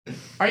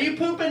Are you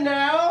pooping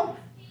now?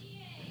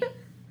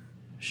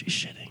 She's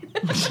shitting.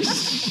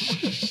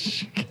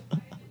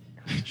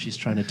 She's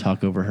trying to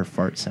talk over her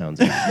fart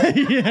sounds.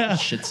 Yeah.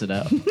 Shits it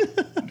out.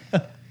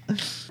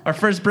 Our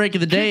first break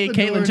of the day,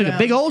 Caitlin took a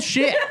big old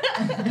shit.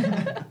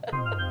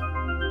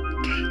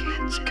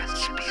 Caitlin's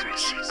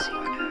Conspiracy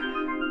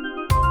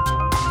Corner.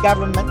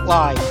 Government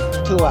lied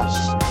to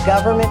us.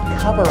 Government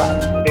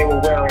cover-up. They were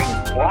wearing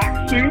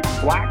black suits,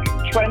 black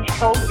trench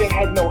coats. They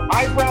had no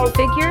eyebrows.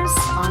 Figures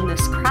on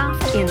this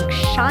craft in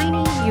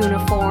shiny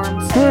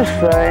uniforms. This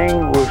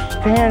thing was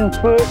 10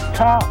 foot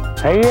tall.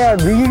 He had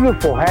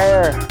beautiful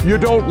hair. You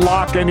don't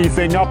lock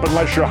anything up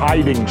unless you're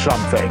hiding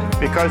something.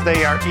 Because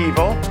they are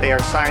evil, they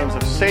are signs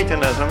of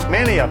Satanism.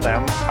 Many of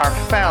them are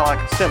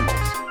phallic symbols.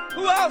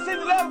 Who else in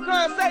the love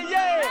crowd say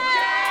yeah?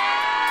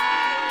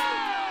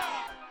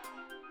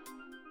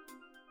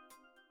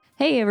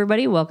 Hey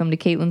everybody, welcome to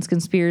Caitlin's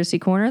Conspiracy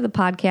Corner, the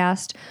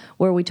podcast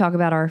where we talk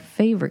about our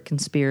favorite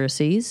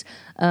conspiracies.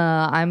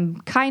 I'm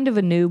kind of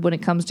a noob when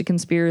it comes to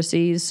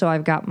conspiracies, so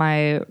I've got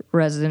my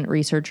resident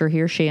researcher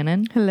here,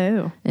 Shannon.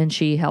 Hello. And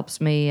she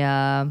helps me,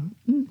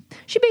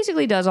 she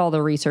basically does all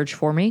the research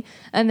for me.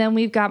 And then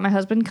we've got my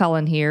husband,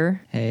 Cullen,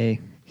 here.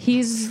 Hey.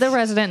 He's the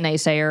resident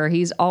naysayer.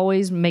 He's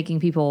always making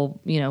people,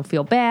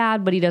 feel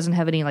bad, but he doesn't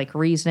have any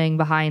reasoning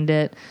behind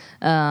it.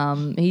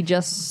 He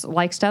just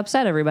likes to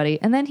upset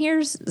everybody. And then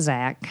here's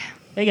Zach.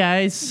 Hey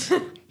guys.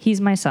 He's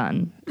my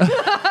son.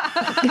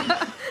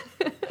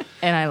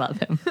 And I love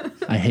him.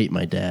 I hate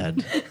my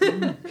dad.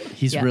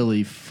 He's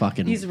really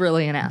fucking... He's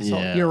really an asshole.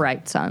 Yeah. You're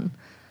right, son.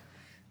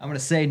 I'm going to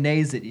say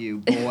nays at you,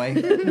 boy.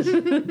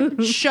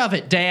 Shove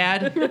it,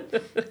 Dad.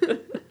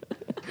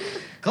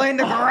 Clean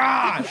the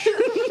garage.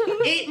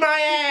 Eat my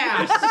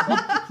ass.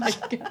 Oh my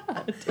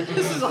God.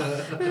 This is a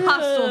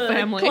hostile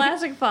family.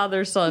 Classic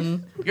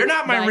father-son. You're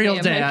not my real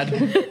dad.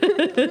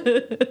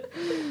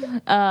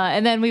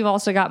 And then we've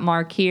also got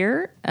Mark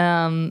here.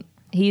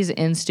 He's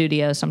in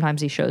studio.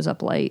 Sometimes he shows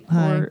up late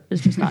or is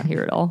just not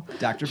here at all.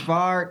 Dr.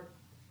 Fart.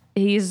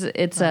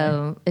 It's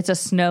a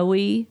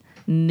snowy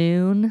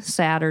noon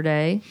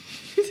Saturday.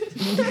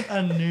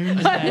 A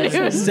noon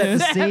Saturday. Set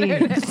the scene.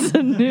 It's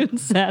a noon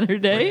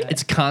Saturday.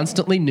 It's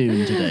constantly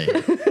noon today.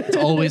 It's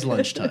always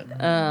lunchtime.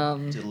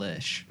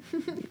 Delish.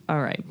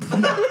 All right.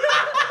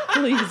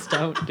 Please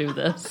don't do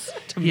this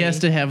to me. He has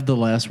to have the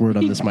last word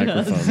on this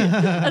microphone.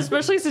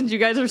 Especially since you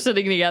guys are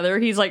sitting together.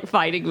 He's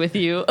fighting with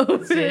you.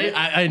 See,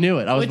 I knew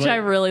it. Which I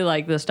really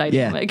like this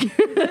dynamic.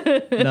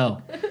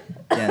 No.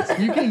 Yes.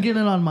 You can get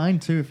it on mine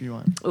too if you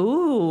want.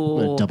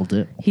 Ooh. Double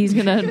dip. He's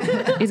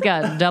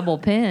got double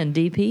pin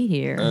DP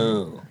here.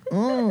 Oh.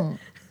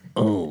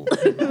 All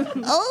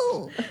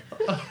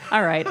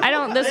right.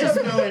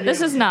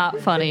 This is not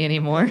funny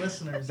anymore.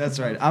 That's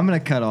right. I'm going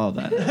to cut all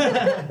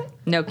that.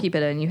 No, keep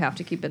it in. You have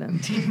to keep it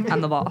in.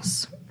 I'm the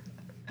boss.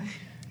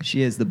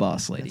 She is the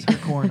boss lady. It's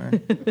her corner.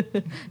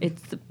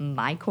 It's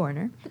my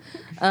corner.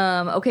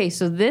 Okay,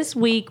 so this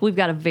week we've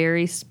got a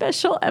very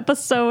special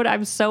episode.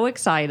 I'm so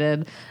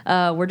excited.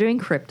 We're doing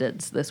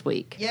cryptids this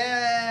week.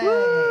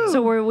 Yay!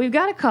 So we've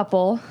got a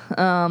couple.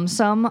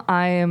 Some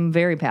I am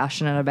very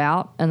passionate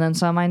about, and then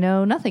some I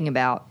know nothing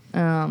about.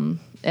 And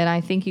I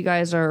think you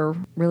guys are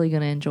really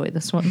going to enjoy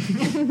this one.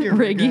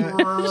 Riggy.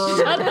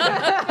 Shut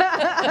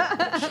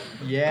up.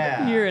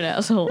 Yeah. You're an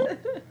asshole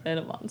and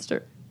a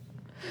monster.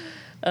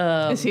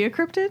 Is he a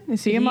cryptid?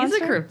 Is he a monster?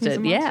 He's a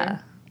cryptid, yeah.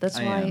 That's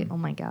I why, am. oh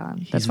my God.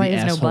 He's That's why he the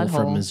has no asshole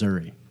from butthole.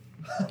 Missouri.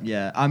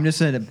 Yeah, I'm just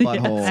in a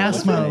butthole.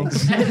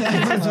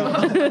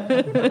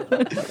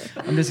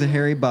 I'm just a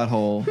hairy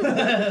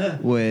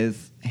butthole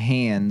with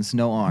hands,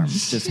 no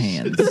arms, just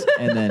hands,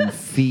 and then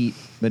feet,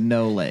 but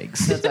no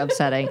legs. That's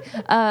upsetting.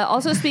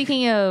 Also,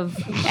 speaking of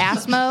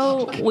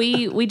Asmo,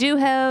 we do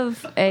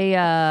have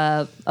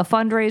a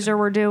fundraiser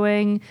we're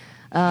doing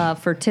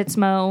for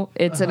Titsmo.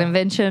 It's an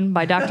invention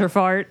by Dr.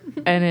 Fart,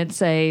 and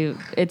it's a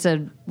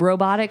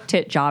robotic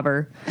tit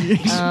jobber,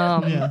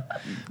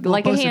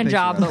 like a hand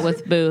job but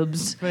with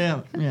boobs.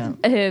 Yeah.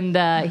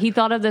 And he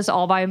thought of this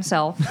all by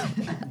himself.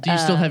 Do you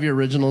still have your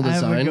original I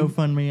have design? a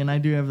GoFundMe, and I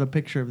do have the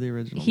picture of the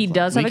original. He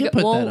does have We can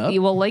put that up.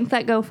 we'll link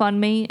that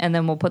GoFundMe, and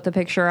then we'll put the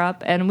picture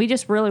up. And we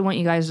just really want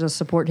you guys to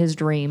support his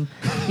dream.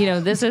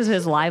 This is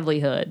his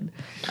livelihood.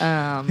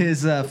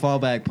 His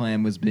fallback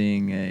plan was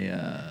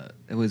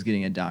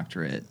getting a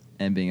doctorate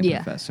and being a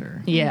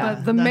professor. Yeah.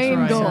 But the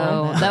main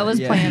goal. So that was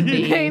plan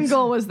B. The main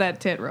goal was that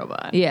tit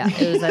robot. Yeah,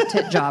 it was that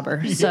tit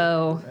jobber.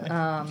 So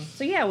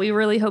yeah, we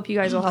really hope you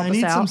guys will help I us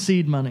need out. some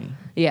seed money.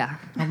 Yeah.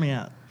 Help me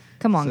out.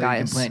 Come on, So guys.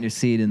 you can plant your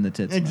seed in the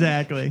tits.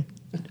 Exactly.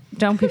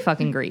 Don't be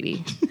fucking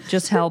greedy.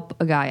 Just help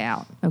a guy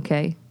out,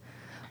 okay?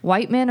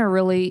 White men are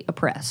really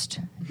oppressed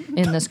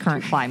in this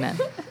current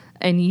climate,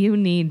 and you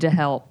need to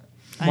help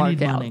I Mark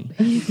need out. money.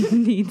 He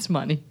needs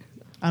money.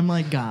 I'm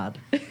like God.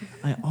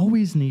 I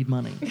always need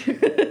money.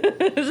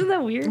 Isn't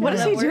that weird? What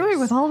is he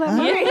doing with all that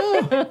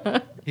money?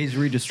 He's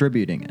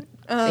redistributing it.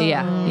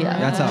 Yeah,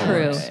 That's how it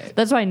true. works.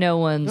 That's why no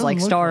one's Doesn't like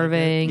look like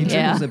starving. He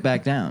yeah. trickles it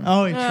back down.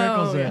 Oh, he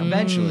trickles it.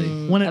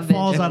 Eventually. When it Eventually.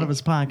 falls out of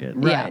his pocket.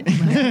 Right.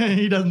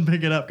 he doesn't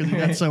pick it up because he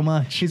got so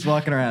much. He's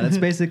walking around. It's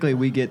basically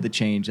we get the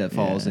change that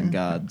falls in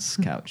God's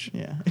couch.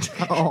 Yeah.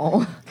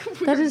 Oh,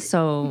 that is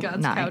so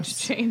God's nice. couch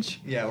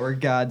change. Yeah, we're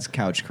God's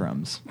couch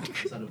crumbs.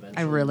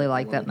 I really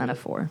like that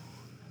metaphor.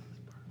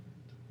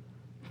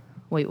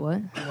 Wait,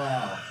 what?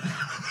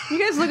 You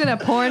guys looking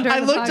at porn during I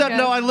the looked up. podcast?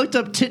 No, I looked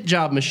up tit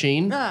job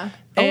machine, Oh,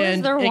 is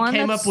and there it one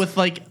came that's- up with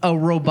like a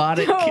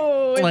robotic,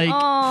 like fake.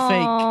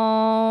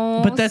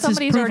 Oh, But that's his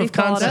somebody's proof already of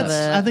thought concept.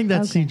 it. I think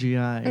that's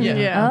CGI. Yeah.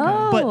 Yeah.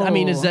 Oh. But I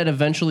mean, is that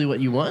eventually what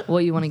you want?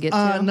 what you want to get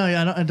to? No,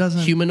 yeah, it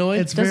doesn't.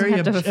 Humanoid? It's Doesn't very,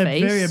 have to have a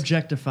face? very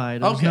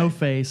objectified. There's Okay. no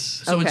face.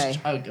 So Okay.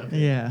 it's okay.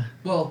 Yeah.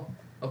 Well,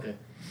 okay.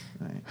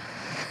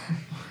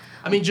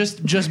 I mean,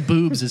 just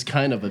boobs is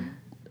kind of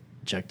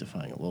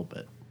objectifying a little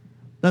bit.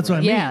 That's what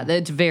I mean. Yeah,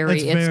 that's very.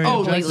 It's It's very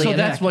completely so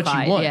that's what you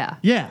objectified, want. Yeah.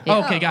 Yeah.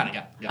 Oh, okay, got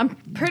it. I'm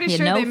pretty Yeah,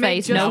 sure no they make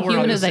face, just, no Now we're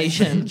on the same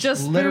humanization.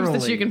 just boobs Literally.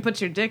 that you can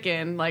put your dick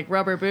in, like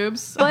rubber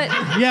boobs. But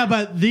Yeah,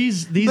 but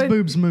these But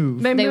boobs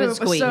move. they they move, would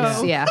squeeze.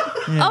 So, Yeah.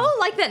 Oh,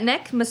 like that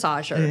neck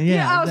massager.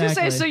 Yeah, I was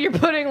exactly. gonna say. So you're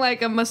putting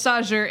like a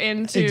massager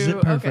into.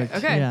 Perfect.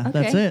 Okay. Yeah,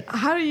 Okay. that's it.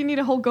 How do you need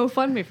a whole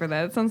GoFundMe for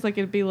that? It sounds like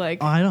it'd be like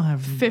Oh, I don't have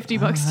 $50 I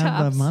don't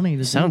have tops. the money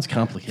to Sounds do,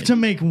 complicated. to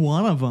make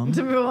one of them.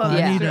 Yeah.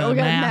 I need a Okay,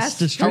 mass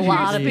distribution. A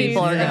lot of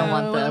people are gonna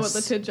want With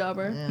this. the tit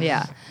jobber.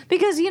 Yeah.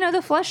 Because, the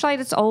Fleshlight,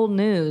 it's old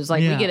news.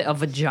 Like, Yeah. we get a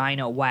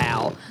vagina,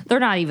 wow.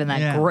 They're not even that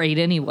Yeah. great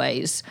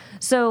anyways.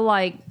 So,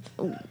 like,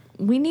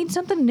 we need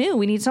something new.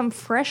 We need something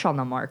fresh on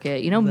the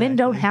market. Men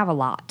don't have a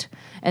lot.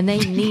 And they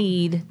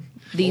need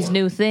these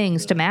new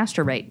things to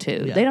masturbate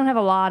to. Yeah. They don't have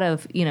a lot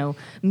of,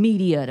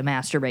 media to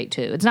masturbate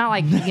to. It's not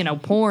like,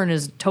 porn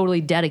is totally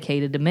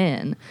dedicated to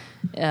men.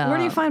 Where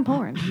do you find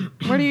porn?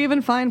 Where do you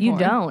even find You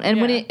porn? don't. And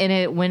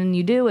Yeah. when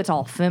you do, it's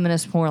all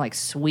feminist porn, like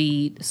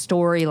sweet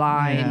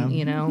storyline,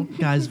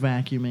 Guys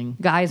vacuuming.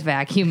 Guys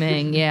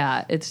vacuuming.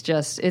 Yeah. It's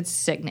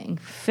sickening.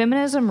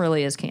 Feminism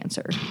really is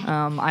cancer.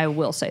 I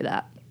will say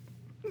that.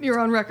 You're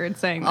on record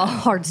saying A that.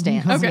 hard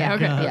stance. Okay, yeah.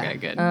 okay, Yeah. okay,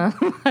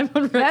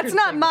 good. That's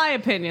not my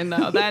opinion,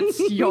 though. That's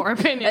your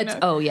opinion. It's,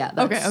 oh, yeah.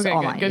 That's Okay, all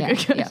good, mine. good, yeah.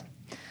 good, good. Yeah.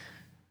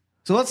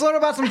 So let's learn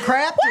about some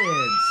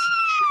cryptids.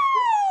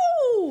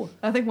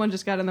 I think one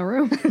just got in the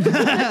room. Get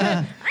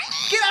out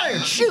of here.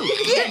 Shoot.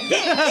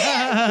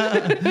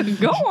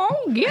 Go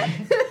on, get.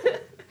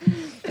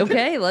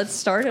 Okay, let's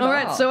start it All off.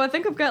 right, so I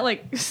think I've got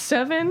like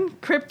 7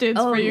 cryptids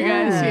Oh, for you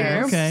guys yes.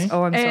 here. Okay.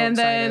 Oh, I'm so And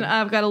then excited.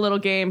 I've got a little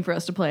game for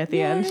us to play at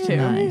the end too,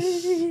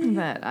 Nice.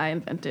 that I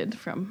invented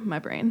from my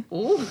brain.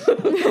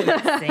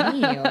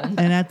 Damn.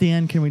 And at the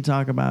end, can we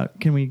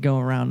go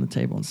around the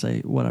table and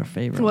say what our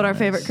favorite What our one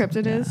favorite is?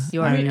 cryptid is?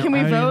 You already know. Can we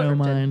I already vote? know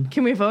mine.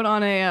 Can we vote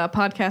on a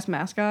podcast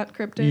mascot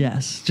cryptid?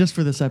 Yes, just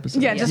for this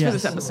episode. Yeah, just for Yes.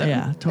 this episode.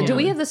 Yeah, totally. Do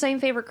we have the same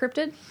favorite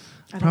cryptid?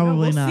 I don't know.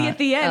 Probably We'll not. see at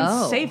the end.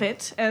 Oh. Save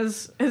it,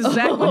 as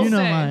Zach will You know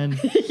say. mine.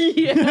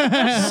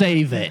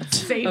 Save it.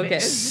 Save Okay.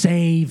 it.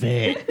 Save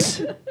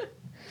it.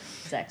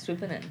 Zach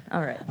swooping in.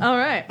 All right. All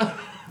right.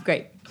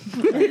 Great.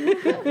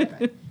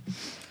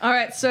 All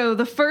right, so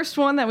the first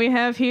one that we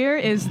have here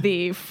is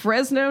the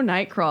Fresno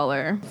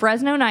Nightcrawler.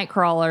 Fresno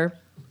Nightcrawler.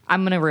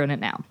 I'm going to ruin it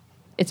now.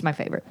 It's my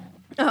favorite.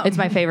 It's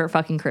my favorite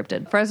fucking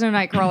cryptid. Fresno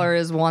Nightcrawler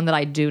is one that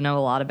I do know a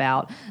lot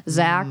about.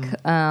 Zach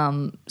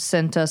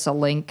sent us a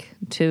link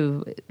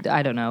to,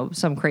 I don't know,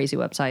 some crazy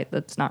website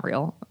that's not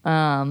real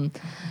a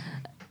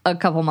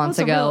couple months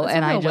ago.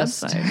 And I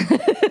just,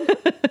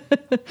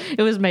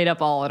 it was made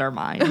up all in our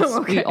minds.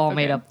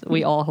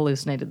 We all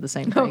hallucinated the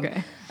same thing.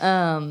 Okay.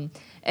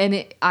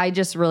 And I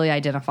just really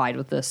identified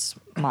with this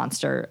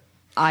monster.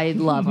 I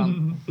love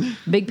him.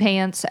 Big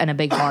pants and a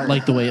big heart.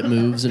 Like the way it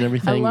moves and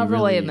everything. I love you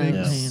the way it really-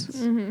 moves.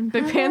 yeah.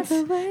 Big pants.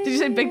 Did you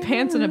say big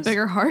pants and a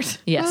bigger heart?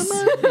 Yes.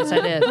 Yes,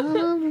 I did.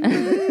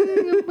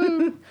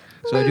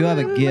 So I do have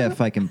a GIF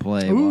I can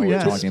play Ooh, while we're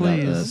yes, talking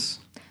please. about this.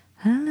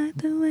 I like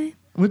the way.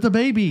 With the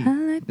baby.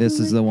 This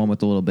is the one with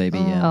the little baby.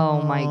 Yeah.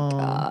 Oh my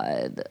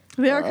god.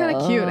 They are kind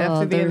of cute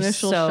after the They're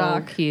initial so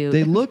shock. cute.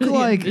 They look The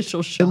like initial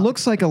it shock.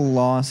 looks like a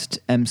lost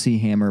MC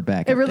Hammer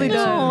back. It really does.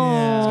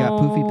 It's got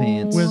poofy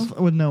pants.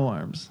 With no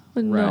arms.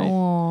 With right. no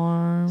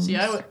arms. See,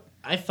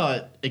 I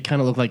thought it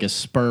kind of looked like a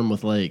sperm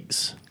with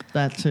legs.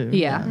 That too.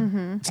 Yeah.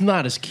 It's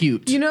not as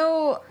cute. You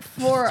know,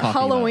 for Talking about it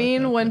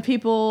Halloween, like that, when but-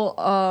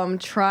 people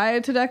try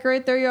to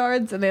decorate their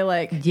yards and they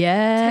like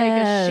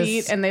Yes. take a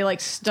sheet and they like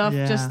stuff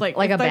Yeah. just like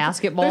Like a it's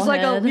basketball There's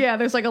like head?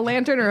 there's like a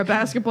lantern or a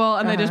basketball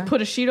and they just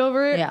put a sheet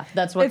over it. Yeah,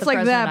 that's what it's the like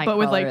Fresno that, but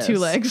with Nightcrawler like 2 is.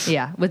 legs.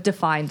 Yeah, with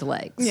defined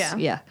legs. Yeah.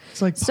 Yeah.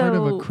 It's like part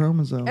of a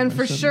chromosome. And or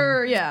for something.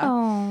 sure, yeah.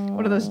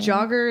 What are those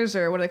joggers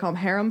or what do they call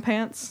them? Harem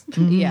pants.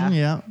 Yeah.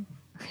 Yeah.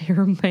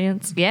 Harem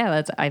pants.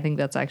 Yeah, I think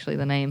that's actually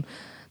the name.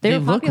 They were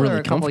look popular really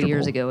a couple comfortable.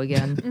 years ago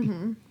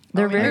again.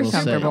 They're Oh, very yeah,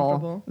 super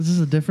comfortable. Is this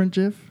a different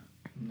GIF?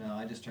 No,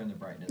 I just turned the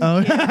brightness. Oh,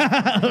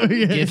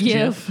 yeah.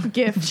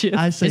 GIF.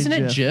 I say Isn't it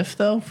GIF. GIF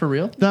though? For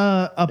real? It's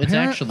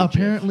actually GIF.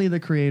 apparently the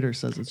creator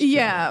says it's GIF.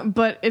 Yeah,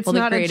 but it's Well, the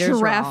not a creator's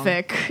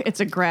giraffic. It's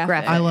a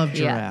graphic. I love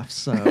Yeah. giraffes,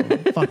 so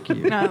fuck you.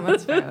 No,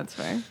 that's fair. That's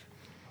fair.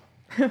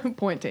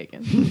 Point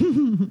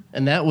taken.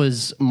 And that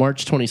was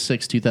March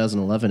 26,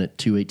 2011 at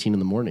 2:18 in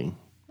the morning.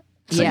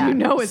 So you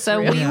know it's so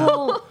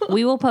real.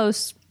 we will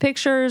post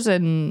pictures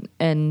and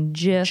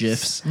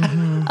gifs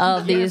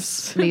of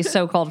these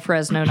so-called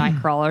Fresno night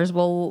crawlers.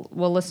 We'll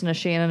listen to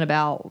Shannon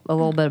about a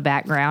little bit of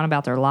background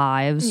about their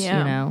lives. Yeah.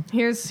 You know,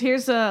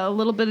 Here's a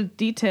little bit of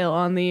detail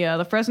on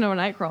the Fresno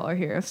Nightcrawler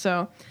here.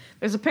 So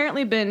there's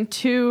apparently been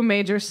 2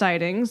 major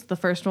sightings. The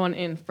first one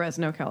in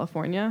Fresno,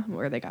 California,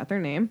 where they got their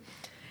name,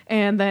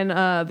 and then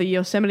the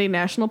Yosemite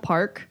National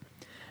Park.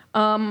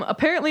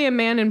 Apparently a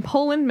man in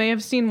Poland may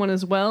have seen one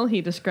as well.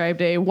 He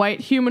described a white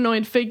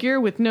humanoid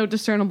figure with no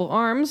discernible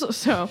arms.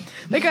 So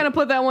they kind of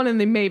put that one in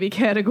the maybe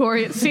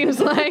category, it seems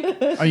like.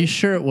 Are you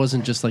sure it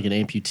wasn't just like an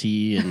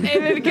amputee? And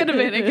It could have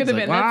been. It could have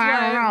like, been.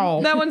 That's wow.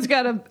 why that one's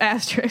got an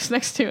asterisk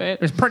next to it.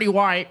 it's pretty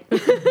white,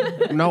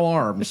 no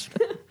arms.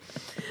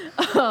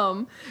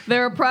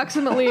 They're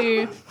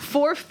approximately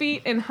 4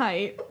 feet in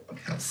height.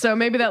 So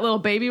maybe that little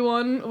baby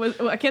one was.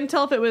 I can't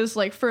tell if it was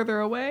like further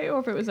away or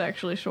if it was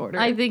actually shorter.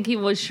 I think he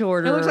was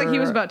shorter. It looks like he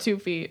was about 2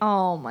 feet.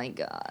 Oh my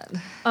god.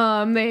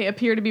 They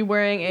appear to be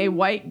wearing a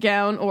white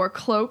gown or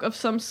cloak of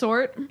some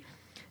sort,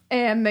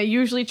 and they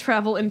usually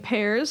travel in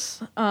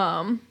pairs.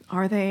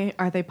 Are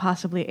they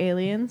possibly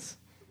aliens?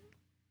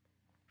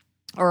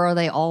 Or are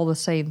they all the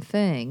same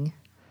thing?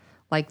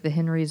 Like the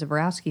Henry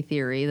Zabrowski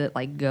theory that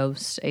like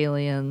ghosts,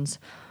 aliens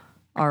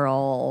are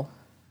all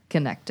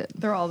connected.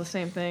 They're all the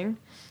same thing.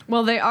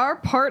 Well, they are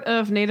part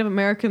of Native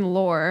American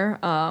lore.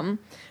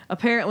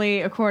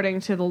 Apparently,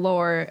 according to the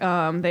lore,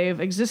 they've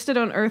existed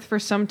on Earth for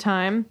some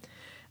time.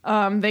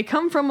 They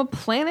come from a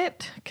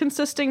planet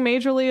consisting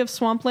majorly of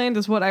swampland,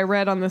 is what I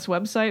read on this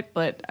website,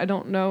 but I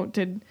don't know.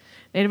 Did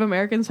Native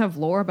Americans have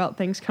lore about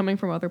things coming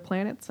from other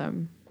planets?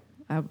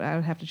 I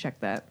would have to check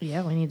that.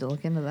 Yeah, we need to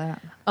look into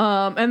that.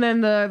 And then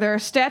there are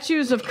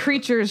statues of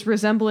creatures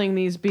resembling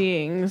these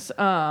beings.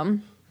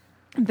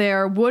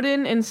 They're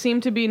wooden and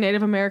seem to be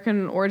Native American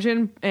in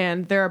origin,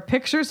 and there are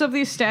pictures of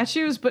these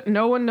statues, but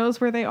no one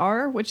knows where they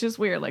are, which is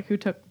weird. Like, who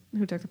took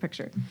the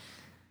picture?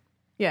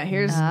 Yeah,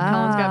 here's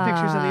Colin's got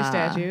pictures of these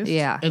statues.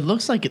 Yeah. It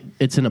looks like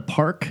it's in a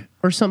park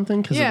or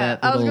something because Yeah,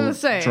 of that I was little gonna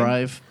say.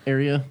 drive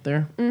area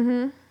there.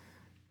 Mm-hmm.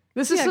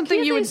 This is Yeah, something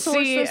can't you they would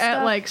source see this at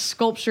stuff? like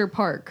Sculpture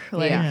Park.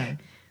 Like, Yeah.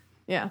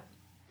 yeah.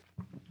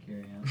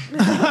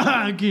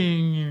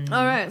 King.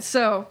 All right,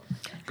 so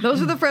those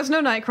are the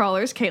Fresno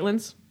Nightcrawlers.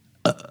 Caitlin's.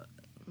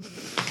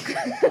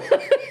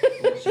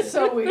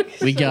 So weak.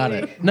 We got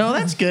it. No,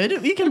 that's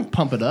good. You can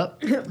pump it up.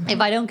 If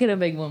I don't get a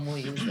big one, we'll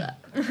use that.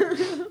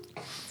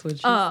 That's what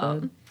she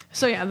said.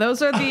 So yeah,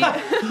 those are the.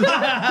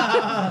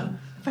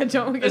 If I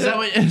don't get Is that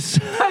what? Is,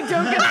 I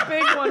don't get a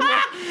big one.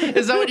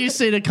 is that what you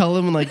say to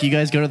Cullen when like you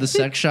guys go to the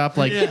sex shop?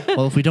 Like,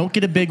 well, if we don't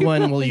get a big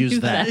one, we'll use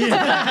that.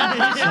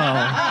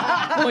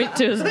 Point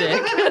to his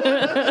dick.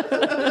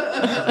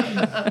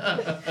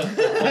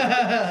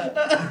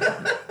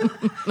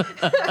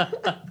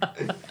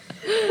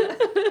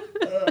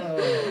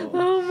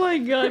 Oh my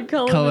God,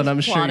 Cullen,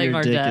 I'm sure plotting your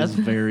our dick death. is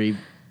very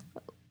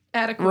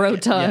Adequate.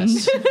 Rotund.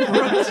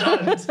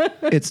 yes.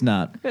 It's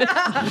not.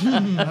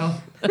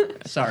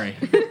 Sorry.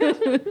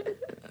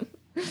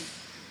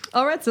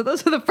 All right, so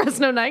those are the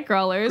Fresno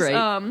Nightcrawlers.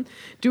 Great.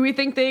 Do we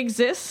think they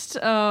exist?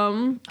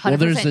 Well,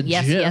 there's a 100%.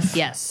 Yes, GIF.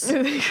 yes.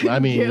 I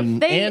mean,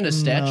 They- and a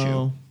statue.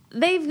 No.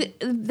 They've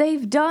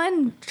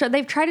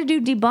tried to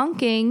do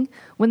debunking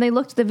when they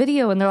looked at the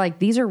video and they're like,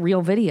 these are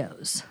real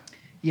videos.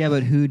 Yeah,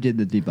 but who did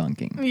the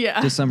debunking? Yeah.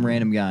 Just some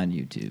random guy on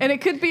YouTube. And it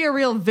could be a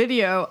real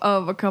video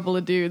of a couple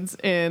of dudes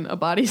in a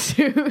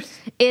bodysuit.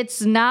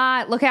 It's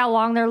not. Look how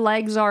long their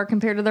legs are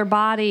compared to their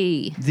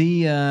body.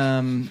 The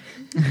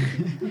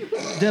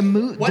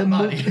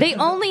They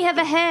only have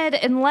a head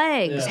and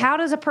legs. How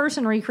does a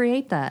person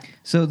recreate that?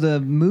 So the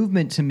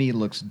movement to me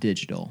looks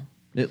digital.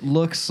 It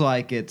looks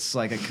like it's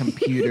like a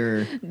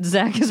computer.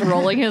 Zach is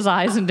rolling his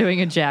eyes and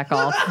doing a jack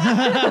off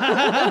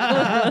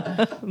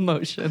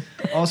motion.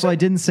 Also, I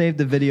didn't save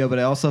the video, but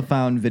I also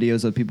found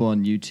videos of people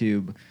on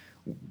YouTube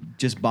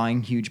just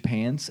buying huge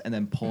pants and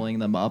then pulling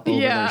them up over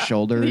Yeah, their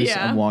shoulders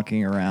yeah. and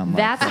walking around. Like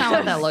That's not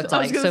what that looked I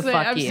was like. gonna So say,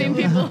 fuck I've you.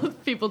 seen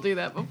people do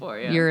that before.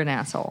 Yeah. You're an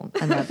asshole,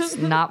 and that's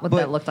not what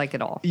that looked like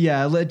at all.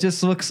 Yeah, it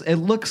just looks. It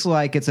looks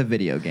like it's a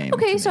video game.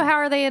 Okay, to so me. how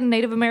are they in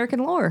Native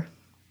American lore?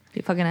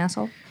 You fucking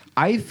asshole.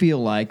 I feel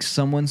like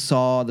someone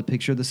saw the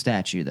picture of the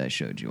statue that I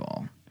showed you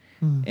all,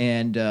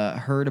 and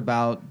heard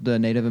about the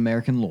Native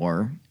American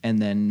lore,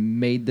 and then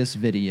made this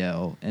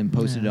video and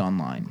posted it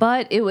online.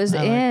 But it was I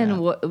like in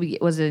that.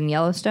 was it in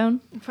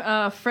Yellowstone?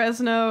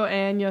 Fresno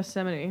and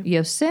Yosemite.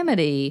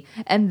 Yosemite,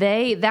 and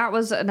that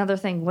was another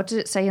thing. What did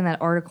it say in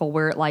that article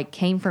where it like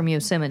came from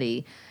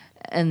Yosemite,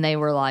 and they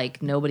were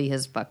like, nobody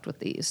has fucked with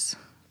these.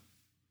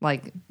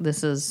 Like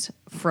this is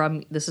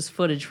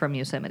footage from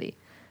Yosemite.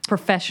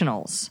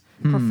 Professionals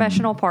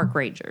Professional park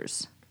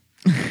rangers.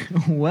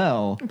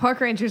 Well,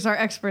 Park rangers are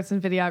experts in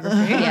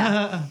videography.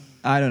 Yeah.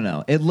 I don't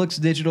know. It looks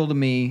digital to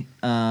me,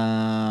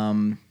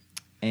 and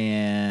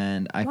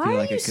I Why feel are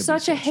like you it could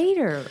such be a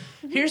hater?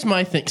 Here's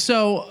my thing.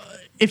 So,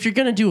 if you're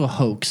gonna do a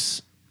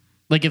hoax,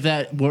 like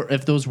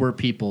if those were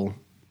people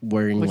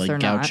wearing Which like they're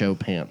not. gaucho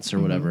pants or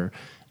whatever,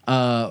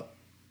 I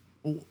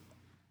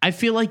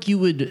feel like you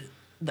would,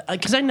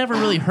 because I never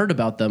really heard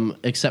about them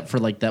except for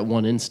like that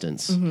one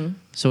instance.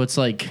 So it's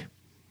like,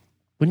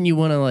 wouldn't you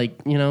want to like,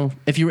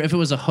 if it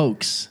was a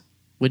hoax,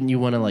 wouldn't you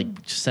want to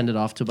like just send it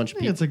off to a bunch of I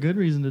think people? it's a good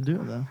reason to do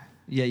it, though.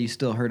 Yeah, you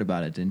still heard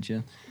about it, didn't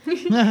you?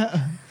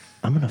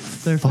 I'm gonna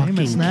They're fucking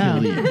famous now.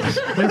 kill you.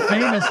 They're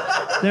famous.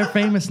 They're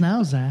famous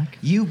now, Zach.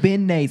 You've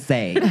been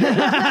naysay.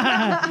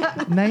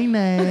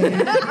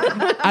 Nay.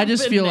 I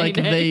just feel like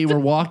they were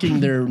walking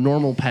their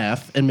normal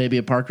path, and maybe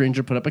a park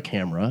ranger put up a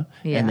camera,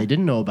 Yeah. and they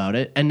didn't know about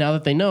it. And now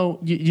that they know,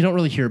 you don't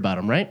really hear about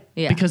them, right?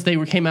 Yeah. Because they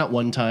came out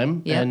one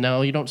time, Yep. and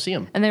now you don't see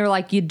them. And they were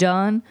like, you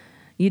done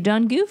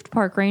goofed,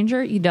 park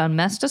ranger. You done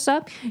messed us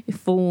up. You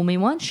fool me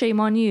once, shame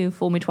on you.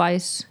 Fool me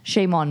twice,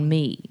 shame on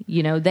me.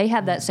 They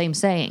have that same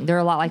saying. They're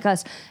a lot like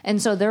us.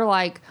 And so they're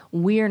like,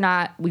 we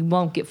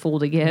won't get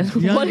fooled again.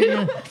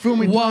 Fool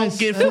me Won't twice.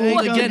 get fooled Ain't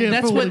gonna again. get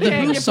That's fooled what the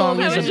again. Who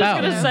song I is was about.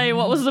 just going to say,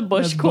 what was the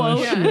Bush That's quote?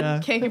 Bush, yeah.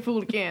 Can't get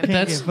fooled again.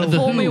 That's the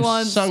Fool me Who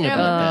once. sung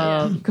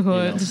about that.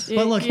 Good.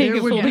 But look, Can't there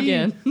get would fooled be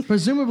again.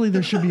 presumably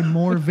there should be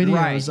more videos.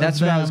 Right, of that's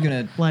what I was them,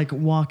 gonna- like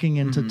walking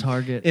into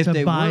Target If to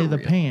they buy were the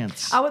real.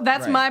 pants.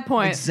 That's my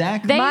point.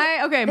 Exactly.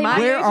 My Where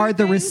major are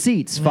the thing-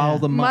 receipts? Follow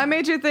the money. My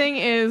major thing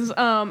is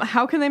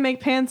how can they make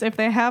pants if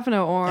they have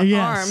no Yes,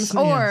 arms? yes.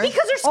 Or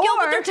Because they're skilled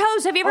with their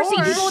toes. Have you ever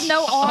seen people with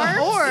no arms?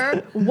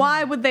 Or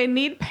why would they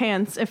need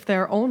pants if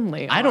they're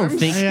only arms?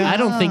 I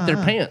don't think they're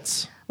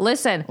pants.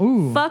 Listen,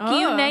 Ooh. fuck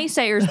you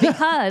naysayers,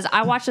 because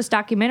I watched this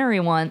documentary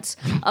once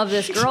of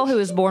this girl who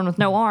was born with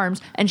no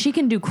arms, and she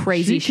can do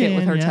crazy shit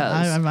with her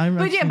toes.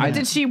 But yeah, but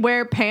did she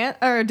wear pants,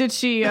 or did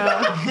she?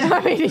 I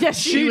mean, yes,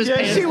 She was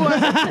pants. She wore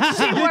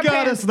got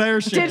pants. us there,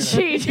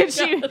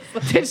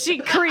 Did she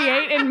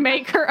create and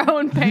make her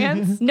own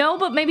pants? No,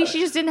 but maybe she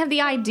just didn't have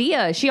the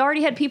idea. She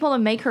already had people to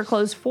make her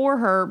clothes for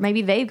her.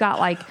 Maybe they've got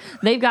like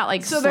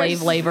So slave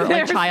there's- labor,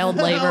 like child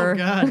labor.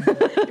 Oh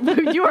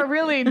God. You are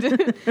really.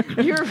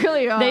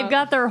 They've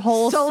got their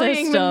whole sullying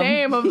system. the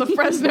name of the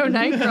Fresno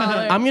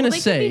Nightcrawler. I'm gonna They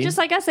could say be just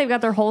like us. They've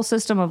got their whole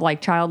system of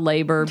like child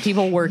labor,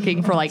 people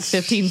working for like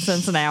 15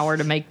 cents an hour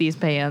to make these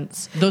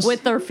pants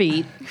with their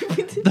feet.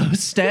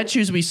 those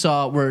statues we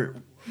saw were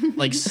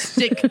like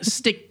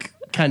stick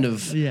kind of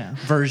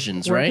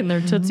versions, Working right?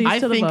 their tootsies I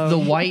to the think bone. the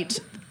white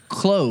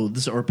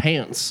clothes or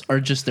pants are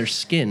just their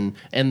skin,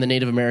 and the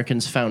Native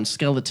Americans found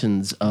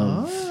skeletons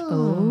of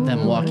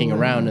them walking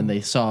around, and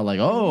they saw like,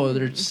 oh,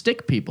 they're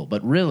stick people,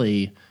 but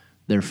really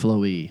they're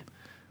flowy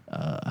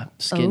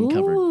skin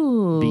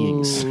covered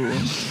beings.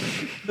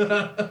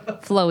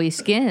 Flowy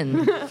skin.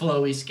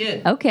 Flowy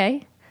skin.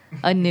 Okay.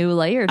 A new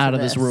layer to Out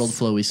of this world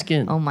flowy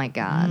skin. Oh my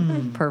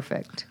God.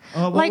 Perfect.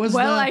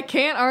 I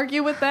can't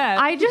argue with that.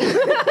 I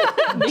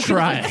just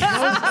Try.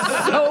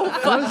 so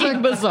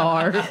fucking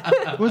bizarre.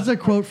 What's the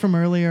quote from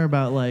earlier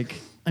about like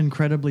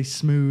incredibly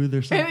smooth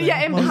or something?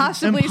 Yeah,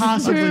 impossibly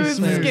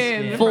smooth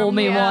skin. Fool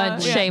me Yeah,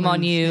 once, yeah. shame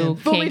on you.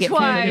 Fool Can't me get fooled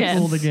twice. again.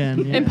 Fooled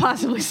again. Yeah.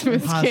 Impossibly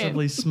smooth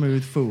Impossibly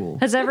smooth fool.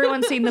 Has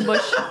everyone seen the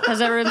Bush? Has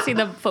everyone seen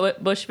the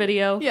Bush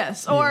video?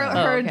 Yes, or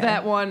heard okay.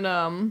 that one.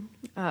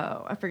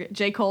 I forget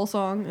J. Cole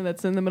song, and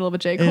that's in the middle of a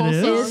J. Cole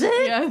is? song. Is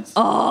it? Yes.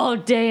 Oh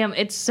damn!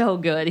 It's so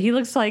good. He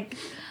looks like.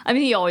 I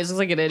mean, he always looks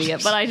like an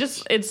idiot, but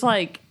it's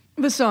like.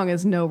 The song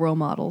is "No Role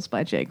Models"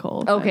 by J.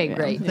 Cole. Okay, Yeah.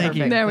 great. Thank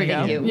you. There we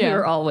Thank go. you. Yeah. We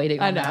were all waiting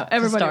on I know. that.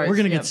 Everybody to start. We're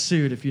gonna Yep. get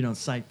sued if you don't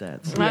cite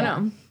that. So. I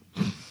know.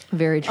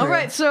 Very true. All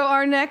right, so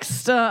our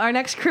next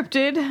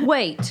cryptid.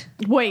 Wait.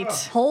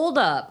 Hold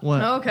up.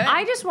 What? Okay.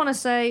 I just want to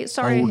say,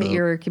 sorry Hold I hit up.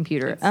 your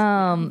computer. It's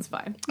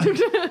fine.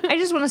 I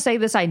just want to say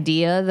this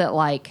idea that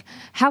like,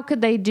 how could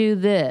they do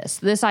this?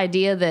 This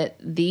idea that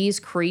these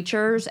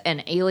creatures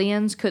and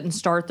aliens couldn't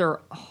start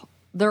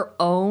their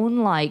own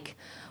like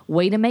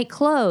way to make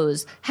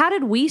clothes. How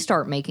did we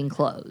start making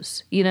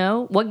clothes?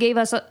 What gave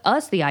us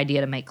the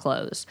idea to make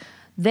clothes?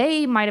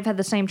 They might have had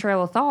the same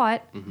trail of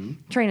thought,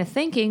 train of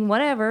thinking,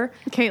 whatever,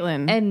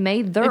 Caitlin, and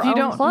made their if you own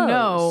don't clothes.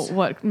 know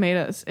what made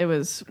us, it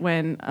was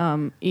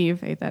when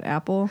Eve ate that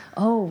apple.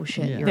 Oh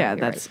shit! You're Yeah, right,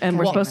 that's you're right. and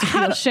we're supposed to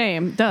feel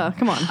shame. Duh,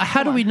 come on.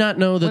 How do we not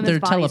know that Women's they're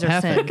bodies are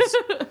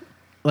telepathic?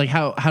 Like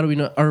how do we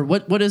know? Or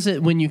what is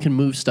it when you can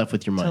move stuff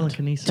with your mind?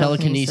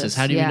 Telekinesis.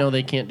 How do you Yeah. know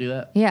they can't do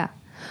that? Yeah.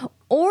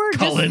 Or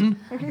Cullen.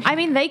 just, I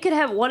mean, they could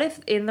have. What if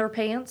in their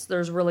pants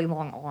there's really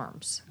long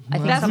arms? I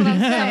think That's what somebody,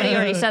 I'm saying. somebody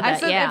already said I that.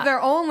 said yeah. if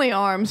they're only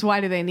arms,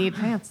 why do they need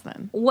pants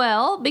then?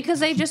 Well,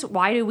 because they just.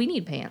 Why do we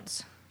need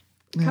pants?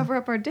 Cover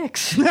up our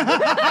dicks.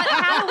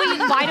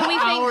 Why do we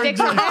think dicks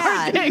are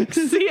bad? dicks.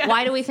 Yeah.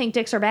 Why do we think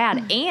dicks are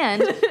bad?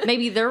 And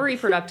maybe their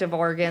reproductive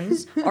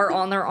organs are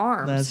on their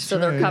arms, That's so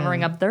they're true,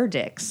 covering yeah. up their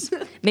dicks.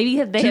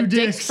 Maybe they have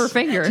dicks for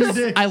fingers.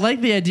 I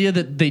like the idea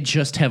that they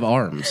just have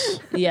arms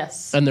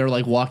Yes. and they're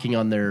like walking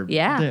on their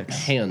Yeah.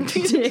 hands.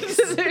 Dicks.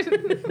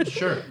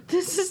 Sure.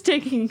 This is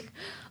taking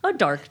a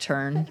dark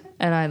turn,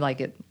 and I like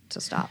it to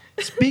stop.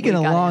 Speaking We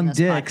of got long in this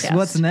dicks, podcast.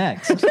 what's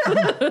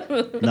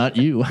next? Not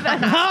you.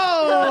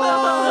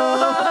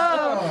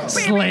 Oh!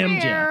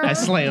 Slammed you. I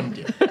slammed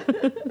you.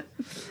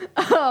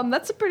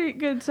 That's a pretty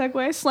good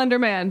segue. Slender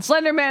Man.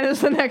 Slender Man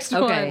is the next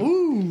Okay.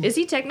 one. Is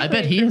he technically? I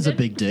bet he has a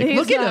big dick. He's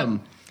Look at not-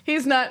 him.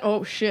 He's not.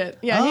 Oh shit.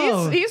 Yeah,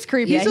 Oh. he's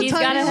creepy. Yeah, He's a he's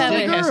tiny gotta little have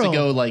Dick it. has to girl.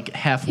 go like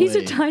halfway. He's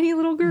a tiny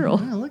little girl.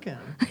 Yeah, look at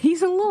him.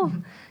 He's a little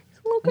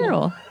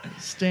girl.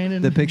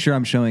 Standing. The picture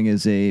I'm showing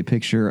is a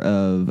picture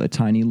of a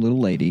tiny little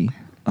lady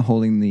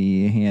holding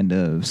the hand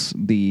of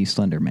the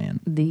Slender Man.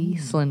 The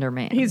Slender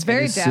Man. He's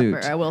very In his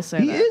dapper. suit. I will say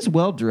He that. is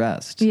well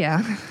dressed.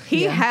 Yeah.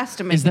 He has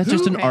to make. Is that his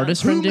just own an pants.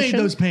 artist Who rendition? made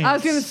those pants? I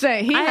was gonna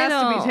say he I has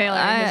to know. be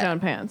tailoring his own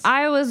pants.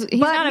 He's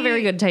But not a very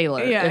he- good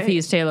tailor yeah, if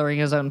he's tailoring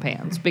his own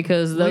pants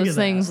because those at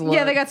things look.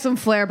 Yeah, they got some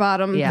flare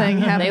bottom Yeah. thing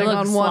They happening look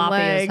on one sloppy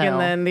as leg, hell.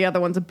 and then the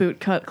other one's a boot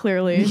cut,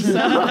 clearly. So.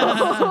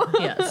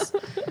 Yes.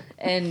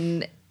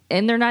 And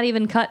they're not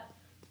even cut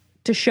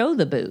to show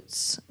the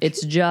boots.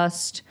 It's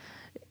just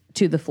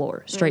to the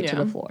floor, straight to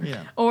Yeah. the floor.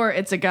 Yeah. Or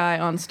it's a guy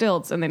on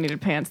stilts, and they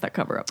needed pants that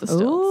cover up the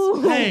stilts.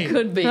 Ooh, Hey.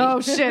 could be. Oh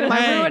shit! Am I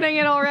Hey. ruining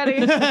it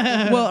already?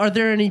 Well, are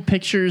there any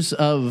pictures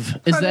of?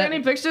 Is Are that there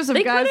any pictures of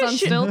They guys could've on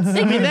sh- stilts?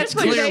 They could that's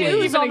put clearly-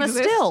 shoes even on the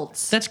exist?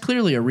 stilts. that's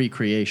clearly a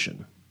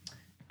recreation?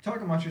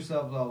 Talk amongst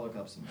yourselves. I'll look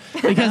up some.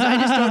 Because I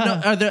just don't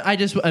know. Are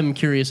there? I'm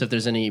curious if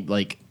there's any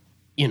like,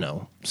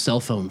 cell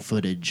phone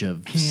footage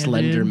of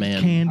Slender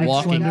Man candid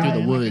walking Slender through the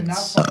Man.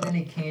 woods. find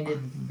any candid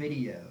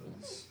videos.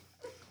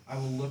 I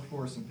will look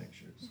for some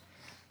pictures.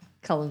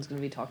 Cullen's going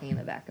to be talking in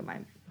the back of my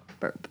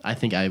burp. I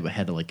think I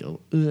had like a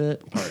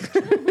part.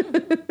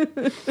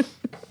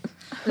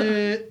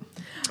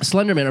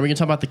 Slender Man. Are we gonna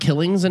talk about the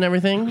killings and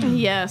everything?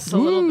 Yes, a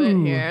little bit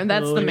here.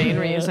 That's the main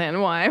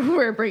reason why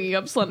we're bringing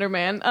up Slender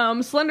Man.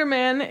 Slender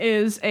Man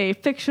is a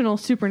fictional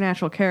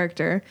supernatural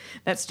character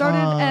that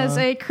started as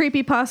a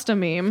creepypasta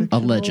meme.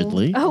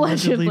 Allegedly.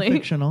 Allegedly.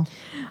 fictional.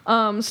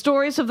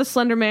 Stories of the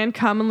Slender Man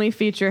commonly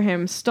feature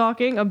him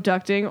stalking,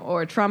 abducting,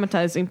 or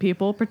traumatizing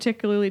people,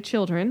 particularly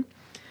children.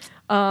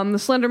 The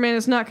Slender Man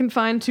is not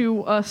confined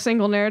to a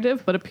single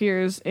narrative, but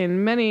appears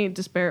in many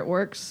disparate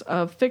works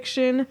of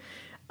fiction,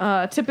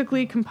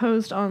 typically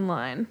composed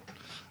online.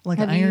 Like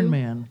Have Iron you-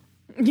 Man.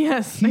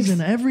 Yes. He's in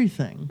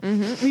everything.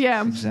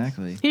 Yeah.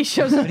 Exactly. He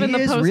shows up But in he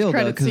the is post-credit real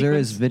though, because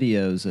there sequence. is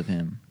videos of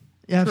him.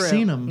 Yeah, I've True.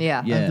 seen him.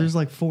 Yeah. Yeah. There's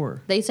like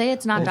 4. They say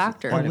it's not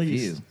doctored. quite At a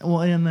least. few.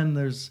 Well, and then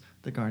there's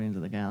the Guardians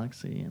of the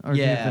Galaxy or the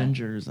Yeah.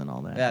 Avengers and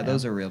all that. Yeah,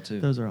 those are real too.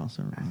 Those are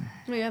also real.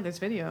 Oh, yeah, there's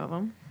video of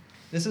him.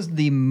 This is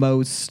the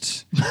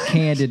most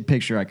candid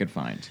picture I could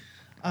find.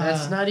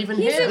 That's not even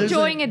He's him.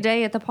 enjoying a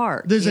day at the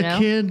park. There's you a know?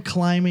 kid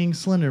climbing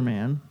Slender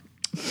Man.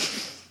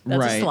 That's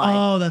Right. a slide.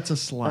 Oh, that's a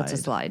slide. That's a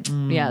slide.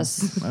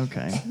 Yes.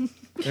 Okay.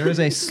 There is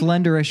a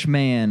slenderish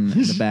man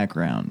in the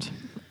background.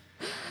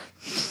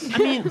 I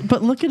mean,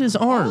 but look at his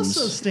arms.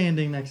 Also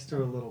standing next to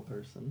a little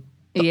person.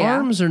 The Yeah.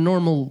 arms are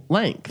normal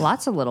length.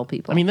 Lots of little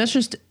people. I mean, that's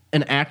just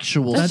an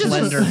actual That's just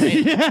Slender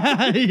Man.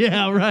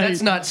 Yeah, right.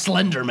 That's not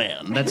Slender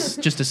Man. That's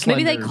just a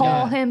Slender. Maybe they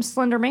call guy. him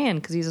Slender Man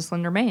because he's a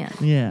slender man.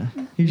 Yeah.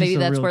 He's Maybe just a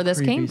that's real where this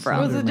creepy came from.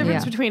 What's Slender the Man.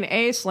 difference Yeah. between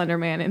a Slender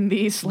Man and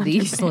the Slender The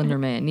Man? Slender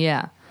Man.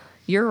 Yeah.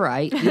 You're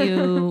right.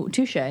 You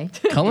touche.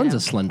 Cullen's a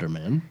Slender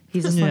Man.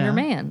 He's a slender Yeah.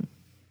 man.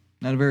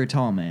 Not a very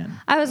tall man.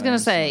 I was gonna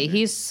say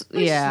he's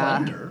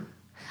Slender.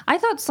 I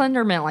thought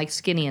slender meant like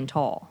skinny and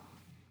tall.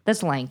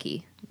 That's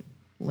lanky.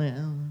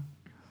 Well,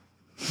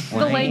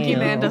 The lanky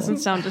man doesn't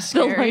sound as The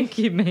scary.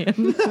 lanky man.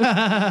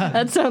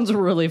 That sounds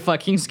really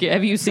fucking scary.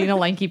 Have you seen a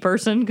lanky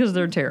person? Because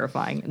they're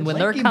terrifying. When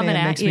they're Lanky coming man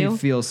at makes you. me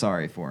feel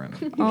sorry for him.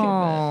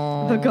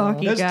 Oh, The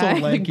gawky That's guy. the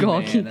lanky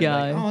gawky man. And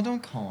guy. Like, oh,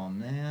 don't call him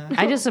that.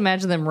 I just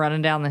imagine them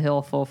running down the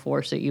hill full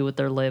force at you with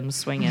their limbs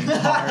swinging hard.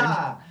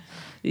 That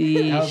would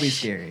be Yeesh.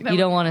 scary. You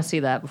don't want to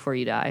see that before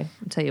you die.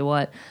 I'll tell you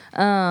what.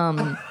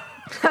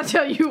 I'll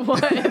tell you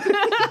what.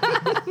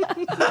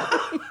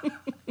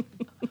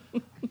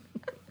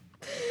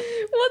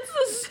 What's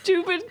the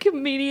stupid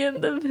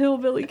comedian, the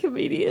hillbilly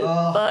comedian?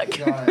 Fuck.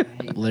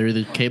 Larry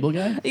the Cable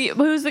Guy. Yeah,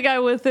 who's the guy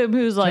with him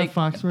who's like, Jeff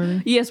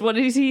Foxworthy. yes, what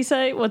did he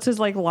say? What's his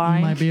like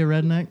line? Might be a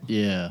redneck.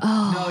 Yeah.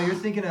 No, you're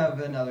thinking of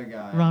another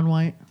guy. Ron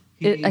White.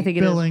 I think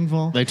it Bill is.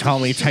 Engvall. They call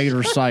me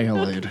Tater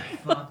Salad.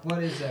 Fuck,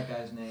 what is that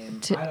guy's name?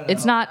 I don't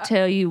It's know. not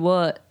tell you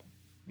what.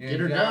 Get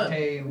her done. Tell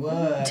you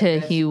what. Tell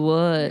you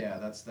what. Yeah,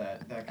 that's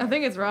that guy. I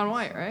think it's Ron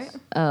White, right?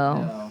 Oh.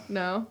 No.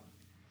 No.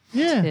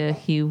 Yeah. Tell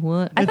you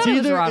what. I It's thought it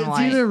was either Ron it's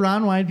White. either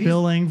Ron White,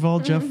 Bill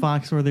Engvall, Jeff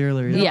Foxworthy, or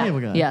Larry the yeah. Cable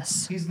Guy.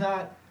 Yes. He's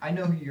not. I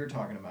know who you're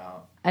talking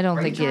about. I don't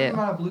Are think you you talking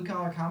do. about a blue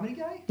collar comedy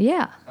guy?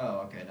 Yeah.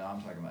 Oh, okay. No,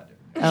 I'm talking about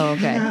different. Oh,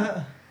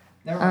 okay.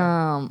 Never mind.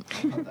 Um.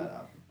 I'll cut that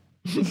out.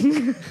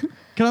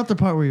 Cut out the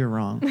part where you're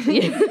wrong.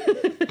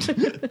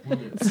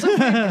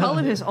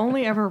 Cullen is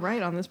only ever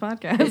right on this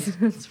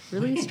podcast. It's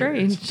really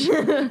strange.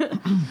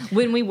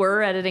 When we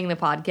were editing the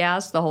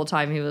podcast, the whole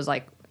time he was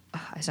like,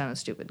 I sounded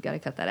stupid. Got to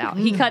cut that out.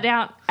 He cut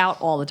out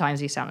all the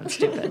times he sounded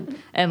stupid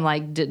and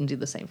like didn't do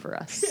the same for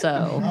us.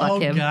 So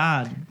fuck him.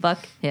 God.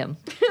 Fuck him.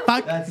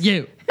 Fuck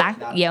you.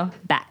 Fuck you,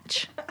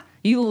 batch.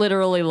 You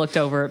literally looked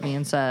over at me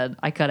and said,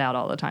 I cut out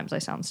all the times I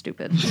sound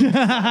stupid.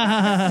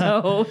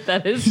 So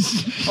that is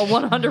a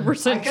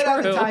 100% I cut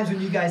out the true. times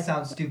when you guys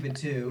sound stupid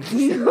too.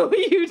 No,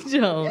 you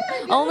don't.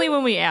 Only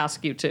when we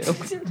ask you to.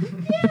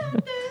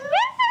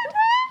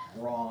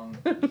 Wrong.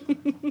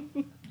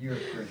 You're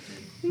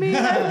cryptid. Man,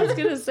 I was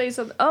gonna say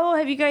something. Oh,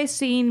 have you guys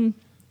seen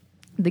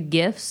the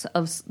GIFs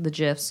of the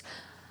GIFs?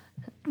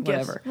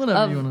 Whatever.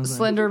 Whatever you of wanna say.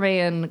 Slender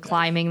Man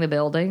climbing the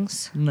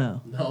buildings.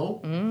 No.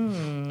 No.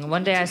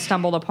 One day I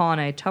stumbled upon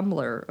a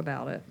Tumblr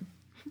about it.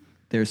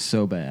 They're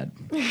so bad.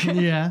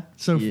 Yeah.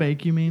 So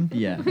fake, you mean?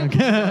 Yeah.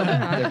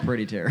 They're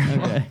pretty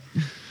terrible. Okay.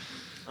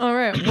 All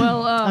right.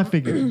 Well, I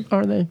figured.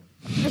 Are they?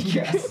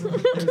 Yes.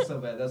 They're so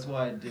bad. That's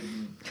why I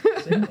didn't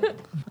say that.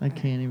 I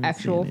can't even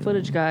Actual see it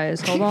footage,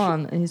 guys. Hold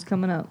on. He's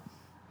coming up.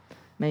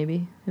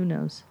 Maybe. Who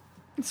knows?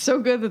 it's so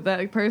good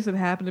that person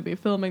happened to be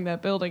filming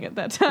that building at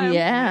that time.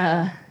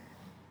 Yeah.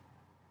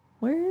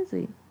 Where is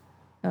he?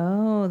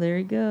 Oh, there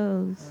he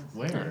goes.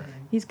 Where?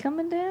 He's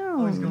coming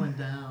down. Oh, he's going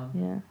down.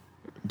 Yeah.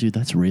 Dude,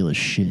 that's real as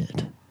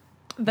shit.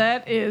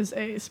 That is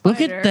a spider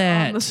Look at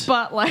that. on the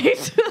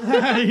spotlight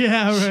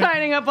Yeah, right.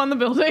 shining up on the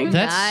building.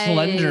 That's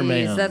Slender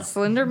Man. That's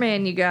Slender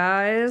Man, you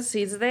guys.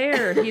 He's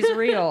there. He's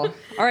real.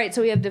 All right,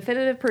 so we have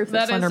definitive proof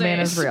that Slender Man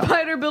is real.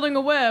 Spider building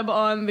a web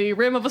on the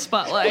rim of a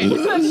spotlight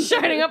that's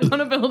shining up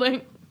on a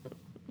building.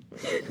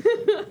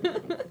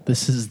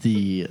 This is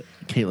the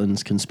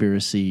Caitlin's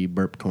conspiracy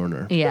burp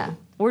corner. Yeah.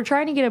 We're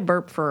trying to get a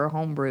burp for a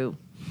homebrew,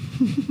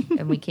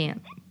 and we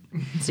can't.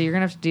 So you're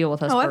going to have to deal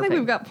with us. Oh, I burping. think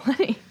we've got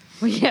plenty.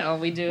 Yeah,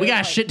 we do. We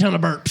got a shit ton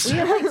of burps. We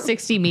have like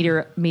 60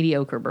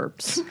 mediocre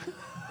burps.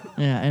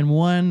 Yeah, and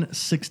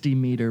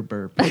 160-meter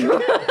burp. We're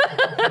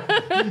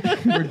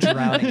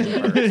drowning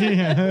in burps.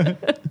 Yeah.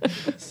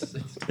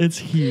 It's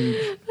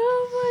huge.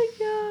 Oh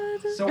my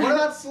god. So what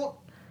about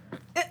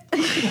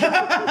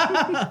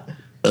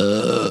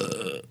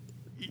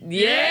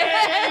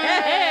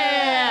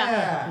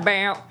Yeah!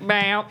 Bow,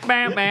 bow,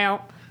 bow,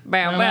 bow.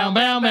 Bow, bow,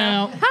 bow,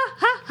 bow.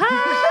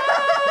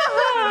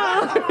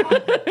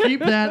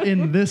 Keep that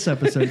in this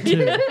episode,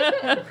 too.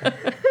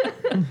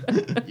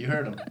 You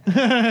heard him. All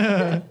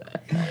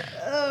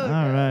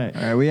right.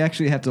 All right, we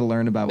actually have to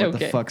learn about what the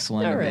Okay. fuck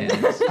Slender All right.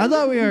 Man is. I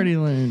thought we already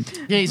learned.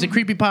 Yeah, he's a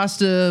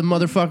creepypasta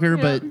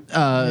motherfucker, but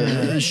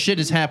shit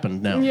has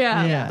happened now.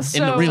 Yeah. Yeah. In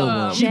So, the real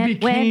world. He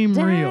became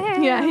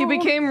real. Yeah, he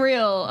became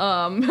real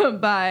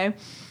by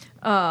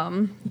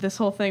this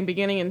whole thing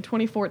beginning in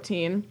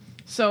 2014.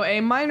 So a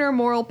minor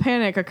moral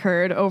panic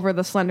occurred over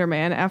the Slender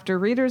Man after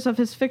readers of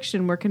his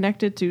fiction were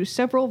connected to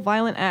several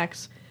violent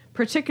acts,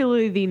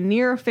 particularly the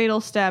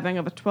near-fatal stabbing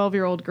of a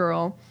 12-year-old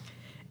girl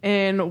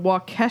in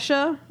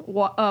Waukesha,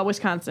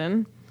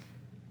 Wisconsin.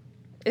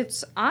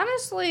 It's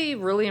honestly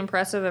really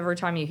impressive every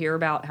time you hear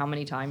about how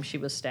many times she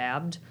was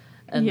stabbed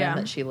and Yeah.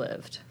 then that she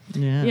lived.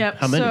 Yeah. Yep.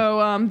 How many?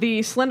 So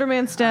the Slender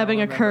Man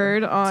stabbing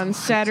occurred on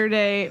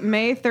Saturday,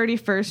 May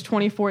 31st,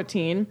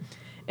 2014,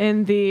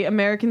 in the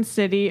American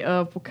city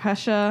of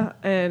Waukesha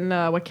in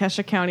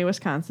Waukesha County,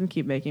 Wisconsin.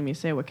 Keep making me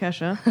say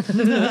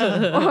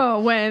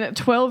Waukesha. When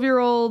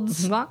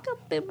 12-year-olds... Walk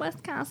up in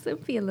Wisconsin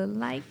feeling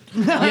like...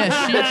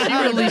 Yeah, she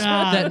released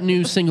that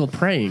new single,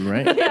 Praying,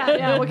 right?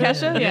 Yeah,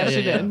 Waukesha? Yeah,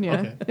 she did. Yeah.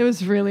 Okay. It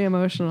was really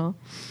emotional.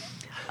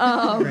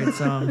 Great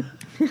song.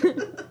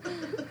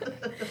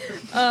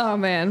 Oh,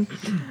 man.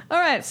 All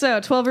right,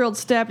 so 12-year-olds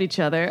stabbed each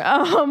other.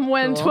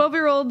 When Cool.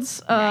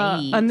 12-year-olds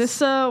Nice.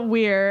 Anissa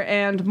Weir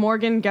and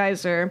Morgan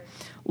Geyser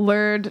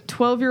lured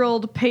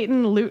 12-year-old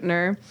Peyton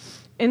Leutner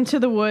into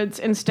the woods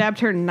and stabbed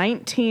her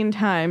 19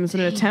 times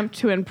in an attempt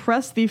to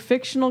impress the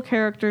fictional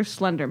character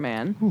Slender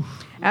Man.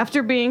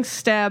 After being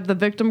stabbed, the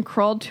victim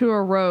crawled to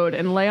a road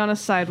and lay on a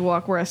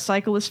sidewalk where a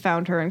cyclist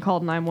found her and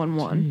called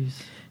 911.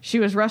 Jeez. She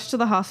was rushed to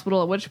the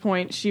hospital, at which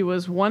point she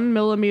was 1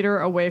 millimeter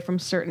away from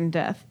certain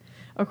death,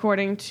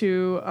 according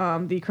to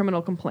the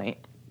criminal complaint.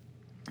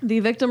 The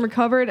victim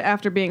recovered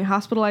after being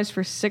hospitalized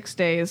for 6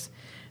 days.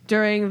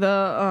 During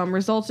the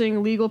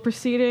resulting legal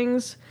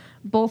proceedings,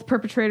 both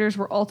perpetrators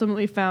were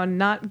ultimately found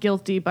not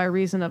guilty by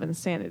reason of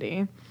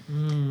insanity.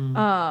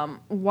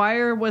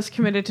 Weir was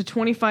committed to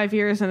 25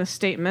 years in a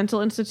state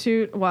mental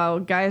institute, while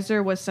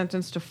Geyser was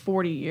sentenced to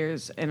 40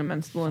 years in a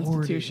mental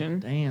institution.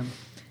 Damn.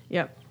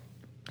 Yep.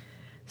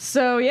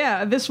 So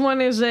yeah, this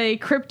one is a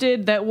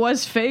cryptid that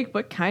was fake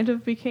but kind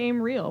of became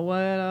real.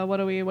 What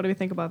do we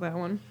think about that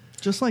one?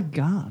 Just like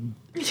God.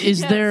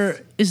 Is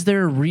there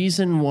a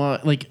reason why?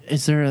 Like,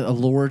 is there a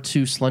lore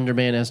to Slender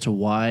Man as to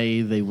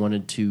why they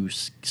wanted to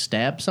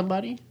stab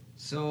somebody?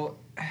 So,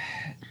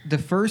 the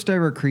first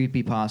ever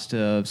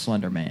creepypasta of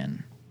Slender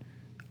Man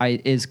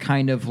is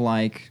kind of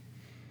like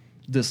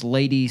this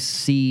lady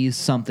sees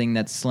something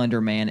that's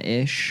Slender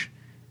Man-ish,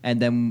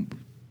 and then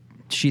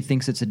she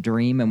thinks it's a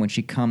dream, and when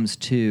she comes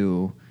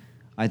to,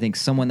 I think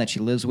someone that she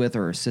lives with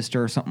or her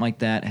sister or something like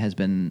that has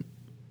been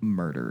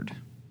murdered.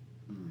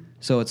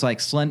 So it's like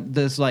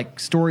this like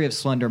story of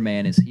Slender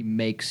Man is he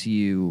makes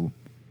you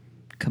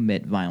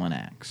commit violent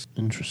acts.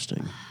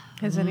 Interesting.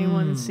 Has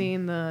anyone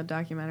seen the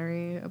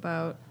documentary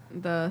about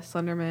the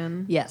Slender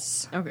Man?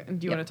 Yes. Okay.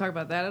 Do you want to talk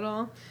about that at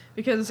all?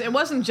 Because it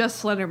wasn't just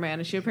Slender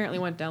Man. She apparently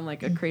went down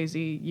like a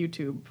crazy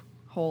YouTube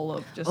hole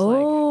of just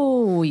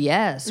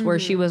yes, where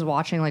she was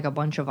watching like a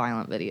bunch of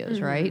violent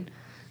videos, right?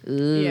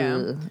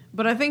 Yeah,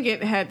 but I think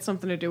it had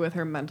something to do with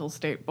her mental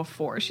state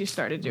before she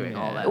started doing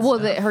all that. Well,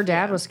 stuff. her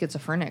dad was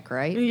schizophrenic,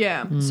 right?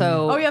 Yeah.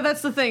 So, oh yeah,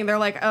 that's the thing. They're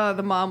like,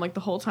 the mom, like the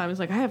whole time is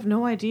like, I have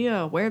no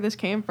idea where this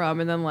came from,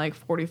 and then like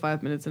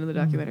 45 minutes into the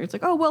documentary, it's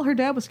like, oh well, her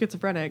dad was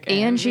schizophrenic,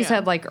 and she's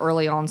had like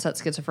early onset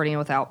schizophrenia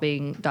without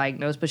being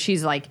diagnosed, but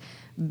she's like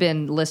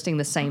been listing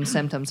the same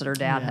symptoms that her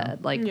dad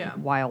had, like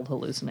wild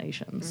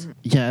hallucinations.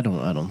 Yeah, I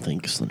don't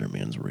think Slender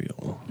Man's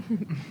real.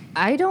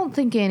 I don't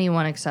think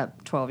anyone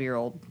except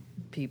 12-year-old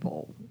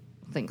people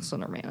think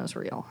Slender Man is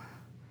real.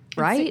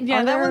 Right?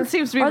 Yeah, that one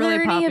seems to be really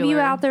popular. Are there any of you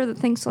popular. out there that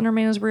think Slender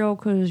Man is real?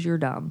 Because you're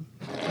dumb.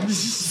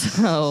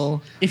 So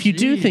If you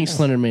do think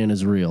Slender Man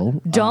is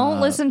real, don't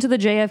listen to the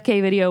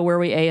JFK video where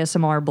we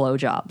ASMR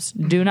blowjobs.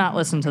 Do not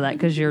listen to that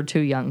because you're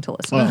too young to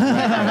listen.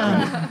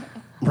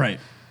 right.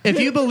 If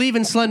you believe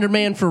in Slender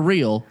Man for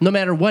real, no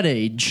matter what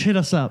age, Hit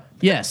us up.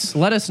 yes,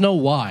 let us know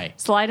why.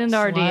 Slide into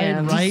our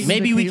DMs. right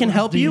Maybe into we can Caitlin's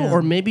help you, DM.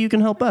 or maybe you can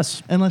help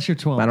us. Unless you're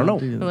 12. I don't know.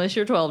 do that. Unless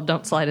you're 12,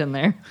 don't slide in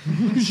there.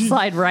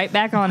 Slide right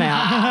back on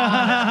out.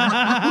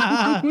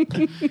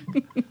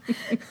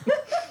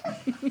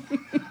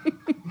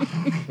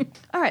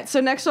 All right, so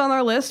next on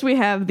our list we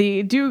have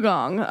the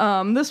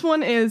dugong. This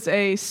one is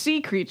a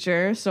sea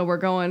creature, so we're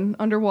going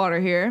underwater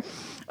here.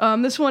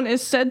 This one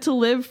is said to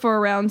live for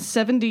around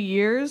 70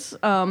 years.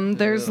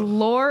 There's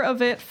lore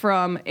of it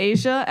from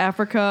Asia,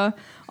 Africa,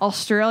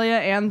 Australia,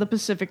 and the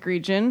Pacific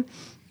region.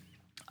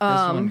 This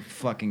one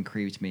fucking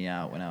creeped me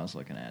out when I was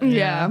looking at it.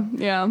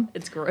 Yeah.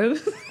 It's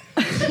gross.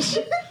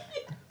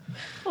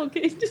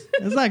 Okay.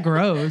 It's not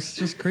gross. It's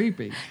just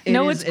creepy.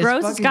 No, It's it's gross.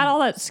 It's fucking- got all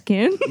that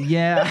skin.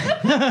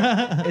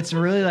 Yeah. It's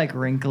really like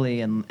wrinkly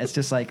and it's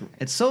just like,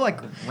 it's so like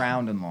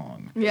round and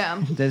long.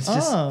 Yeah. It's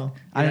just, Oh.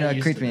 I don't know, it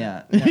used creeped to me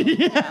out.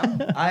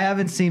 Yeah. I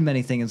haven't seen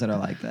many things that are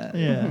like that.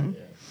 Yeah.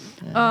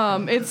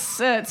 It's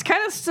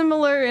kind of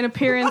similar in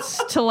appearance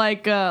to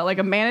like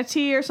a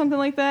manatee or something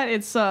like that.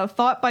 It's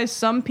thought by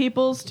some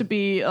peoples to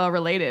be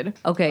related.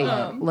 Okay.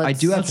 I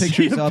do have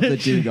pictures of the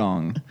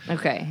dugong.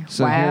 Okay.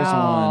 So here's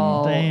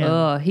one. Damn.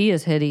 Ugh, he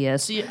is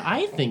hideous. See,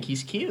 I think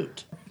he's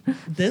cute.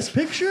 This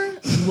picture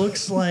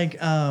looks like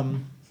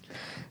when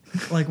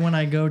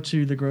I go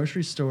to the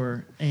grocery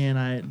store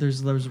and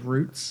there's those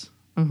roots.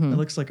 It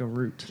looks like a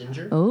root.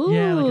 Ginger? Ooh.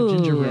 Yeah, like a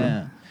ginger root.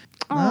 Yeah.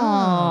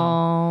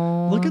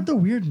 Oh. Look at the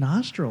weird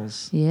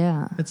nostrils.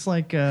 Yeah. It's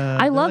like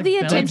I love the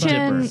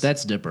attention.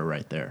 That's Dipper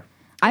right there.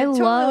 I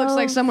Totally love. looks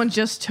like someone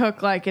just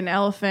took like an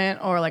elephant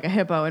or like a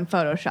hippo and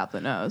photoshopped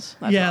the nose.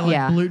 That's Yeah, all. like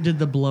Yeah. Blue did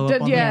the blow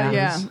up on the nose.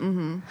 yeah.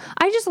 Mm-hmm.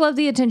 I just love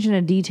the attention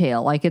to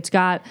detail. Like it's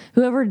got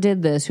whoever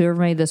did this, whoever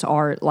made this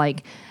art,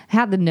 like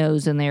had the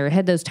nose in there,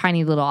 had those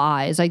tiny little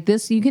eyes. Like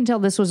this, you can tell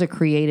this was a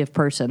creative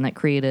person that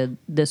created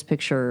this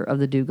picture of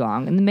the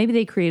dugong, and maybe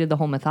they created the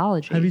whole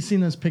mythology. Have you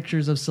seen those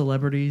pictures of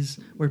celebrities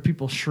where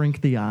people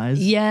shrink the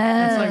eyes?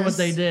 Yes. That's like what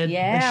they did.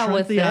 Yeah, they shrunk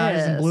with the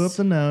eyes and this. blew up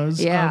the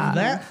nose Yeah. of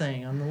that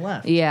thing on the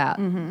left. Yeah,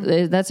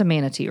 that's a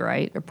manatee,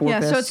 right? Or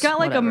Yeah, so porpoise, it's got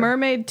like whatever. a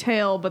mermaid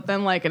tail, but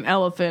then like an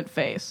elephant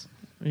face.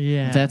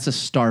 Yeah. That's a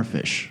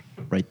starfish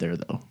right there,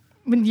 though.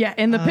 But yeah,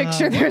 in the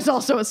picture, there's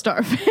also a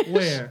starfish.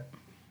 Where?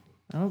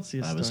 I don't see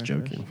a I was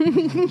starfish.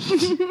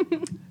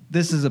 joking.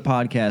 This is a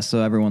podcast,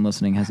 so everyone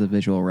listening has a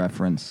visual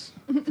reference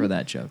for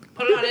that joke.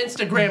 Put it on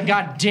Instagram,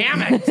 god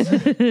damn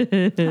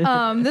it!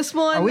 This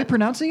one. Are we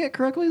pronouncing it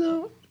correctly,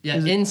 though? Yeah,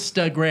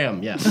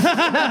 Instagram, yes.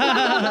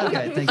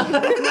 Okay, thank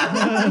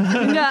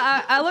you. No,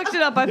 I looked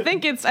it up. I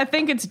think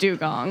it's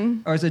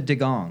dugong. Or is it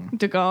Dugong?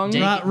 Dugong.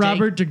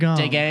 Robert Dugong.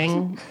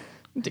 Degang.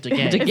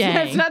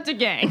 Degang. It's not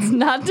Degang. It's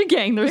not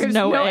Degang. There's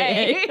no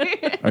A.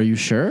 A. Are you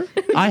sure?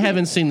 I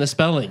haven't seen the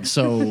spelling,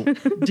 so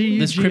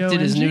this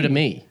cryptid is new to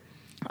me.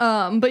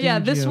 But yeah,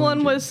 this one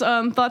D-U-G-O-N-G.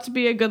 was thought to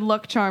be a good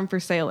luck charm for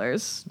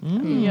sailors.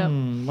 Yep.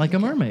 Like a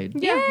mermaid.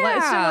 Yeah,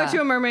 like, similar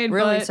to a mermaid.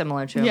 Really but,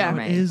 similar to a yeah,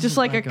 mermaid. Is just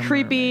like, like a a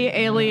creepy mermaid.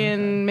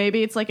 alien.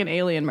 Maybe it's like an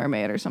alien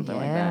mermaid or something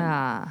like that.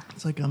 Yeah.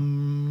 It's like a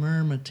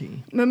mermaty.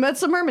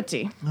 It's a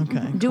mermaid.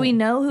 Okay. Do we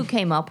know who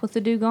came up with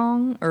the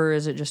dugong, or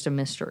is it just a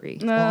mystery?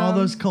 All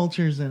those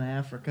cultures in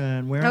Africa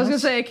and where I was gonna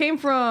else? say it came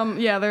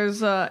from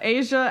there's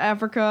Asia,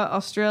 Africa,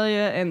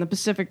 Australia, and the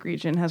Pacific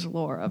region has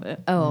lore of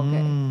it. Oh,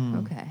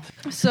 okay. Okay.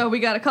 So we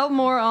got a couple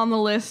more on the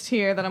list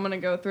here that I'm gonna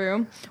go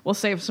through. We'll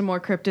save some more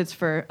cryptids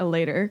for a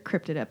later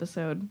cryptid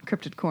episode,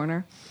 Cryptid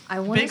Corner.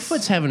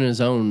 Bigfoot's having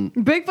his own.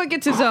 Bigfoot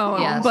gets his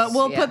own, Yes, but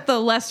we'll yeah. put the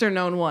lesser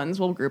known ones.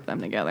 We'll group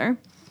them together.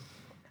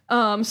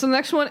 So the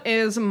next one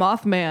is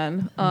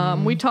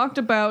Mothman. We talked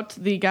about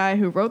the guy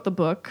who wrote the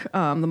book, the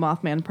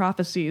Mothman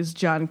Prophecies,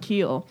 John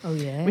Keel. Oh,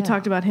 yeah. We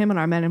talked about him in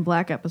our Men in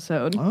Black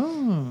episode.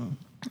 Oh.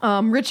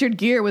 Richard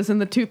Gere was in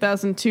the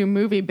 2002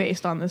 movie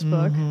based on this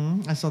book.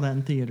 I saw that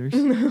in theaters.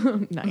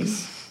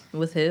 Nice.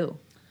 With who?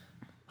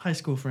 High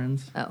school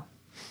friends.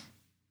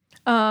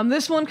 Oh.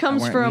 This one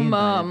comes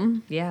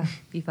from yeah,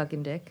 you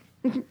fucking dick.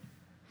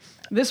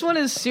 This one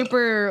is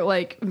super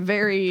like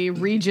very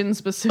region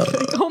specific.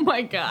 Oh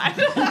my god.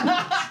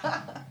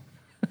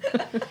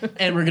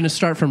 And we're going to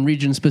start from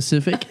region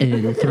specific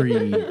in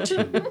 3, 2.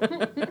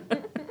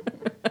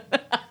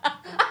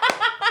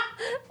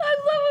 I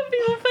love when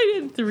people play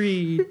in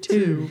 3,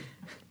 2.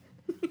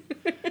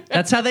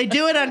 That's how they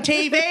do it on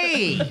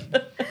TV.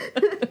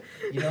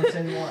 You don't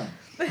say one.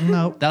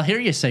 Nope. They'll hear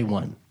you say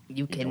 1.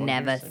 You can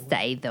never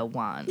say the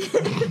one.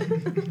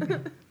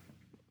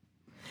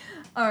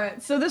 All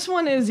right, so this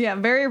one is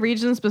very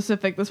region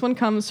specific. This one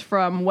comes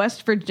from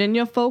West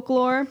Virginia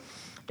folklore.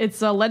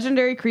 It's a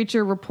legendary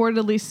creature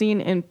reportedly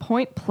seen in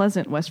Point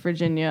Pleasant, West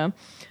Virginia,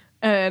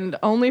 and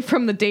only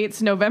from the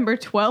dates November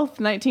 12th,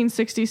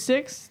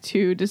 1966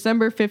 to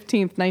December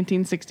 15th,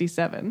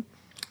 1967.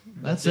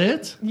 That's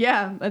it?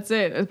 Yeah, that's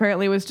it.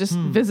 Apparently it was just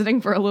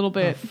visiting for a little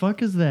bit. The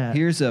fuck is that?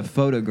 Here's a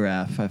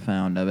photograph I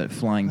found of it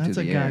flying That's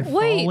through a the guy air.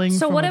 falling Wait,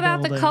 so from what a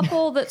about the building.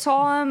 couple that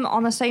saw him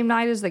on the same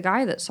night as the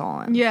guy that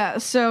saw him? Yeah,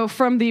 so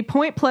from the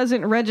Point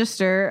Pleasant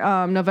Register,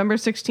 November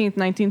 16th,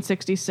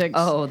 1966.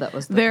 Oh, that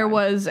was the There time.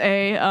 was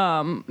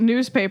a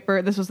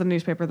newspaper. This was the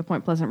newspaper, the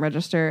Point Pleasant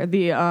Register.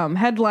 The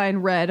headline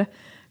read,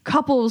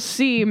 "Couples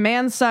see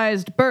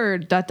man-sized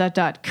bird, ...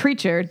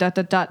 creature, ...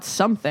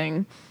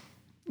 something."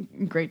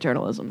 Great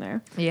journalism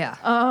there. Yeah.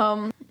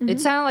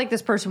 It sounded like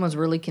this person was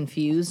really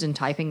confused and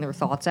typing their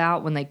thoughts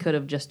out when they could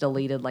have just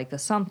deleted like the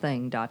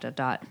something ...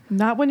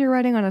 Not when you're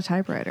writing on a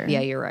typewriter.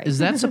 Yeah, you're right. Is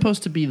that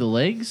supposed to be the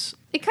legs?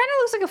 It kind of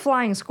looks like a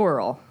flying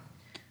squirrel.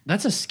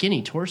 That's a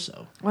skinny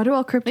torso. Why do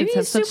all cryptids Maybe have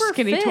he's such super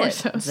skinny fit.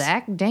 torsos?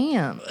 Zach,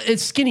 damn.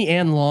 It's skinny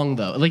and long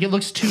though. Like it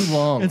looks too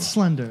long. It's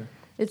slender.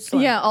 It's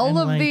like, Yeah, all And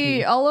of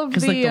lanky. the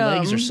because like the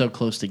legs are so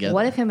close together.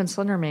 what if him and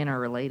Slender Man are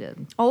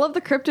related? all of the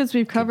cryptids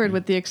we've covered,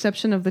 with the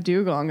exception of the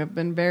dugong, have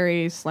been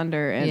very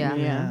slender and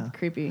Yeah.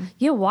 creepy.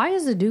 Yeah, why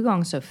is the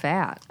dugong so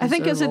fat? I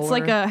think Is because there it's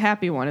like lore? a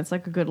happy one. It's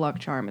like a good luck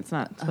charm. It's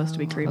not supposed to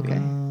be creepy.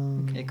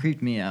 It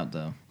creeped me out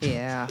though.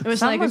 Yeah. It was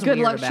Something like a good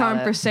weird luck about charm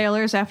it. for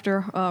sailors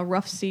after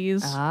rough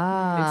seas.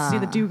 Ah. They'd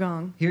see the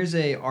dugong. Here's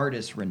a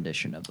artist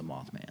rendition of the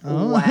Mothman.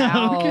 Oh,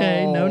 Wow.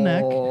 okay, no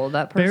neck.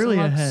 That person Barely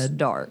a looks head.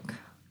 dark.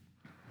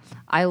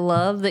 I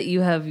love that you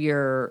have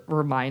your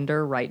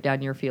reminder, write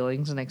down your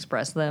feelings and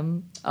express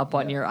them up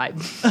on your iPad.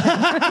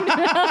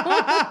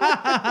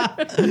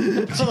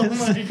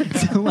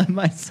 To let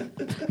myself.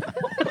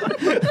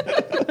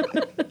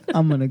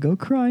 I'm gonna go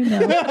cry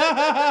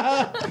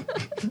now.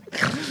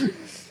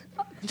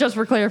 Just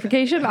for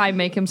clarification, I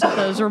make him set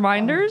those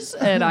reminders,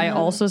 and I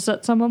also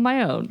set some of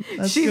my own.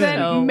 She good.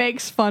 then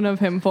makes fun of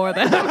him for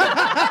them.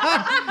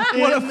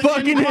 what a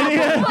fucking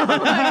idiot!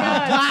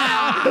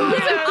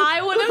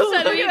 I would have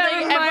said Look at that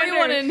anything. reminder.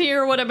 Everyone in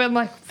here would have been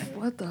like,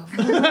 what the fuck?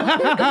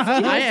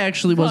 I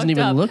actually wasn't Fucked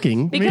even up.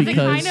 looking Because it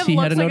kind of he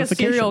had looks a like a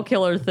notification. serial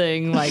killer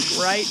thing, like,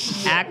 right?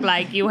 Act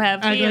like you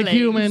have Act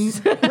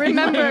feelings. like human.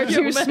 Remember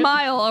to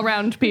smile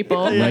around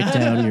people. Write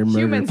down your murder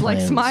Humans like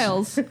plans.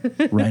 smiles.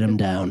 Write them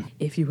down.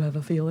 If you have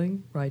a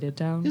feeling, write it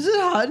down. Is it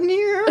hot in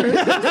here?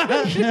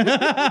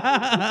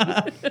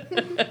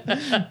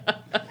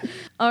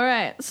 All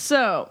right,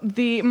 so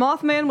the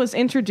Mothman was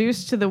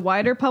introduced to the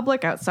wider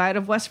public outside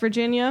of West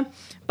Virginia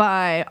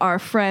by our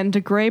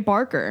friend Gray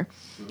Barker.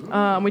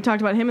 We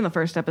talked about him in the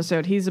first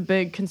episode. He's a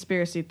big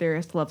conspiracy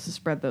theorist, loves to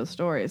spread those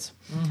stories.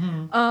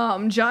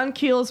 John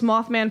Keel's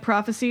Mothman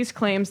Prophecies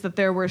claims that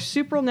there were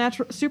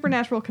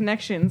supernatural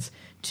connections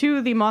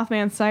to the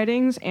Mothman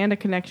sightings and a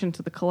connection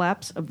to the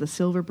collapse of the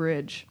Silver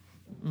Bridge.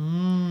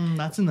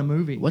 That's in the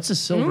movie. What's a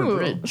silver Ooh.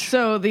 bridge?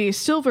 So the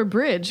Silver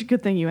Bridge,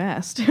 good thing you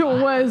asked,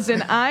 was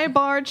an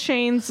I-bar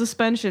chain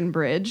suspension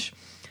bridge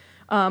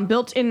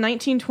built in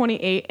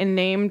 1928 and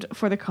named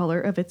for the color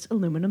of its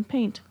aluminum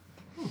paint.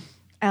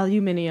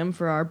 Aluminium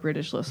for our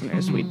British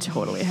listeners. We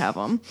totally have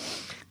them.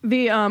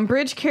 The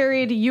bridge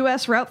carried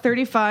U.S. Route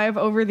 35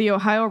 over the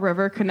Ohio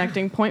River,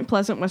 connecting Point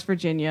Pleasant, West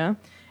Virginia,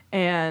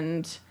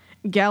 and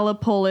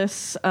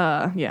Gallipolis,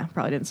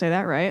 probably didn't say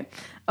that right,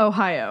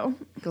 Ohio.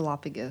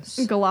 Galapagos.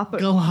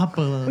 Galapagos.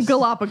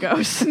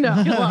 Galapagos.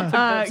 No.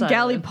 Galapagos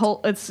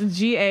Gallipol. It's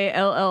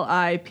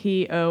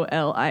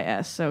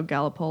Gallipolis. So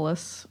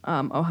Gallipolis,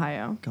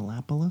 Ohio.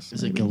 Galapagos?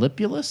 Is it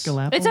Gallipulus?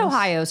 Galapagos? It's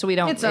Ohio, so we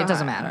don't. It's it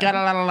doesn't Ohio.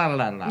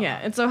 matter. Yeah,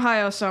 it's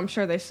Ohio, so I'm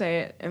sure they say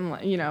it in,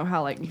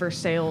 how like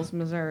Versailles,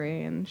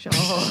 Missouri, and shit.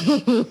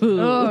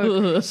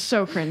 Oh,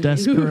 so cringy.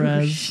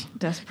 Desperez.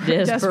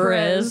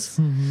 Desperez.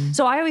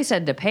 So I always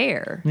said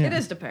DePere. It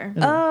is DePere.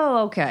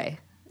 Oh, okay.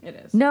 It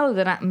is. No,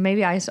 then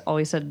maybe I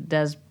always said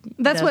That's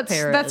Des what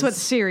Perez. that's what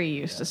Siri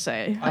used to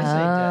say. I say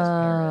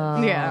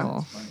Des Perez.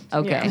 Yeah.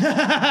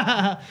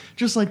 Okay.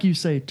 Just like you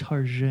say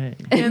Target.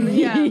 And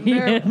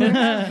there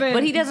have been-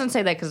 But he doesn't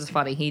say that because it's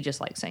funny. He just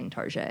likes saying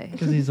Target.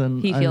 Because he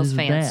feels he's a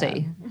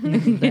fancy. Dad.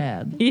 He's a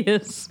dad. He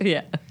is.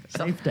 Yeah.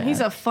 Safe dad. He's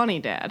a funny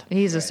dad.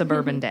 He's a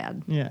suburban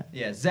dad. yeah.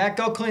 Yeah, Zach,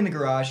 go clean the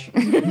garage.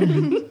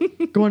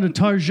 Going to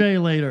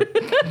Target later.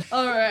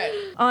 All right.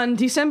 On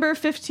December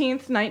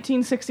 15th,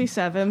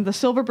 1967, the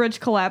Silver Bridge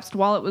collapsed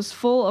while it was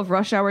full of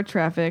rush hour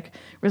traffic,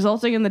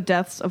 resulting in the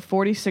deaths of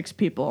 46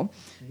 people.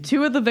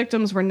 2 of the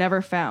victims were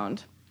never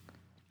found.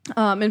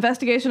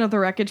 Investigation of the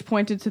wreckage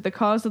pointed to the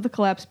cause of the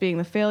collapse being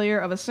the failure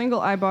of a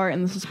single eye-bar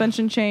in the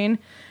suspension chain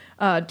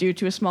due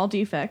to a small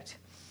defect.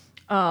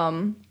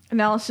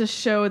 Analysis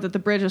showed that the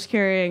bridge was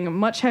carrying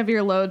much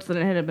heavier loads than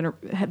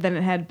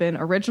it had been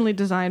originally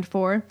designed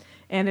for,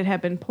 and it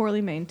had been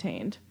poorly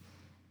maintained.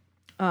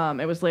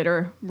 It was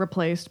later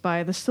replaced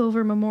by the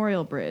Silver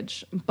Memorial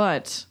Bridge,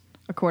 but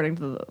according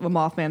to the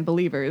Mothman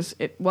believers,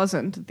 it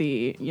wasn't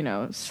the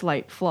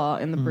slight flaw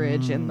in the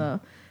bridge and the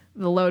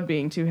load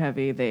being too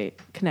heavy. They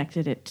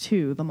connected it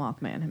to the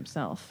Mothman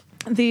himself.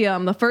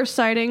 The first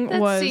sighting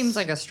that seems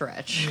like a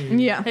stretch.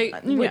 Yeah,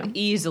 it would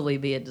easily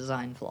be a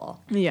design flaw.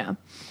 Yeah,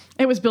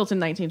 it was built in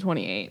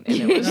 1928, and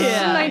it was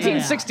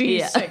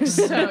 1966.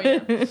 So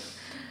yeah.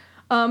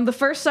 The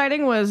first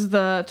sighting was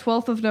the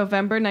 12th of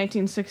November,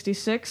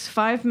 1966.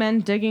 5 men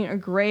digging a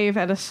grave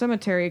at a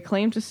cemetery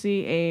claimed to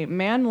see a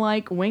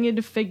man-like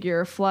winged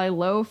figure fly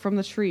low from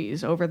the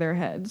trees over their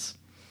heads.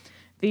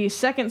 The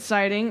second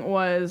sighting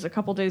was a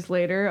couple days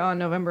later, on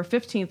November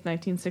 15th,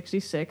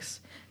 1966.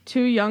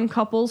 2 young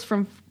couples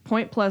from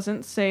Point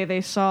Pleasant say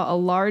they saw a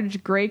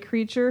large gray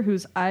creature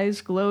whose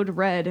eyes glowed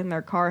red in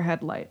their car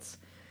headlights,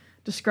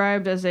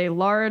 described as a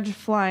large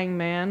flying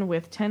man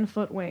with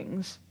 10-foot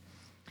wings.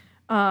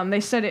 They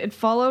said it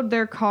followed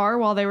their car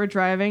while they were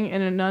driving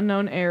in an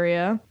unknown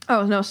area.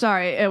 Oh, no,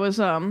 sorry. It was,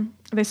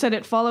 they said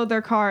it followed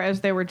their car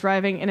as they were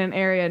driving in an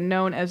area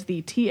known as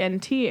the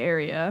TNT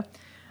area,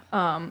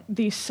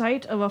 the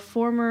site of a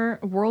former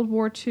World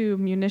War II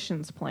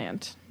munitions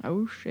plant.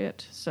 Oh,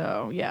 shit.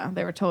 So, yeah,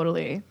 they were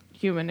totally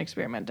human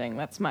experimenting.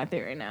 That's my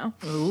theory now.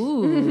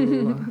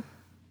 Ooh.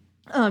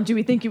 Do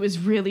we think it was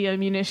really a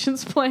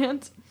munitions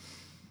plant?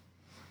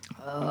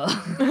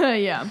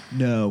 Yeah.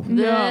 No.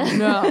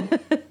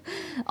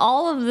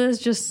 All of this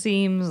just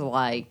seems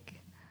like.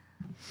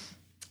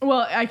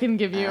 Well, I can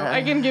give you,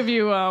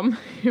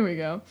 here we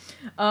go.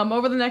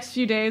 Over the next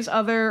few days,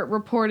 other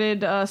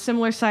reported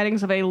similar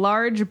sightings of a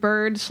large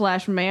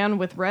bird/man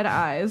with red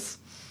eyes.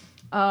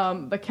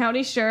 The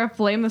county sheriff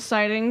blamed the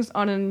sightings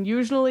on an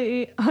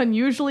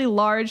unusually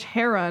large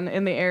heron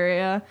in the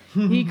area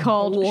he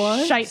called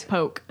shite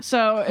poke.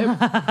 So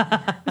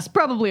it's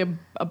probably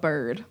a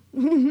bird.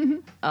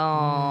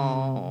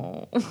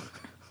 Oh.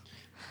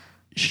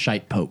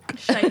 Shite poke.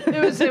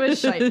 It was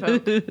shite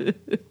poke.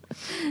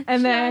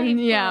 And then,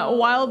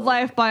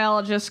 wildlife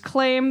biologists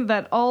claim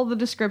that all the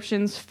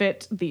descriptions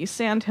fit the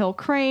sandhill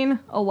crane,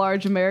 a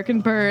large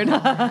American bird,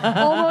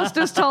 almost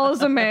as tall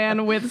as a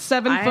man, with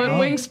 7-foot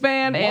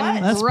wingspan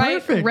and That's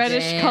bright perfect.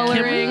 reddish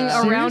coloring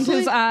around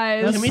his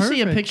eyes. Can we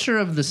see a picture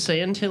of the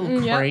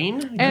sandhill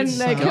crane? And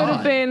it could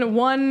have been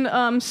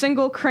one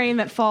single crane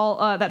that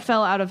fell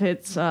out of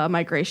its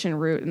migration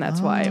route, and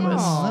that's why it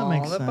was. That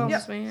makes sense.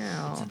 Bums me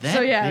out. That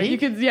So yeah, big? you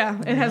could. Yeah,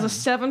 it has a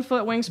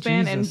 7-foot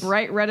wingspan and Jesus.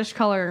 bright reddish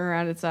coloring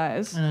around its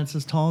eyes. And it's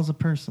as tall as a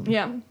person.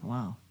 Yeah,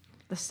 Wow.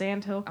 the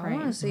sandhill I want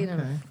crane. to see it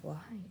in flight.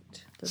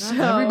 So,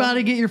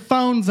 Everybody get your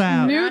phones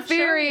out. new Not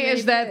theory showing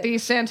is that anything. the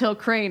sandhill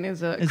crane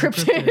is a It's a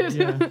cryptid.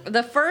 yeah.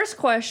 The first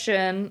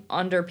question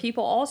under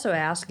people also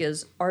ask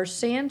is, are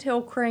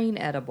sandhill crane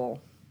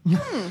edible?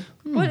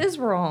 What is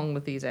wrong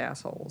with these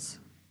assholes?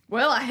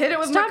 Well, I hit it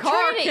with Stop my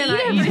car. trying to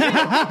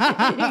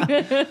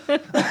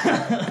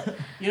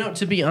Can eat I?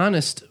 To be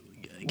honest,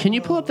 can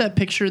you pull up that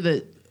picture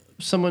that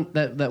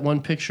that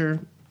one picture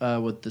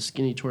with the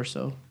skinny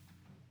torso?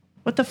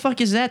 What the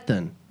fuck is that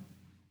then?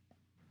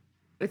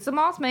 It's the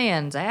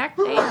Mothman, Zach.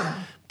 Damn.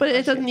 But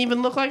it doesn't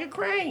even look like a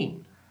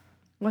crane.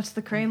 What's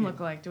the crane look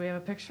like? Do we have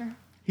a picture?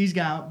 He's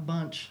got a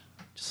bunch.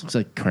 Just looks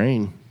like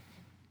crane.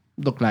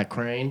 Look like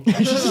crane. I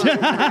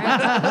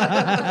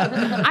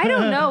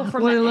don't know.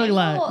 From What the do it look angle,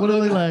 like? What do it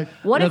look like?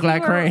 What Look if you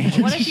like were, crane.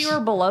 What if you were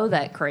below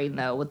that crane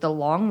though, with the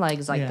long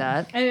legs like Yeah.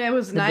 that? And it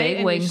was The night,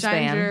 big and you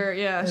shined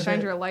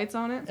wingspan. your lights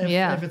on it.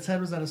 If its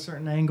head was at a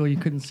certain angle, you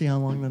couldn't see how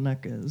long the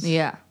neck is.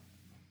 Yeah.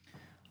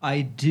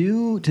 I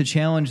do, to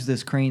challenge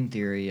this crane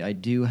theory, I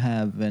do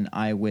have an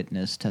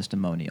eyewitness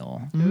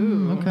testimonial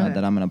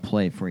that I'm going to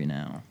play for you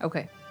now.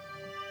 Okay.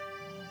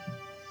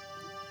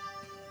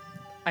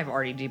 I've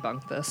already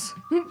debunked this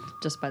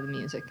just by the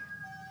music.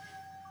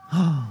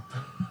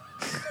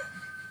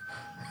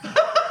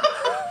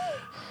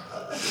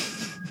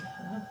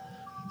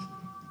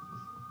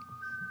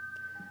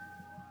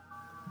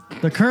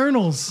 The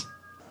Colonels.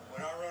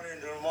 When I run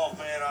into the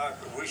Mothman, I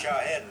wish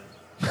I hadn't,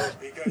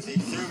 because he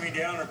threw me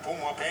down and pulled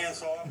my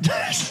pants off.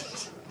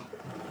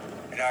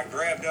 And I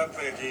grabbed up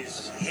at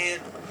his head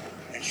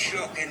and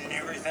shook and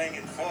everything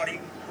and fought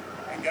him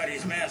and got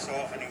his mask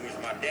off, and he was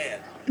my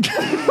dad.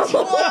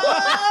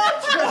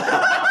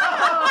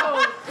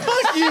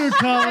 Fuck you,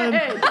 Colin.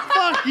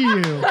 Fuck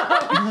you.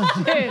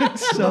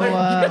 So,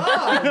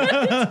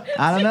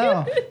 I don't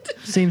know.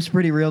 Seems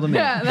pretty real to me.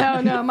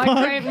 Yeah, no, my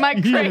crane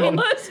theory.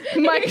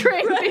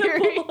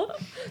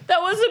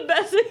 That was the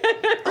best thing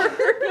I've ever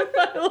heard in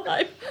my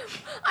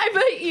life. I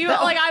bet you,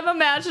 like, I'm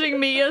imagining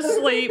me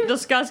asleep,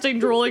 disgusting,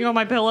 drooling on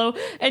my pillow,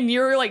 and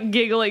you're, like,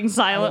 giggling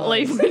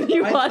silently when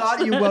you I watched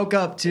thought you woke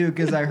up, too,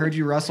 because I heard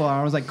you rustle, and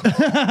I was like,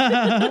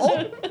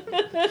 oh.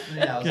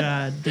 Yeah,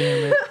 God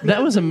damn it.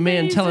 That was a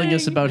man telling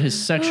us about his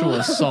sexual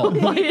assault.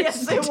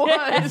 Yes, it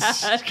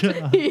was.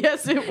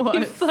 Yes, it You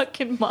was.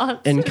 fucking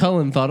monster. And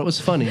Cullen thought it was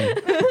funny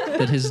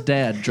that his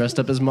dad dressed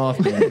up as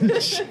Mothman.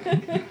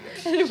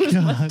 It was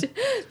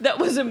that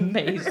was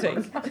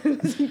amazing.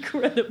 It was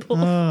incredible.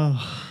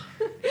 Oh.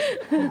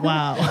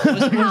 Wow.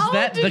 How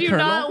that did the you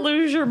Colonel? not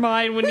lose your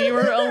mind when you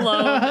were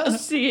alone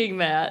seeing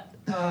that?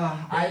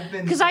 I've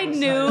been. Because I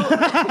knew.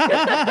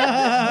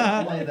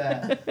 Play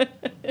that.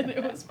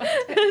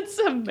 It's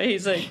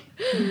amazing.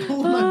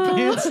 Pull my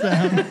pants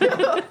down.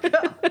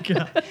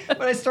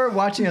 When I started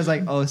watching, I was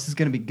like, "Oh, this is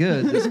gonna be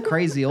good." This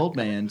crazy old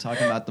man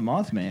talking about the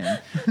Mothman,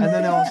 and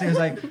then all of a sudden he was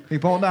like, "He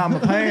pulled down my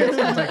pants."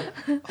 And I was like,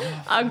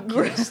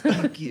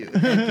 "Thank you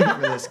for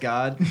this,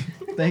 God.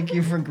 Thank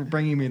you for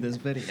bringing me this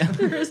video."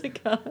 There is a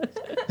God.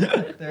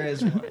 There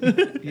is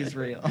one. He's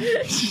real.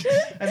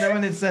 And then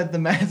when it said the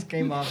mask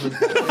came off, it was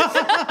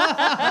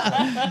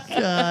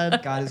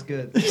God. God is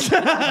good.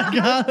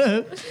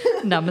 God.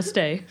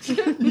 Namaste.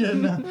 Yeah,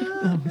 no.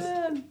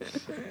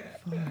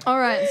 All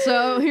right,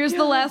 so here's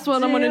the last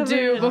one I'm going to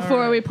do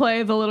before we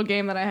play the little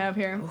game that I have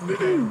here.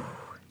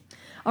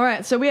 All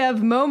right, so we have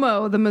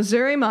Momo, the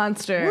Missouri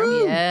Monster.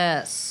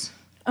 Yes.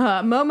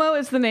 Momo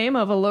is the name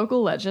of a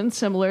local legend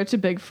similar to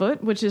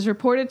Bigfoot, which is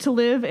reported to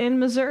live in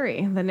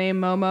Missouri. The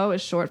name Momo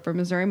is short for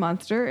Missouri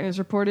Monster and is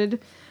reported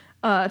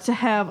to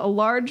have a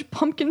large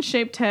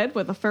pumpkin-shaped head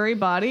with a furry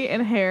body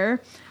and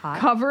hair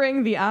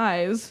covering the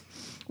eyes,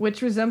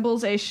 which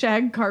resembles a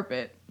shag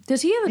carpet.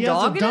 Does he have a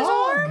dog in his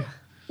arm?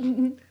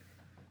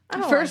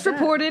 First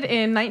reported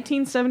in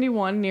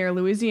 1971 near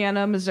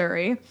Louisiana,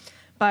 Missouri,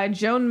 by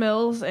Joan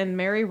Mills and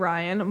Mary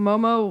Ryan.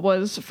 Momo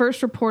was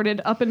first reported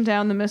up and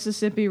down the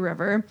Mississippi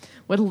River,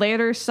 with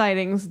later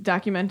sightings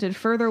documented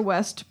further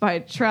west by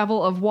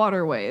travel of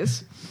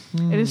waterways.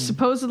 It is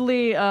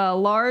supposedly a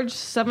large,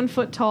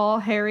 7-foot-tall,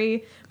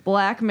 hairy,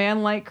 black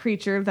man-like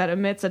creature that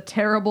emits a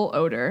terrible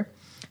odor.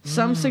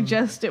 Some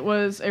suggest it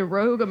was a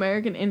rogue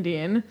American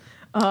Indian.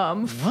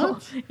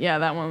 What?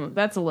 Yeah,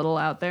 that's a little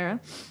out there.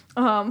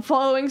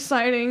 Following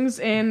sightings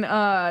in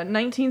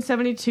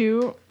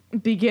 1972,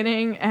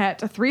 beginning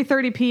at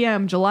 3:30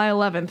 p.m. July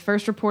 11th,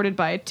 first reported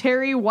by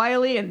Terry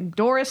Wiley and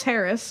Doris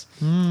Harris.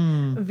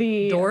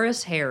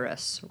 Doris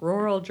Harris,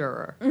 rural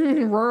juror.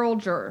 Rural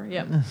juror,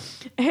 yep.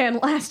 And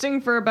lasting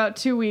for about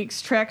 2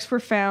 weeks, tracks were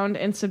found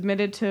and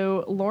submitted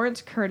to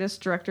Lawrence Curtis,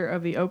 director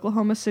of the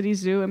Oklahoma City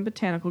Zoo and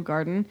Botanical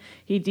Garden.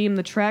 He deemed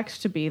the tracks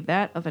to be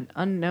that of an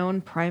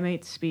unknown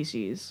primate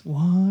species.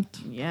 What?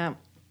 Yeah.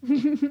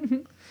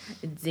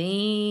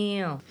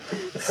 Damn.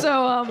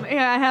 So,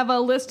 I have a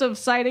list of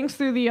sightings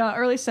through the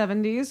early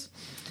 70s.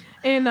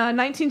 In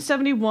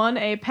 1971,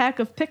 a pack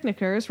of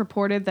picnickers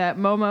reported that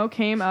Momo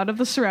came out of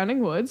the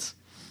surrounding woods.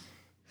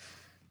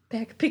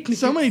 Pack of picnickers.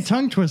 So many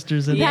tongue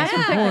twisters in this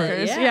report.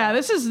 Picnickers. Yeah,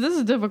 this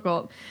is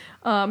difficult.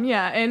 In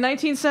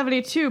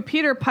 1972,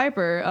 Peter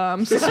Piper.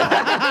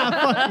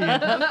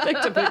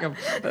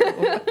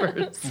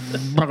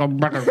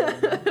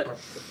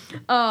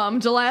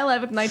 July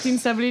 11th,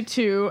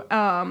 1972,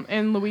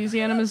 in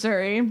Louisiana,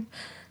 Missouri.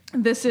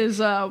 This is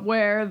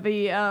where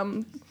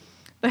the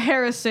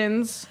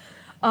Harrisons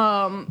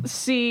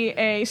see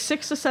a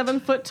 6 to 7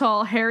 foot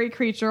tall hairy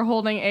creature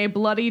holding a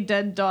bloody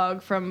dead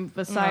dog from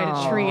beside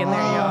a tree in their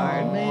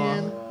yard.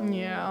 Man.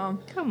 Yeah.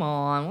 Come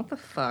on. What the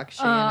fuck,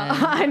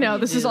 Shannon? I know,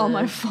 this is all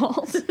my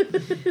fault.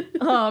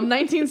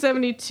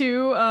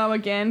 1972,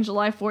 again,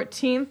 July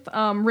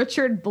 14th,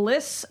 Richard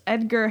Bliss,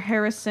 Edgar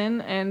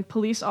Harrison, and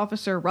Police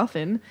Officer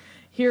Ruffin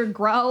hear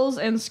growls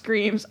and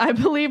screams. I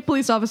believe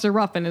Police Officer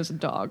Ruffin is a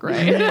dog,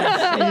 right?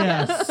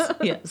 Yes.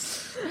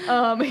 Yes.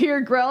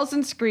 Hear growls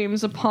and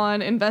screams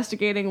upon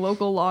investigating.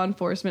 Local law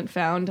enforcement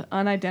found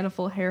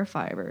unidentifiable hair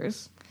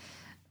fibers.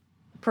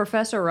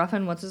 Professor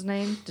Ruffin, what's his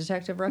name?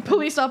 Detective Ruffin?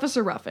 Police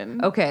Officer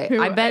Ruffin. Okay, who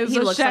I bet is he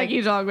a looks shaggy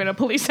like dog with a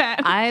police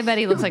hat. I bet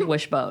he looks like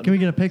Wishbone. Can we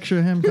get a picture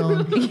of him,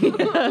 Colin?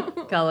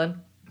 Cullen,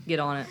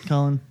 get on it.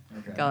 Colin.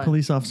 Cullen.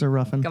 Police Officer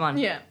Ruffin. Come on.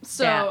 Yeah.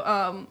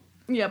 So,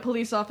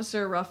 Police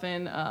Officer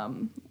Ruffin,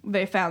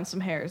 they found some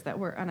hairs that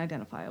were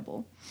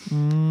unidentifiable.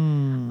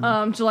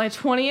 July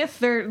 20th,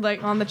 they're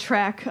like on the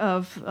track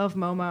of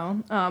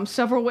Momo.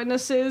 Several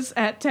witnesses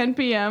at 10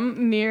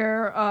 p.m.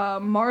 near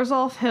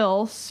Marzolf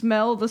Hill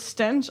smell the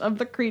stench of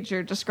the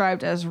creature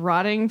described as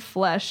rotting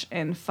flesh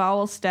and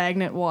foul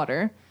stagnant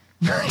water.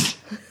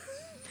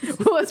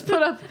 Let's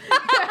put up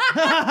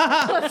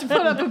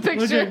a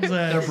picture.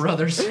 They're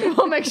brothers.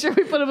 We'll make sure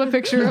we put up a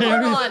picture of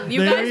Hold on.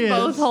 You guys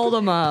both hold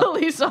them up.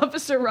 Police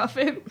Officer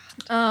Ruffin.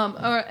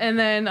 And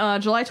then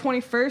July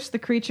 21st, the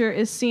creature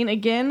is seen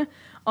again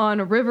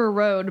on River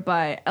Road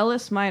by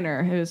Ellis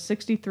Minor, who is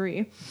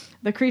 63.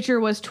 The creature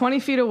was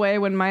 20 feet away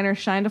when Minor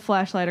shined a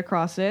flashlight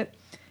across it.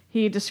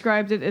 He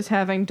described it as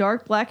having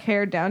dark black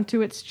hair down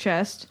to its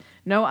chest.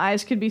 No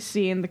eyes could be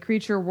seen. The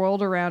creature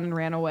whirled around and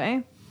ran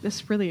away.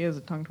 This really is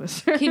a tongue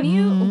twister. Can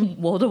you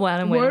whirled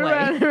around and went Whirled away?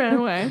 around and ran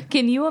away.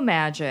 Can you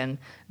imagine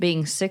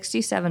being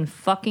 67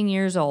 fucking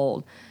years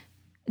old?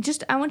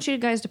 Just, I want you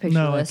guys to picture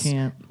No, this. I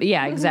can't.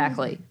 Yeah,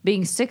 exactly.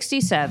 Being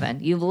 67,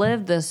 you've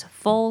lived this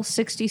full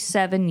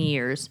 67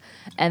 years,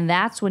 and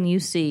that's when you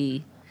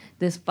see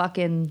this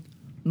fucking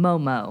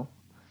Momo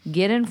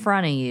get in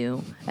front of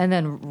you and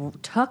then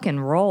tuck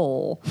and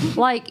roll.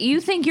 Like, you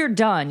think you're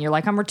done. You're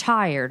like, I'm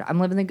retired. I'm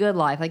living the good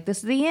life. Like, this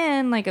is the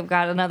end. Like, I've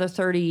got another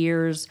 30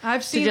 years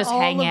I've seen to just all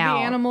hang of out.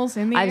 the animals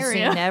in the I've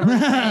area. seen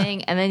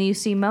everything. And then you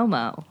see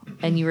Momo,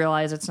 and you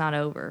realize it's not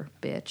over,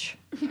 bitch.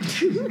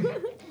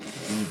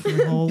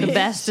 The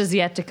best is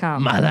yet to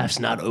come. My life's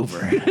not over.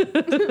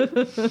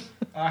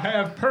 I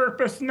have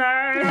purpose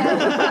now.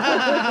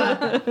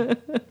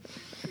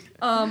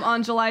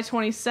 On July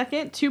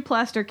 22nd, 2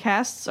 plaster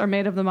casts are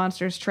made of the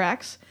monster's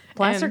tracks.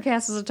 Plaster And-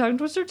 cast is a tongue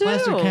twister, too.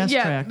 Plaster cast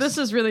yeah, tracks. this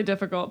is really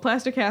difficult.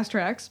 Plaster cast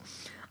tracks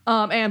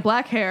and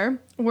black hair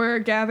were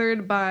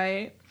gathered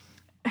by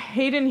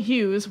Hayden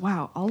Hughes.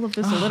 Wow, all of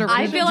this alliteration.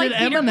 I feel like Did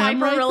Peter Eminem Piper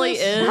write really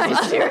this?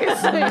 is.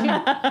 Seriously.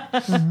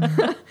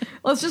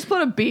 Let's just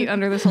put a beat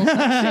under this whole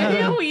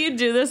section. Will you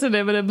do this in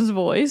Eminem's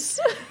voice?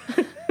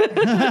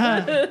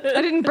 I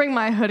didn't bring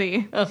my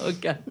hoodie. Oh,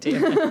 god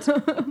damn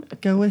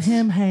it. Go with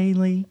him,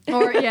 Haley.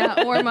 Or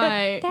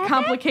my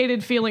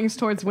complicated feelings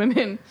towards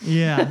women.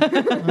 Yeah.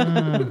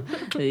 And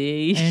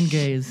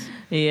gays.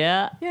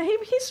 Yeah. Yeah,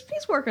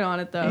 he's working on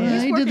it though. Yeah,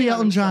 He's he did working the on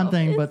Elton John himself.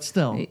 thing, but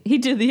still. He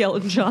did the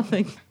Elton John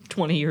thing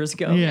 20 years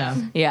ago. Yeah.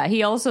 Yeah,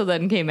 he also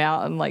then came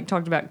out and like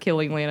talked about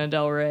killing Lana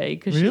Del Rey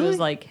because she Really? was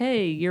like,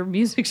 hey, your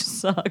music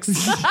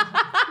sucks.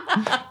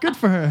 Good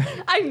for her.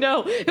 I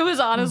know. It was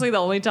honestly the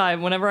only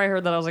time. Whenever I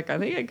heard that, I was like, I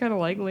think I kind of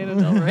like Lana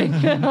Del Rey.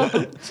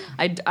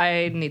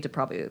 I need to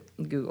probably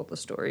Google the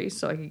story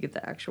so I could get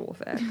the actual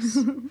facts.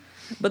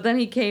 But then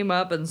he came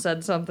up and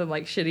said something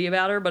like shitty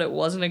about her, but it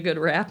wasn't a good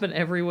rap, and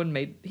everyone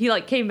made. He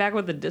like came back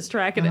with a diss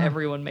track, and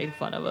everyone made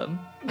fun of him.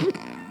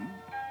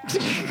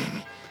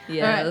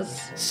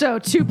 Yes. Right. So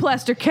 2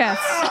 plaster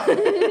casts.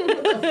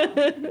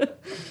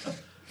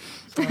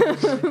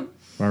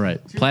 All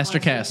right. Plaster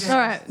cast. All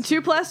right.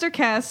 2 plaster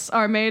casts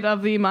are made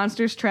of the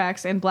monster's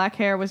tracks, and black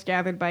hair was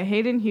gathered by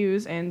Hayden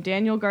Hughes and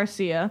Daniel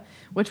Garcia,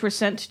 which were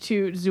sent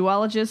to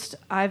zoologist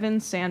Ivan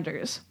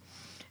Sanders.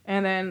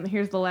 And then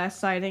here's the last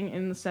sighting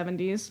in the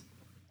 70s.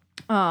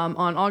 On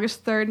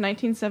August 3rd,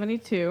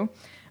 1972,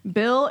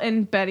 Bill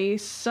and Betty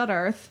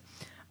Suddarth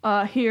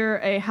hear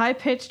a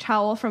high-pitched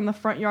howl from the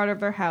front yard of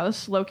their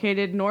house,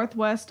 located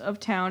northwest of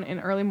town in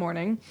early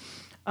morning.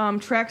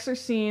 Tracks are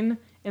seen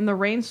in the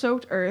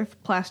rain-soaked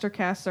earth. Plaster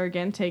casts are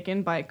again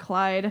taken by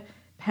Clyde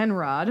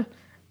Penrod.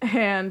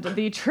 And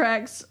the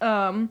tracks,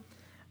 the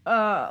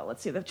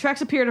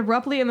tracks appeared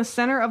abruptly in the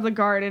center of the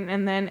garden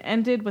and then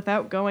ended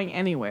without going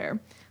anywhere.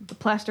 The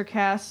plaster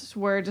casts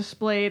were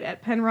displayed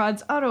at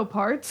Penrod's Auto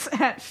Parts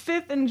at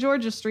 5th and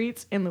Georgia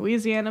Streets in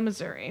Louisiana,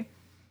 Missouri.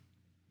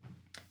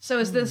 So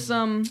is this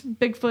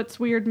Bigfoot's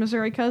weird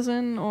Missouri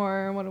cousin,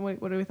 or what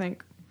do we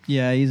think?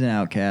 Yeah, he's an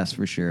outcast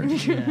for sure.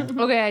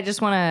 Okay, I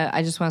just want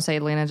to say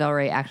Lana Del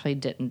Rey actually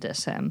didn't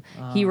diss him.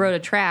 He wrote a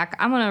track.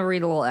 I'm going to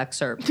read a little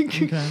excerpt.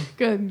 Okay.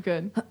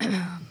 Good.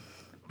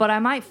 But I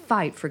might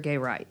fight for gay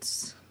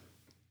rights,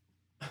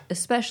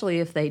 especially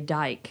if they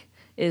dyke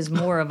is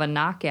more of a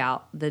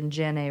knockout than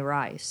Jen A.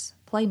 Rice.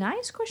 Play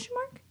nice? Question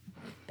mark.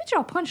 Bitch,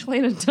 I'll punch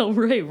Lana Del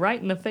Rey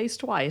right in the face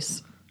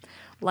twice.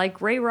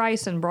 Like Ray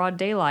Rice in broad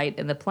daylight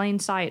in the plain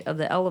sight of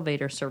the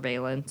elevator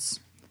surveillance.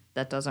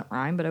 That doesn't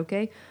rhyme, but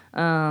okay.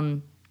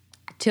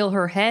 Till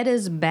her head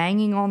is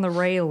banging on the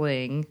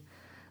railing,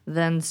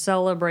 then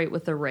celebrate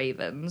with the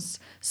Ravens.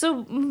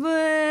 So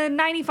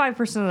 95%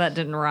 of that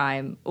didn't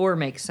rhyme or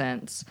make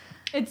sense.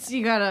 It's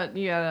you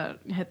gotta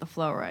hit the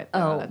flow right.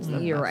 Though.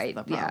 You're that's right.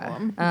 the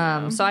problem.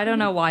 Yeah. So I don't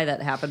know why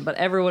that happened, but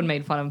everyone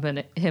made fun of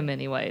him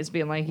anyways,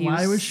 being like, "You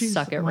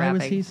suck at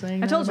rapping." Was he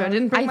saying I told you I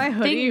didn't bring my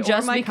hoodie think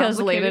just or my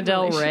because Lana complicated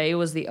Del relation- Rey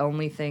was the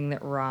only thing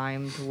that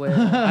rhymed with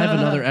I have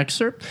another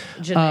excerpt.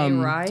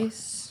 Janae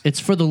Rice.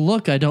 It's for the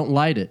look I don't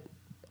light it.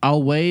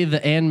 I'll weigh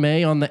the Ann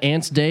May on the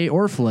Ant's Day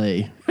or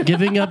flay.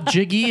 Giving up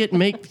jiggy, it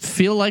make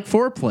feel like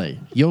foreplay.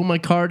 Yo, my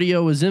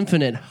cardio is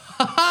infinite.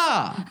 Ha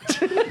ha!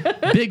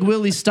 Big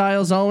Willie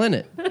Styles all in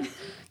it. Big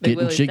Getting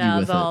Willie jiggy Styles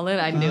with it. all in.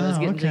 I knew it was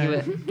getting jiggy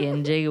with it.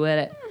 Getting jiggy with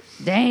it.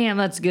 Damn,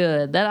 that's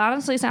good. That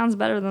honestly sounds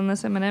better than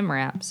this Eminem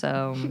rap.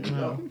 So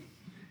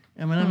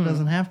Eminem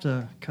doesn't have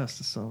to cuss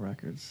to sell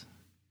records.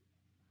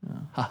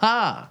 Ha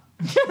ha!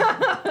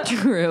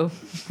 true.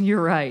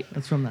 You're right.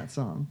 That's from that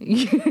song.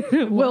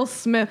 Will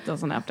Smith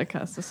doesn't have to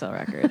cuss to sell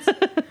records,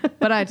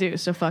 but I do.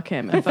 So fuck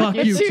him and fuck,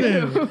 Fuck you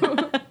too.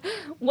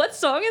 What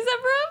song is that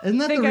from? Isn't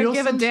that Think the I real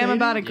give a Slim damn Shady?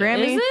 about a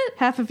Grammy? Is it?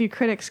 Half of you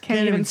critics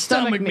can't even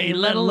stomach me,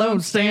 let alone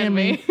stand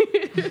me.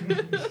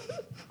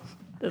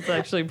 That's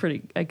actually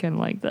pretty. I kind of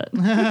like that.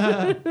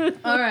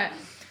 All right,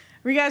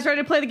 are you guys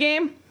ready to play the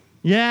game?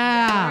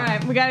 Yeah. All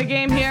right, we got a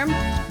game here.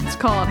 It's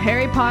called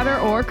Harry Potter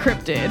or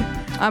Cryptid.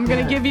 I'm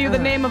going to give you the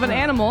name of an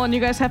animal, and you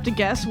guys have to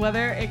guess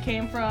whether it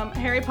came from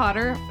Harry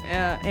Potter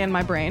and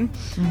my brain,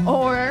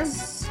 or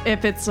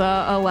if it's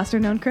a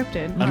lesser-known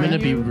cryptid. I'm going to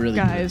be really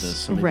guys good at this.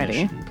 So maybe I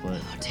ready? shouldn't play.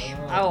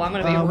 Oh, I'm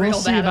going to be we'll real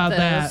see bad about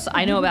at this. that.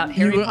 I know about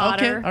Harry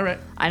Potter. Okay, all right.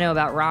 I know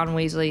about Ron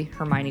Weasley,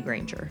 Hermione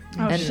Granger.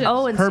 shit.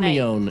 And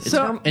Hermione. Snape. It's,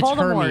 So- it's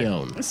Voldemort.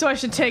 Hermione. So I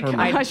should take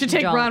Hermione. I should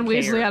take Don't Ron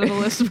Weasley care. out of the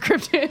list of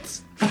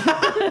cryptids.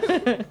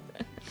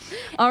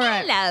 All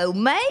right. Hello,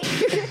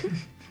 mate.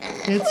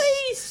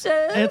 Please,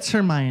 sir. It's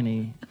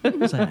Hermione.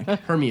 Zach.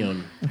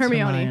 Hermione. It's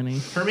Hermione.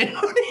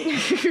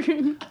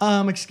 Hermione.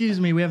 Excuse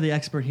me. We have the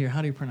expert here.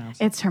 How do you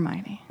pronounce it? It's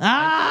Hermione.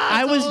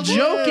 I was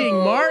joking,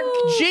 Mark.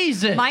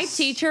 Jesus. My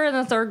teacher in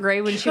the 3rd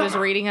grade, when she was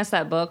reading us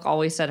that book,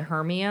 always said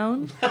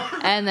Hermione.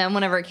 And then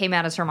whenever it came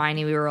out as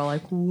Hermione, we were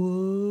like,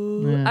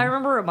 whoa. Yeah. I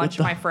remember a bunch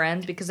of my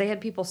friends, because they had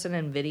people send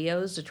in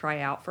videos to try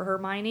out for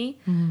Hermione.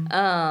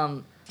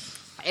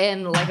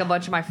 And like a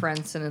bunch of my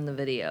friends sent in the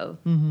video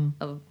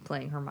of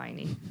playing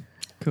Hermione.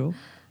 Cool.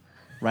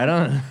 Right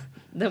on.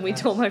 Then we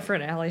told my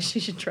friend Allie she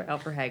should try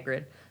out for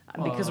Hagrid.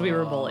 Because we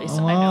were bullies.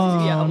 I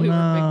know. Yeah, we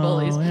were big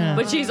bullies. yeah.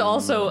 But she's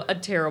also a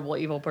terrible,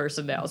 evil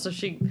person now. So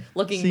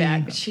looking See,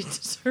 back, she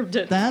deserved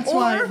it. That's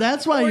why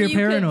or you're you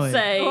paranoid. Could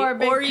say, Or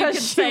or you because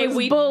could she say was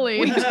we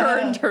bullied.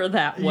 turned her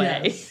that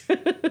way.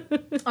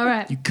 All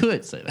right. You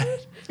could say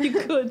that. You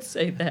could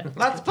say that.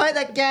 Let's play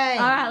the game.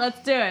 All right,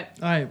 let's do it.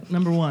 All right.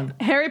 Number 1.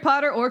 Harry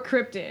Potter or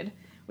cryptid?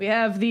 We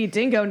have the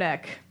dingo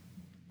neck.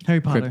 Harry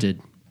Potter.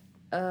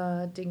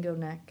 Cryptid. Dingo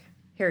neck.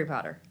 Harry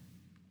Potter.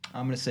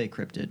 I'm going to say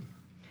cryptid.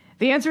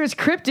 The answer is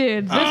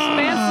cryptid. This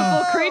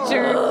fanciful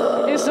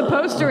creature is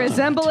supposed to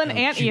resemble an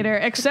anteater,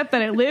 except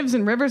that it lives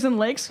in rivers and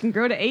lakes, can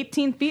grow to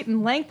 18 feet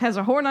in length, has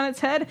a horn on its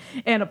head,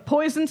 and a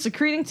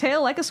poison-secreting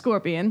tail like a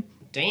scorpion.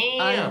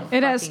 Damn.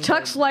 It has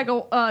tusks like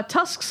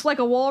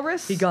a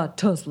walrus. He got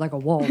tusks like a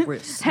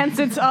walrus. Hence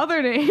its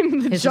other name,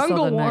 the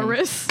jungle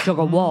walrus.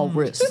 Jungle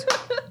walrus.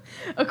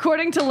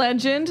 According to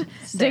legend,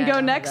 dingo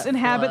under necks that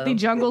inhabit flow. the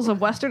jungles of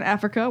Western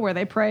Africa, where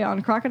they prey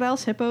on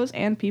crocodiles, hippos,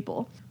 and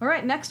people. All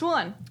right, next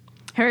one.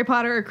 Harry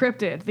Potter or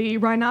cryptid? The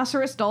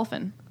rhinoceros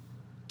dolphin.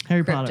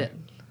 Harry Potter.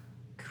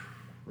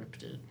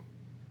 Cryptid.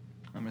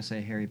 I'm going to say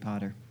Harry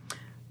Potter.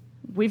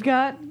 We've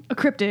got a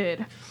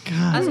cryptid.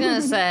 I was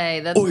gonna say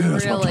that's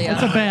really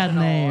That's a bad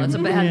name. It's a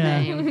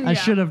bad name.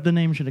 The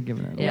name should have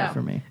given it away Yeah.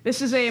 for me.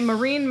 This is a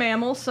marine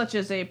mammal, such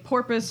as a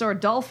porpoise or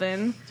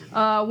dolphin,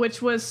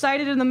 which was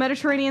sighted in the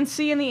Mediterranean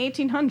Sea in the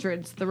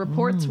 1800s. The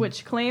reports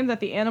which claim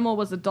that the animal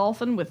was a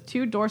dolphin with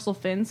 2 dorsal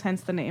fins,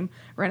 hence the name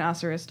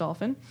rhinoceros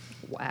dolphin.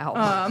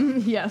 Wow.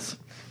 Yes.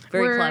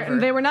 Very clever.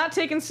 They were not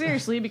taken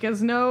seriously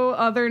because no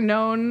other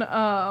known,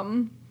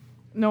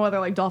 no other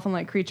like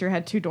dolphin-like creature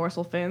had 2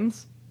 dorsal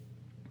fins.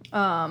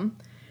 Let's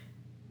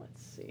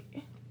see.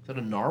 Is that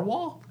a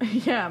narwhal?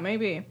 Yeah,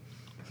 maybe.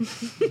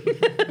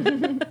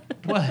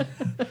 What?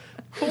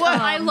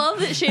 I love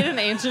that Shannon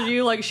answered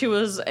you like she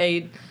was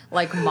an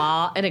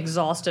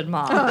exhausted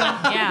mom.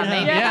 Yeah,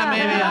 maybe.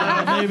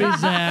 Yeah, maybe. Maybe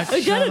Zach.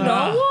 Is that a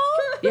narwhal?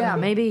 Yeah,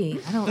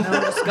 maybe. I don't know.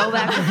 Just go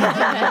back to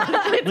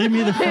bed. Leave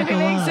me the fuck Maybe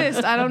they alone.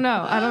 exist. I don't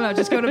know.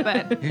 Just go to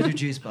bed. Here's your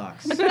juice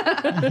box. Go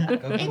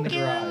clean the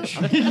garage.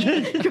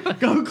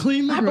 Go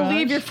clean the I garage.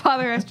 believe your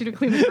father asked you to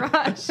clean the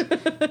garage.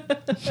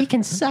 He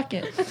can suck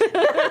it.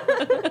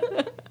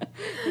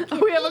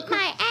 We have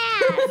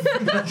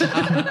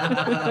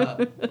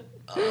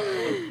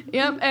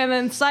Yep, and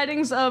then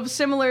sightings of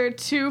similar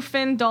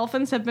 2-fin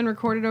dolphins have been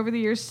recorded over the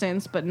years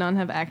since, but none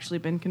have actually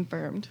been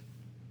confirmed.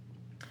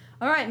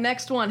 All right,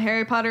 next one,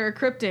 Harry Potter or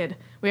cryptid.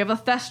 We have a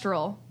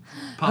thestral.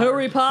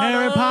 Harry Potter.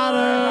 Harry Potter.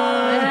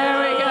 There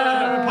we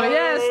go.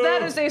 Yes,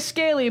 that is a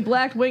scaly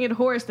black winged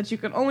horse that you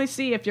can only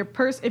see if you've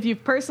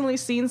personally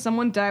seen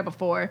someone die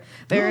before.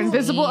 They're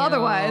invisible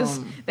otherwise.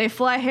 They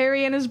fly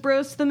Harry and his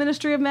bros to the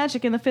Ministry of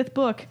Magic in the 5th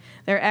book.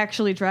 They're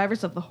actually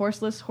drivers of the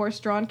horseless,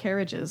 horse-drawn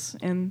carriages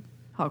in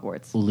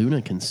Hogwarts.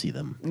 Luna can see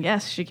them.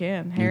 Yes, she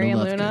can. Harry and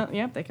Luna, Lovegood.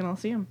 yep, they can all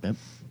see him. Yep.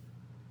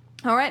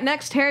 All right,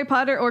 next, Harry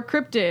Potter or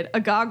cryptid?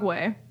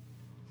 Agogwe.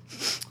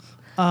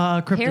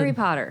 Cryptid. Harry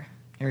Potter.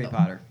 Harry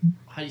Potter.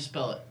 How do you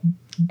spell it?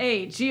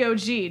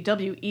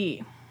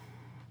 Agogwe.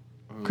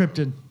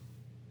 Cryptid.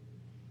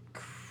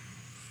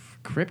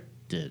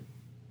 Cryptid.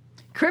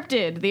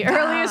 Cryptid, the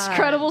earliest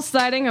credible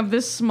sighting of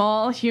this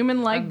small,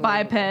 human-like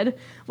biped,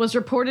 was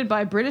reported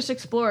by British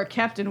explorer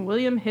Captain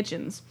William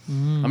Hitchens.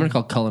 I'm going to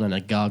call Cullen an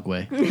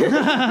Agogwe.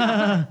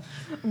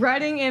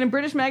 Writing in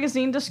British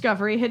magazine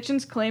Discovery,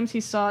 Hitchens claims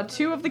he saw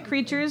 2 of the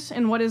creatures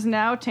in what is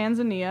now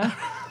Tanzania.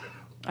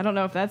 I don't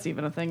know if that's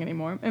even a thing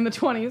anymore. In the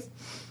 20s.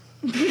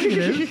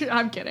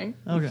 I'm kidding.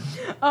 Okay.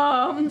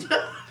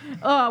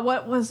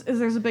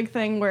 There's a big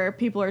thing where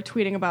people are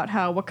tweeting about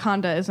how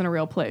Wakanda isn't a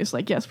real place.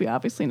 Like, yes, we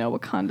obviously know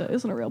Wakanda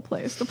isn't a real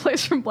place. The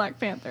place from Black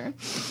Panther.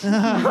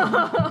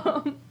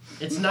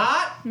 It's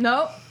not?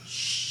 Nope.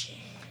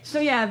 So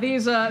yeah, they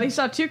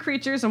saw 2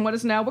 creatures in what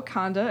is now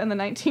Wakanda in the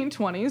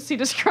 1920s. He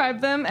described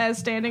them as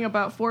standing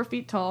about 4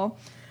 feet tall.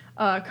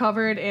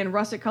 covered in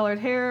rustic-colored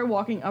hair,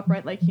 walking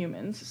upright like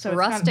humans. So it's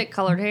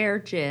Rustic-colored hair,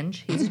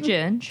 Ginge. He's a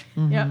Ginge.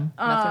 Yep. Nothing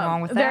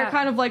wrong with They're that.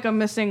 kind of like a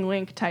missing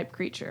link type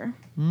creature.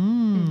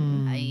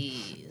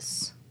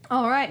 Nice.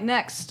 All right,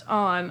 next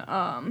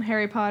on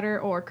Harry Potter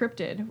or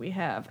Cryptid, we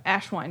have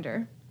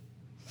Ashwinder.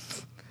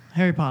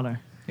 Harry Potter.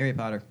 Harry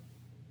Potter.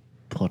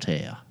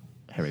 Potter.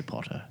 Harry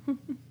Potter.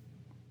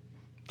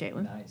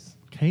 Caitlin. Nice.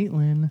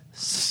 Caitlin.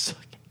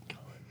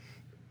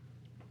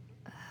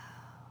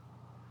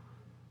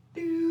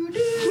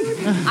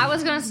 I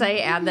was gonna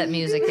say add that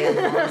music in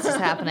while this is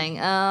happening.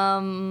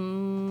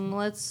 I'm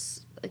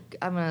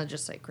gonna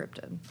just say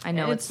cryptid. I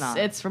know it's not.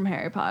 It's from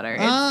Harry Potter.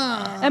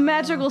 It's a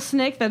magical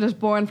snake that is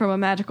born from a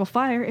magical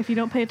fire if you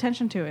don't pay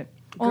attention to it.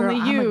 Girl, Only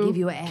I'ma you give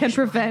you a can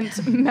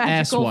prevent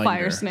magical Asswinder.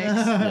 fire snakes.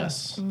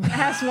 Yes. I'm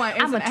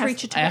gonna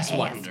treat you to an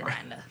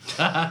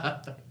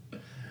Asswinder.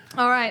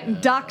 All right,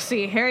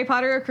 Doxy, Harry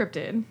Potter or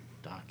Cryptid?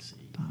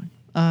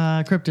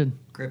 Cryptid.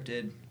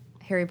 Cryptid.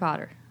 Harry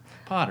Potter.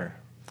 Potter.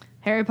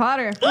 Harry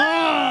Potter. It's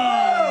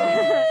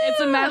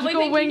a We magical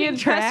think you winged can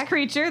pest track.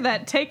 creature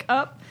that take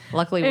up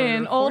Luckily, we're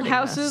in old recording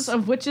houses this.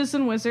 of witches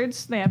and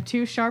wizards. They have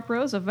 2 sharp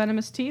rows of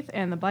venomous teeth,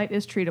 and the bite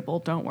is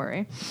treatable. Don't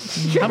worry.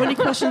 How many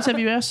questions have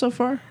you asked so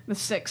far? The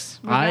 6.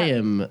 I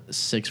am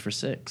 6 for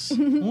 6. What?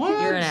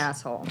 You're an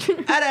asshole.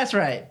 That's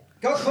right.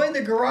 Go clean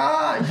the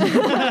garage.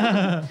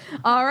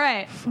 All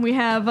right, we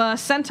have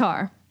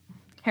Centaur.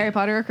 Harry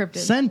Potter or Cryptid?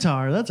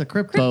 Centaur. That's a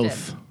cryptid.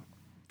 Both.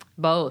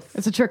 Both.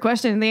 It's a trick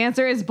question. The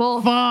answer is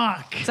both.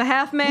 Fuck. It's a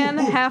half man,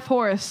 half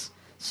horse.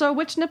 So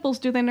which nipples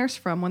do they nurse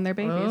from when they're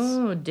babies?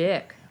 Oh,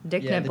 dick.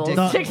 Dick Yeah, the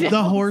nipples. dick-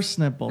 The horse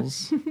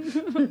nipples.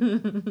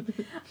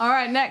 All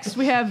right, next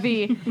we have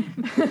the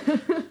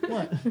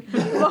What?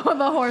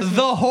 the horse.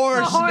 The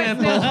horse horse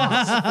nipple.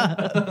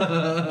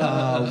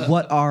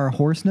 What are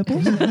horse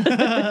nipples?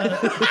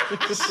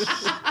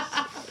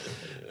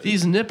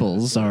 These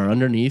nipples are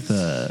underneath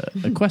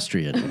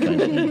equestrian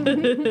kind of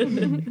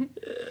nipple.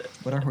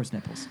 What are horse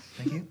nipples?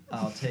 Thank you.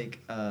 I'll take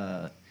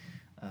Come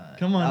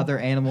on. other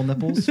animal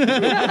nipples.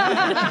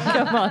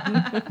 Come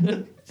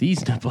on.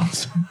 These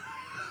nipples.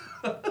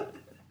 It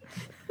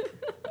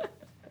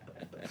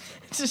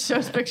just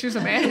shows pictures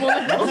of animal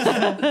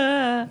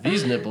nipples.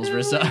 These nipples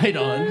reside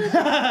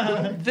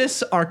on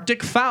this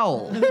Arctic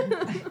fowl.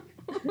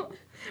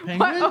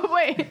 What?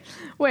 Oh,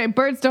 wait.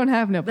 Birds don't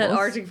have nipples. That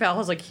Arctic fowl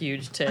has like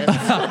huge tits.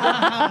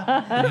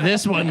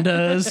 This one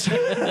does.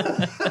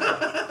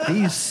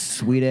 These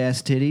sweet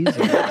ass titties.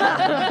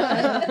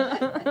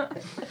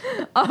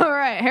 All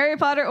right, Harry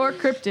Potter or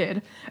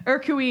Cryptid?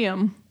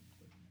 Urquium.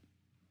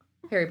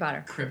 Harry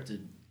Potter.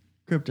 Cryptid.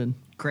 Cryptid.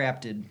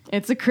 Craptid.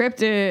 It's a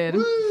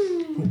cryptid.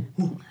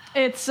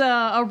 It's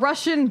a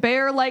Russian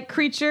bear-like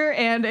creature,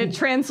 and it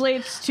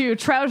translates to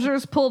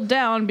trousers pulled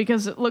down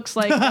because it looks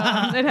like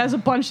it has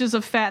bunches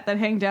of fat that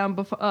hang down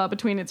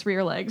between its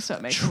rear legs. So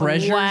it makes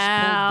Treasures pulled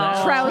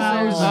down.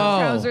 trousers. Oh.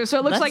 Trousers. So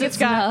it looks like it's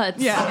got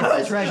nuts. yeah,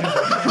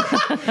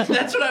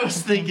 That's what I was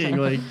thinking.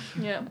 Like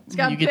yeah. It's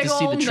got you get big to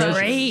see the old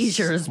treasures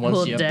nose. once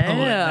pulled you pull it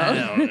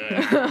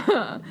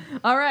down.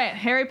 All right,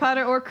 Harry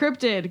Potter or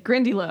Cryptid?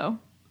 Grindylow.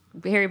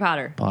 Harry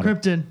Potter. Potter.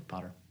 Cryptid.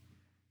 Potter.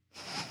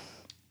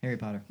 Harry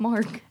Potter.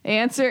 Mark.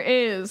 Answer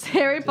is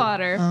Harry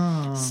Potter.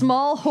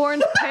 Small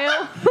horned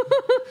pale.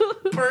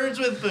 Birds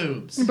with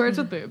boobs. Birds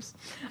with boobs.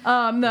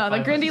 No, the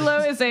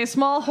Grindylow is a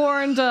small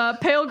horned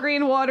pale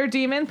green water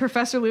demon.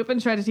 Professor Lupin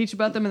tried to teach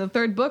about them in the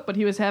 3rd book, but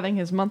he was having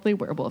his monthly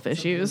werewolf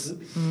issues.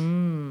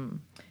 And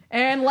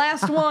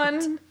last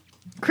one,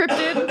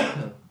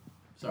 Cryptid.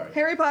 Sorry.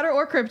 Harry Potter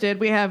or Cryptid,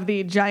 we have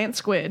the giant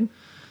squid.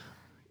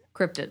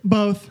 Cryptid.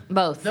 Both.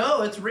 Both.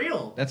 No, it's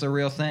real. That's a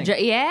real thing.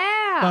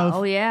 Yeah. Both.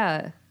 Oh,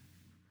 yeah.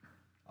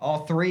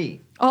 All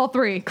 3. All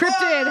 3.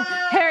 Cryptid,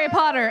 Harry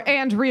Potter,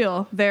 and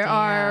real. There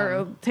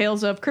are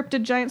tales of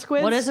cryptid giant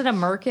squids. What is it, a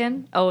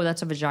merkin? Oh,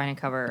 that's a vagina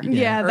cover.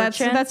 Yeah,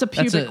 that's Urchin? a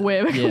pubic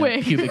wig. Yeah,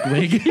 wig. pubic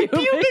wig.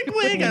 Pubic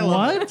wig. I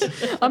love What?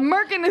 A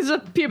merkin is a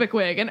pubic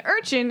wig. An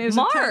urchin is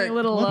Mark. a tiny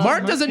little.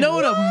 Mark doesn't know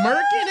what a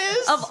merkin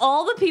is. Of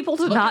all the people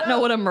to not know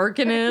what a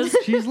merkin is,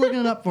 She's looking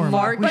it up for me.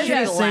 Mark We is should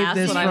have the saved last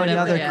this one for I would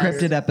ever another guess.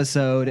 cryptid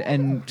episode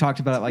and talked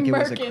about it like it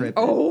was a Merkin. cryptid.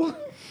 Oh,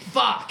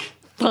 Fuck.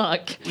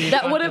 fuck.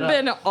 That would have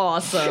been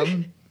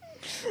awesome.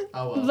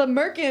 Oh well. The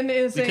merkin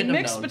is We a couldn't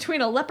have mix known.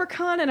 between a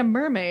leprechaun and a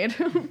mermaid.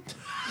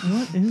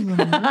 What is the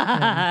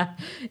merkin?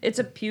 It's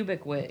a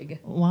pubic wig.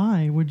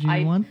 Why would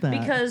you want that?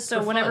 Because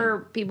so For whenever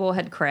people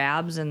had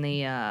crabs and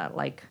the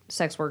like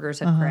sex workers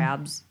had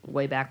crabs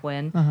way back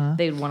when,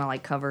 they'd want to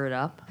like cover it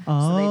up.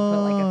 So they'd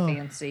put like a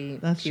fancy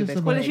That's pubic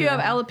just What wig. if you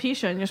have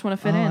alopecia and you just want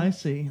to fit in? I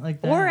see.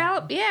 Like that. Or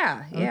out,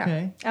 yeah.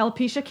 Okay.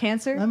 Alopecia,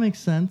 cancer. That makes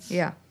sense.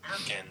 Yeah.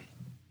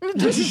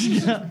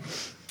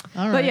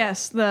 All right. But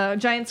yes, the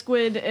giant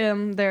squid.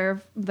 There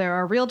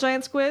are real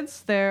giant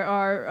squids. There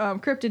are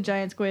cryptid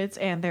giant squids,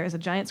 and there is a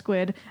giant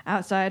squid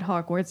outside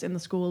Hogwarts in the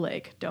school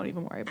lake. Don't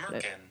even worry about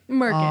it.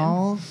 Merkin.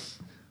 All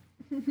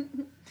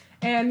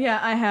And yeah,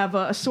 I have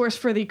a source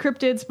for the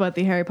cryptids, but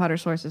the Harry Potter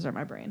sources are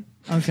my brain.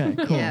 okay.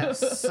 Cool.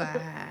 Yes.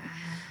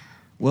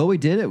 Well, we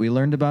did it. We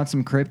learned about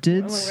some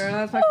cryptids.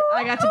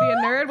 I got to be a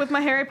nerd with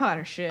my Harry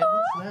Potter shit.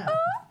 What's that?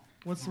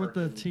 What's with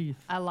the teeth?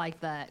 I like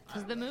that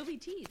because the movie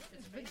Teeth.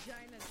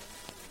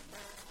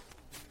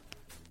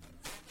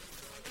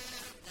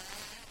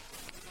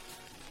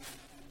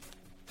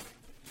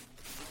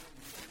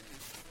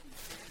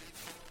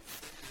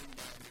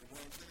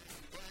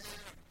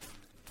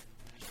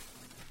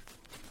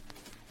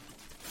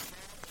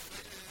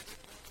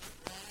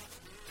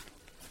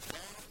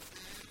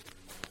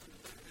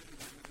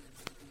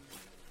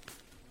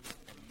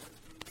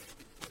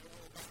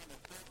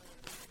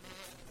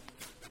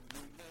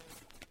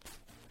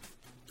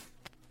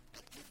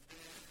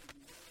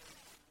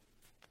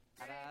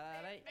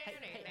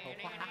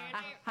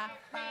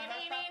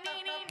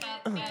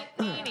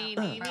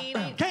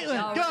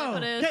 Caitlin,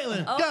 go!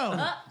 Caitlin,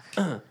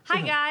 go!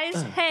 Hi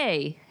guys.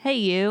 Hey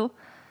you.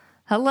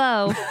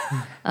 Hello.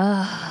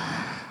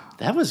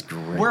 That was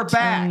great. We're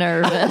back. I'm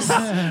nervous.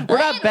 We're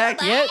not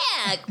back yet.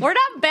 We're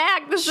not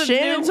back. This is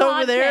Shannon's a new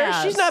over there.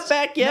 podcast. She's not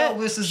back yet.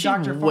 No, this is She's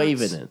Dr. Farts.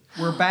 waving it.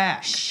 We're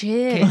back.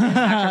 Shit,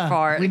 Dr.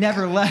 Fart. We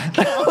never left.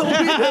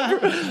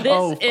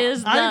 This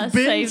is the I've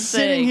been same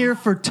sitting thing. here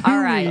for 2 All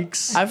right.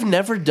 weeks. I've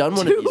never done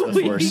one of these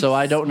before, so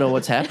I don't know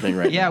what's happening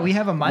right now. Yeah, we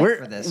have a mic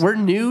for this. We're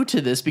new to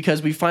this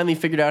because we finally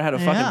figured out how to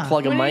Yeah. fucking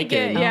plug a When do you mic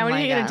get, in. yeah, Oh when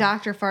my you get a God.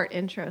 Dr. Fart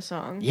intro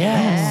song. Yeah,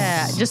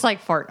 Yes. just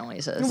like fart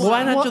noises.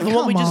 Why not just the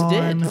one we just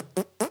did?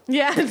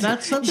 Yeah,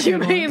 That's something. you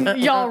mean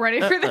y'all ready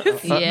for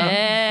this?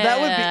 Yeah, That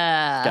would be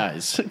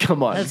guys.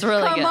 Come on. That's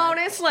really Come good. on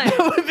and slam.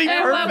 That would be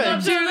And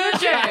welcome perfect. to the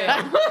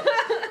jam.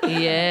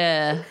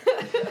 Yeah.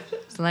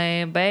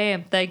 Slam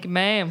bam, thank you,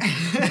 ma'am. I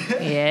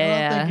don't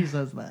Yeah. think he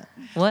says that.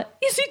 What?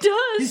 Yes, he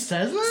does. He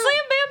says that?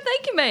 Slam bam,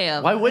 thank you,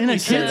 ma'am. Why wouldn't In a you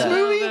say kids' that?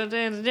 movie?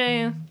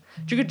 Jam.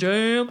 Chicken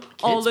jam.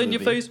 All in your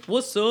movie. face.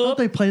 What's Don't up?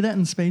 they play that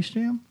in Space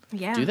Jam?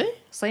 Yeah. Do they?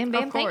 Slam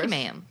bam, Of thank you, course.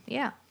 ma'am.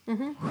 Yeah.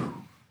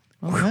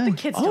 Okay.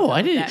 Kids don't Oh, know I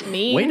what didn't. that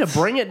means. Way to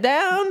bring it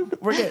down.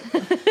 We're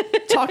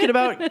talking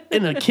about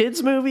in a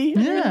kids movie.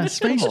 Yeah,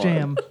 Space Come on.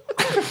 Jam.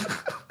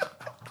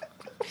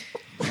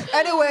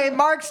 Anyway,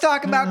 Mark's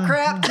talking about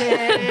crap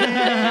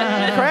Crafted.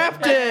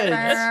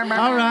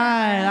 All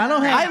right. I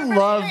don't have.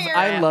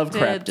 I love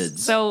crafted.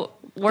 So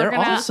we're They're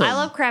gonna. awesome. I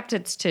love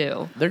craptids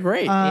too. They're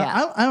great.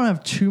 Yeah. I don't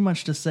have too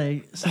much to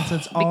say since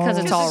it's all Because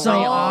it's all so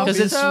real. 'Cause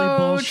obviously it's so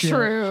bullshit.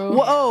 true.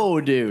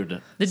 Whoa, dude.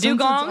 The Since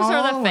it's dugongs are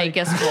all, the like,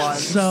 fakest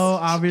ones. So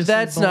obviously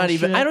That's not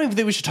even. bullshit. I don't even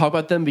think we should talk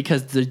about them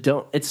because they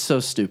don't. It's so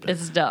stupid.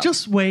 It's dumb.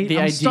 Just wait. The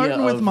I'm idea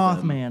starting with of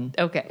Mothman.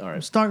 okay. All I'm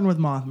right. starting with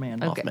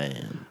Mothman. Okay.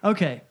 Man.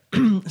 Okay.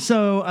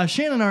 So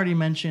Shannon already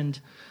mentioned,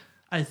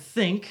 I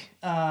think,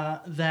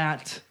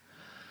 that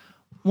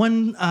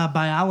one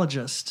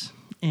biologist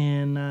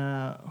in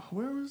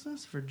where was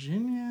this?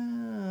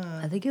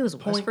 Virginia. I think it was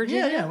West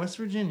Virginia. Yeah, West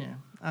Virginia.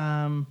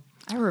 I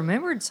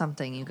remembered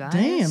something, you guys.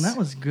 Damn, that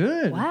was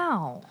good.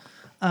 Wow.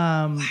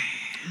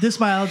 This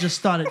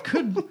biologist thought it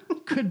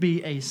could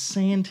be a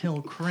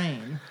sandhill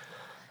crane.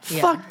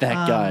 Yeah. Fuck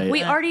that guy.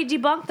 We already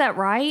debunked that,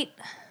 right?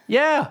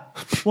 yeah.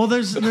 Well,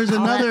 there's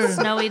another that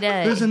snowy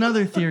day. There's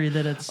another theory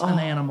that it's an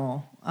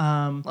animal.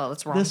 Well,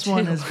 it's wrong. This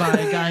one too. is by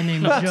a guy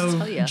named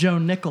tell ya. Joe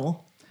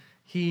Nickel.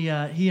 He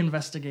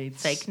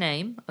investigates Fake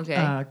name.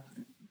 Okay.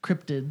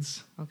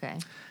 Cryptids. Okay.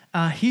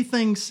 He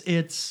thinks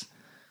it's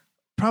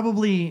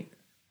probably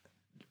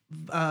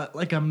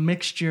like a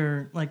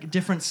mixture, like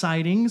different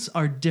sightings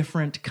are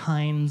different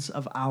kinds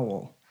of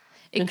owl.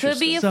 It could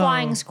be a So,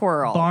 flying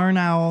squirrel. Barn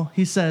owl.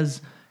 He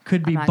says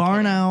could be not barn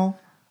kidding. owl,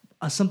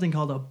 something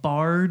called a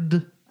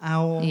barred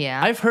owl. Yeah.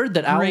 I've heard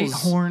that Great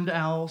owls. horned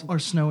owl or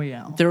snowy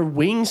owl. Their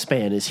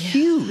wingspan is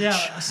huge.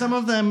 Yeah, some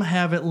of them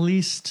have at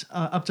least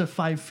up to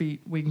 5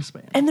 feet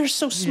wingspan. And they're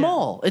so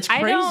small. It's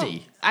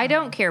crazy. I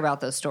don't care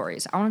about those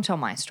stories. I want to tell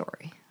my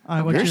story.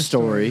 What's Your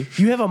story.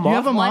 You have a moth.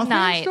 have a One Mothman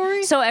night.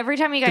 story? So every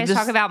time you guys this-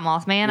 talk about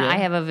Mothman, Yeah. I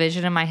have a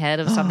vision in my head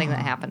of something that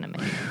happened to me.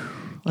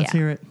 Let's Yeah.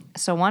 hear it.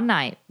 So one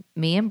night,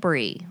 me and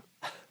Bree,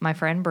 my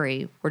friend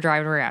Bree, we're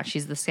driving around.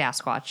 She's the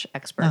Sasquatch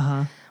expert.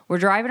 Uh-huh. We're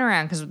driving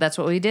around because that's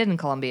what we did in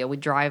Columbia. We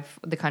drive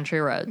the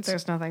country roads.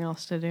 There's nothing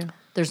else to do.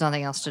 There's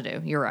nothing else to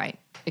do. You're right.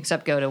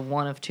 Except go to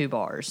one of 2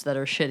 bars that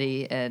are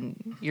shitty and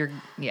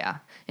yeah.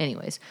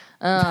 Anyways.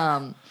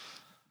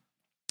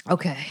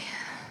 Okay.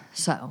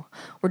 So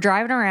we're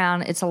driving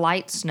around. It's a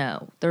light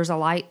snow. There's a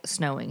light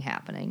snowing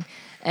happening.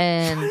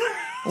 And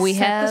we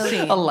have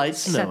A light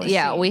snow.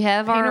 yeah, we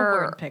have Paint a our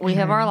word picture. we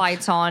have our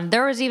lights on.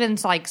 There was even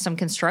like some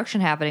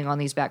construction happening on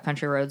these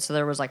backcountry roads, so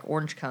there was like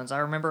orange cones. I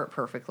remember it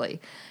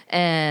perfectly.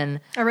 And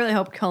I really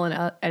hope Cullen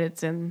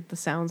edits in the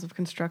sounds of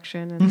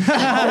construction and Oh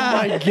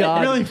my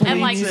god. Really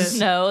and like bleeds it.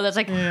 snow that's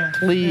like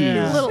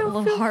Please.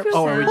 little harp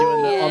Oh, are we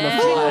doing that on the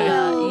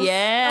fly?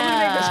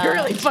 Yeah. It's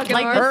really fucking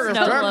like hard. the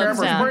snow globe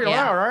sound.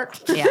 Yeah.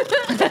 right? Yeah.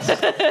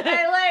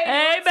 Hey, lady.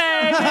 Hey,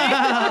 baby.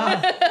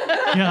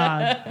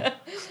 God.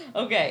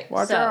 Okay.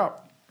 Watch so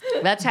out.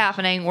 That's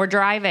happening. We're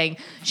driving.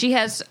 She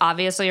has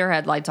obviously her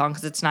headlights on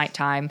because it's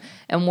nighttime,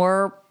 and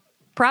we're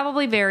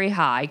Probably very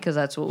high because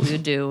that's what we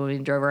would do when we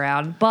drove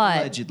around. But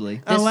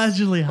Allegedly.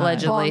 Allegedly high.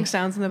 Allegedly. Bong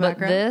sounds in the But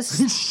background.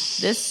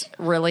 this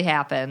really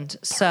happened.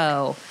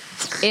 So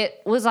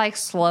it was like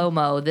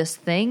slow-mo. This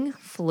thing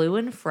flew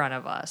in front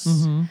of us.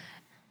 Mm-hmm.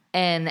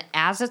 And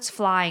as it's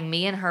flying,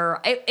 me and her,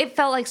 it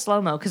felt like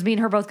slow-mo because me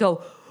and her both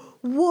go,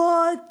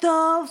 what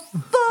the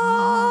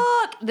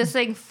fuck? This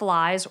thing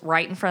flies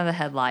right in front of the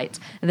headlights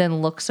and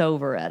then looks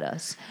over at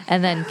us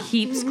and then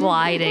keeps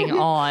gliding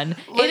on.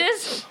 Like, it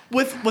is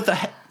with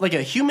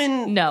a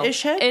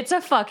human-ish head? it's a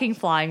fucking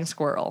flying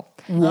squirrel.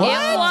 What?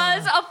 It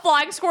was a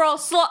flying squirrel.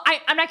 Slow.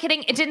 I'm not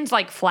kidding. It didn't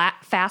like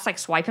fast like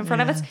swipe in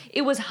front of us.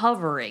 It was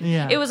hovering.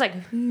 Yeah. It was like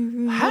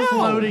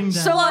Floating down.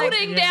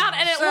 floating down,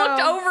 and it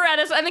looked over at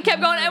us, and it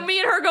kept going. And me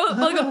and her go,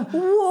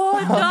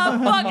 what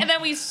the fuck? And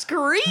then we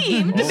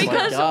screamed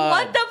because God.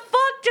 what the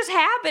fuck just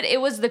happened?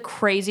 It was the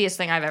craziest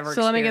thing I've ever.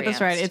 So let me get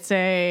this right. experienced. It's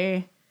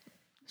a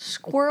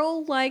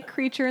squirrel-like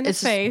creature in the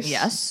face.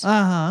 Yes.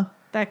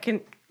 That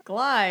can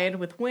glide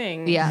with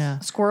wings. Yeah.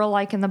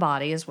 Squirrel-like in the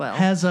body as well.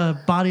 Has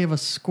a body of a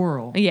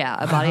squirrel. Yeah,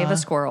 a body of a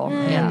squirrel.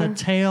 And Yeah. the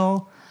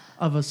tail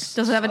of a. Does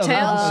it have a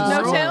tail?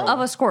 No tail? Of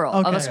a squirrel.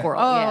 Of a Okay.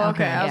 squirrel. Oh, yeah.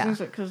 okay. I was Yeah. gonna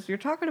say, because you're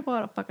talking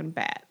about a fucking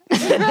bat.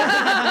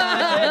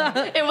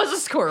 It was a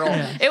squirrel.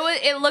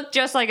 It looked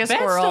just like a Bats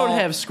squirrel. don't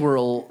have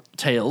squirrel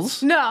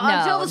tails. No,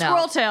 until the no.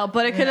 squirrel tail,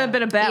 but it could have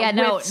been a bat. Yeah,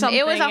 no, with something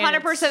it was in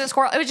 100% a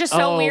squirrel. It was just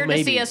so Oh, weird to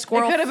maybe. see a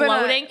squirrel It could have been a-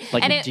 floating,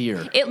 Like and a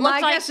deer. It My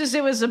looked like guess is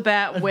it was a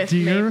bat with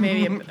deer?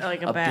 maybe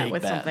like a A bat big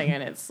with bat. something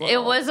in its. it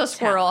little was a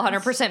squirrel,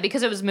 talons. 100%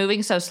 because it was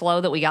moving so slow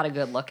that we got a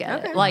good look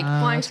at it. Like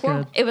flying that's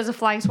squirrel. good. it was a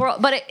flying squirrel,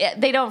 but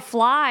they don't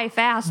fly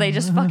fast. They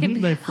just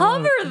fucking They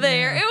float. hover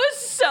there. It was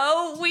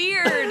so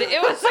weird.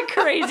 It was the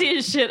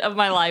craziest shit of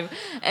my life,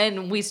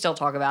 and we still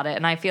talk about it.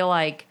 And I feel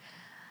like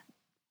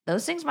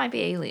those things might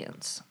be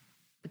aliens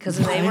because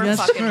they were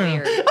that's fucking true.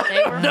 weird.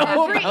 They were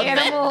Every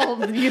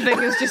animal you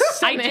think is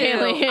just I an do.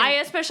 alien. I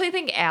especially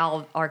think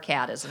Al, our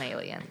cat, is an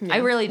alien. I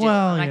really do.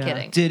 Well, I'm not yeah.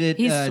 kidding. Did it,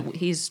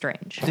 He's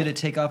strange. Did it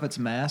take off its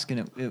mask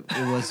and it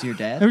was your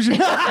dad? It was your-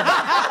 God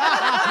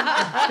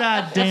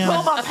damn.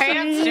 Pull my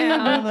pants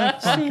down.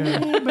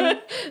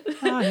 Motherfucker.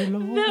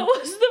 That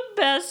was the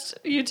best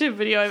YouTube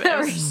video I've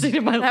ever seen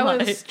in my That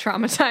life. was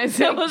traumatizing.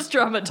 That was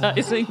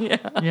traumatizing. Yeah.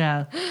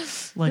 Yeah,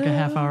 like a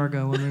half hour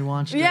ago when we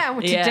watched it. Yeah,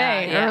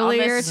 today, on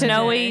earlier the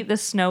snowy, today. the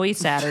snowy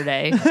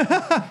Saturday.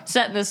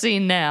 Setting the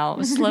scene now.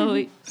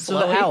 Slowy. So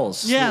the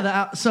owls.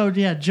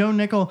 Yeah, Joe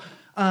Nickel.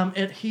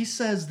 He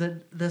says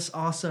that this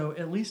also,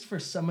 at least for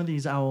some of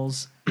these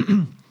owls,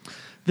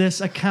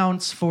 this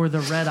accounts for the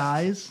red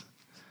eyes,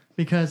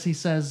 because he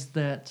says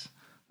that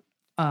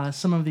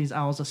some of these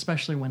owls,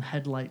 especially when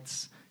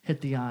headlights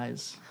hit the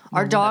eyes,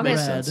 Our dog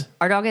makes has sense.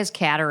 our dog has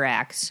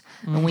cataracts,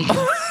 and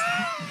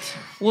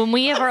when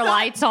we have our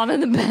lights on in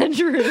the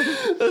bedroom.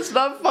 That's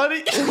not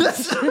funny.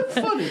 That's not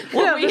funny.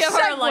 When we the have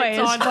our segue lights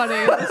is on,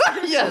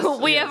 funny. Yes.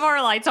 we have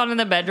our lights on in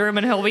the bedroom,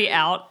 and he'll be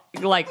out,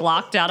 like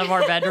locked out of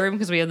our bedroom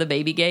because we have the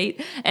baby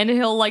gate, and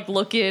he'll like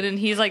look in, and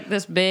he's like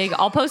this big.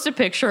 I'll post a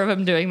picture of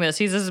him doing this.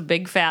 He's this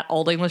big fat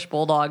old English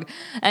bulldog,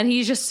 and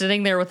he's just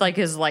sitting there with like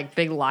his like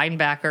big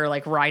linebacker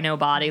like rhino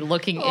body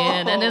looking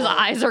in, and his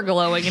eyes are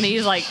glowing, and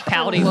he's like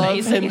pouty Love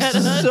facing him at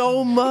us.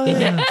 so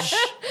much.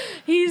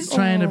 He's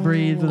trying to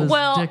breathe with his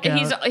well, dick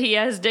out.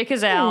 his dick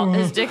is out.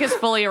 His dick is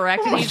fully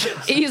erect, and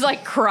he's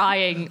like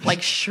crying,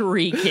 like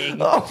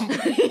shrieking.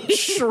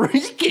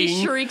 Shrieking.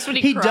 He shrieks when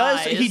he does.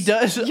 cries. He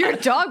does. Your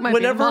dog might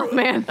Whenever- be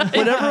the Mothman.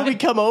 Whenever we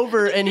come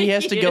over and he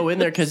has to go in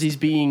there because he's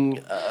being,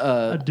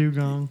 a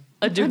dugong.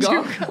 A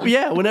dugong.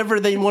 yeah. Whenever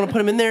they want to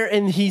put him in there,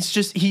 and he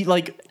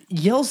like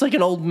yells like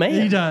an old man.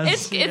 He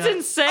does. It's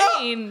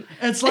insane.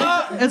 It's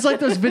like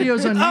those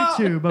videos on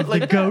YouTube of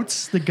the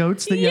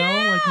goats that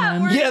yell like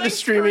men. where- Yeah, the like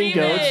streaming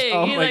screaming. goats.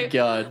 Oh He's my like,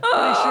 god.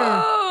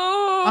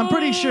 I'm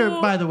pretty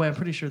sure. By the way, I'm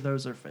pretty sure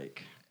those are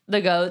fake. The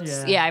goats.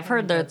 Yeah, Yeah, I've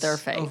heard that they're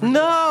fake.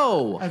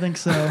 No. I think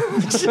so.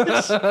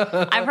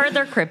 I've heard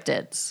they're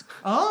cryptids.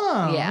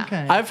 Oh, Yeah.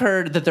 okay. I've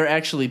heard that they're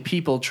actually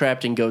people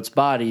trapped in goats'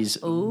 bodies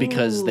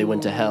because they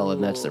went to hell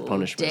and that's their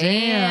punishment.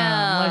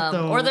 Damn. like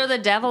the Or they're the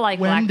devil like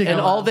Black Wendigo. And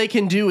Phillip. all they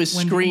can do is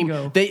scream.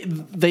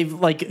 Wendigo. They've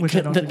like Which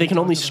I don't think they we can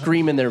only talked about.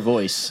 scream in their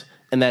voice,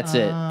 and that's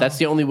it. That's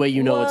the only way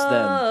you know it's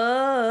them.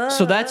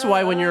 So that's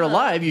why when you're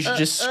alive, you should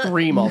just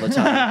scream all the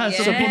time,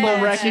 so people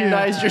Yes.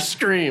 recognize your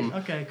scream.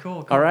 Okay,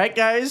 cool. All right,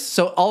 guys.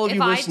 So all of If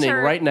you I listening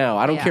turn- right now,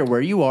 I don't Yeah. care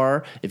where you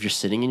are. If you're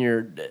sitting in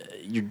your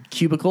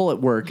cubicle at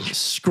work,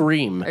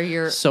 scream Or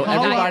you're- so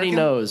How everybody about-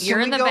 knows. You're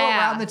Can in we the go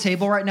bath. around the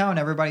table right now and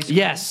everybody scream?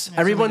 Yes, So we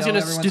everyone's know gonna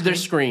everyone's do their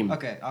scream.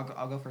 Okay,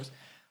 I'll go first.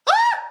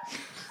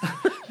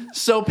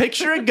 So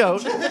picture a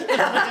goat,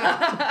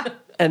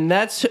 and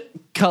that's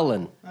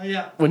Cullen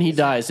Yeah. when he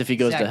dies if he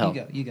goes Zach, to hell.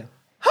 You go.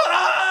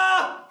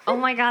 Oh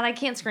my god, I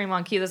can't scream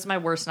on cue. This is my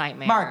worst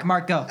nightmare.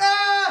 Mark, go.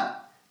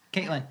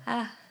 Caitlin.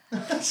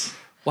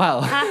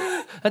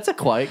 Wow, that's a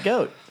quiet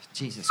goat.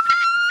 Jesus.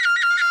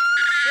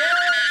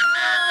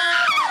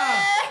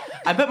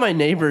 I bet my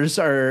neighbors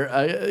are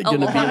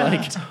gonna be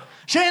like,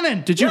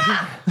 Shannon, Did you?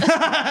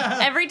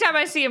 Every time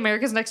I see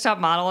America's Next Top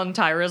Model and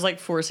Tyra is like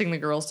forcing the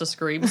girls to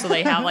scream so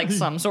they have like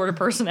some sort of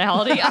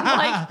personality, I'm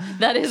like,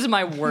 that is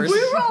my worst. We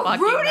were all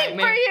fucking rooting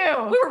nightmare. for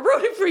you. We were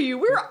rooting for you.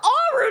 We were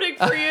all rooting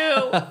for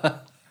you.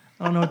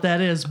 I don't know what that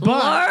is, but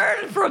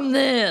Learn from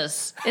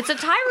this. It's a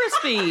Tyra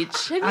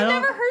speech. Have you I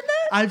don't- never heard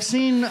that? I've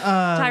seen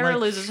Tyra like,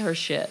 loses her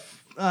shit.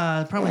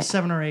 probably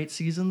 7 or 8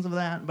 seasons of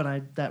that.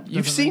 But that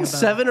You've doesn't ring seen a bell.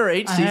 7 or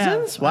 8 I have,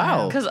 seasons?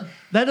 Wow. Because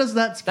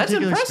that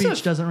particular impressive.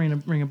 speech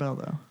doesn't ring a bell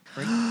though.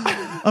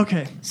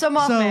 Okay, So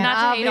Mothman,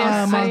 not to hate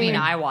on Mothman. I mean,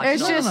 I watched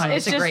It's it. just no,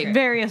 it's a just great.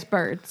 various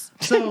birds.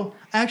 so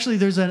actually,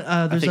 there's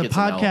a think it's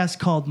an owl. podcast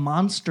called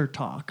Monster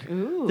Talk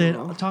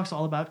that talks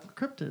all about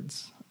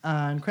cryptids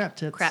and crap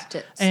tits. Crap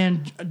tits.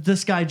 And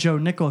this guy Joe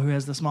Nickel, who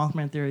has this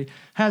Mothman theory,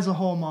 has a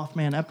whole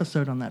Mothman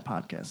episode on that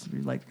podcast. If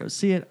you'd like to go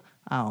see it,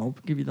 I'll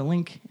give you the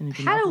link, and you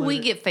can. How do upload we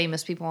it. get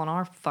famous people on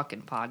our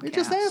fucking podcast? You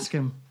just ask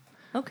him.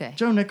 Okay.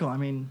 Joe Nickel. I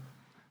mean,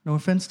 no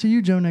offense to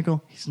you, Joe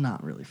Nickel. He's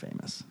not really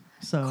famous.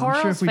 So I'm sure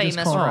Carl's if we just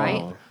famous, call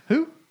right?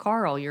 Who?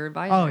 Carl, your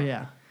advisor. Oh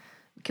yeah.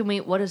 Can we?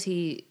 What is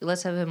he?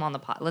 Let's have him on the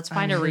pod. Let's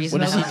find a mean,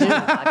 reason what to does have he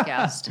him on the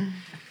podcast.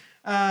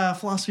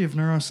 Philosophy of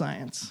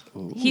neuroscience.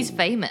 He's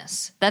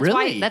famous. That's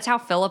Really? why. That's how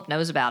Philip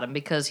knows about him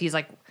because he's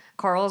like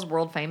Carl is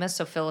world famous.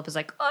 So Philip is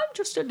like, I'm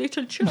just a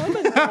little German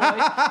boy.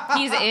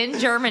 He's in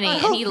Germany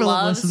and he Philip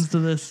loves. listens to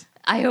this.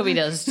 I hope he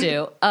does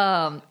too.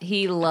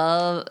 He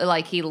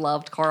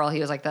loved Carl. He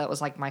was like, that was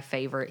like my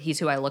favorite. He's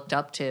who I looked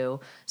up to.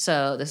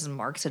 So this is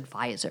Mark's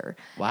advisor.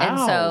 Wow. And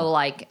so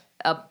like,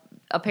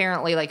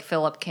 apparently like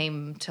Philip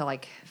came to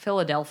like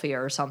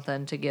Philadelphia or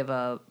something to give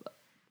a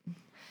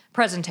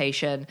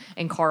presentation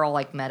and Carl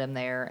like met him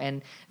there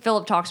and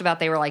Philip talks about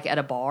they were like at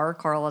a bar.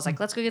 Carl was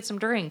like, let's go get some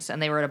drinks,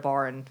 and they were at a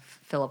bar and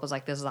Philip was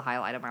like, this is the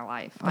highlight of my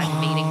life.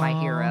 I'm meeting my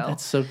hero.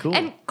 That's so cool.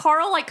 And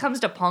Carl like comes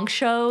to punk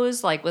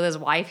shows like with his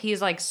wife.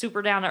 He's like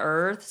super down to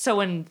earth. So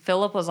when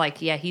Philip was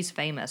like, yeah, he's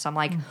famous, I'm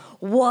like,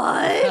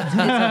 what? It's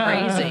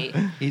crazy.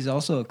 He's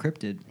also a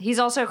cryptid. He's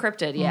also a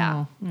cryptid,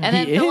 yeah. And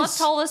then He Philip is?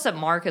 told us that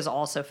Mark is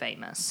also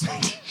famous.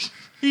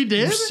 He did.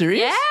 You're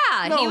serious?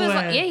 Yeah, No he was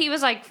like, way. yeah, he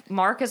was like,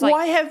 Mark is like,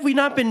 Why have we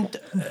not been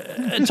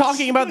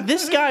talking about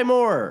this guy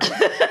more?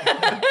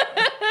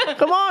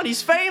 Come on,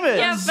 he's famous.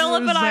 yeah,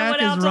 Philip and I Zach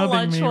went is out to rubbing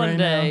lunch me one right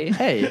day.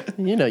 Hey,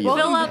 you know you.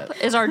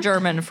 Philip is our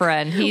German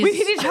friend. We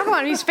need to talk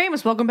about him. He's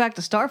famous. Welcome back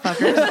to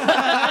Starfuckers.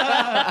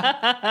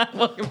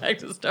 Welcome back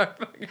to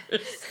Starbucks.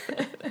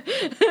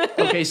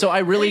 Okay, so I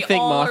really We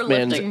think all are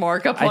Mothman's. lifting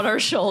Mark up on our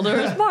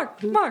shoulders.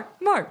 Mark.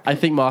 I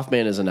think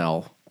Mothman is an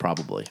owl,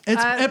 probably.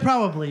 It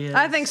probably is.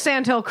 I think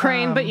Sandhill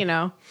Crane, but you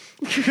know.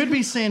 could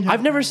be Sandhill.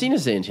 I've never seen a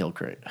sandhill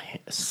crane.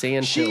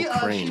 Sandhill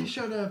crane. She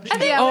showed up.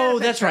 Oh,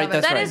 that's right.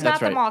 That's That right. is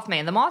That's not right. the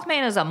Mothman. The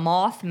Mothman is a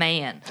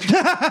Mothman.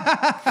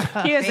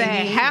 He is a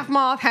half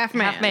moth, half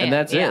man. Half man. And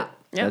that's Yeah. it.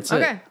 Yep. That's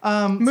Okay.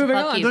 it. Moving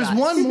fuck on. you. There's guys.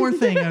 one more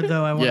thing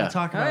though I want Yeah. to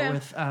talk about yeah.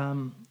 with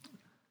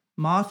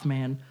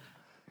Mothman.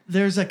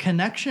 There's a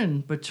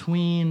connection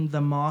between the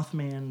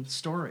Mothman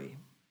story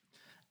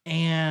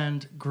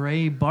and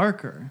Gray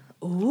Barker.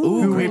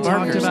 Ooh, who Gray we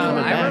talked Barker's about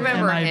coming I back.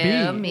 remember MIB.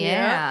 him.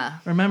 Yeah.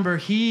 Remember,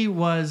 he's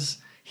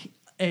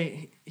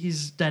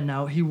dead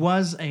now. He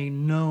was a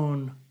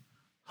known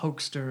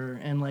hoaxer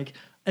and like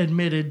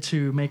admitted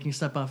to making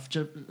stuff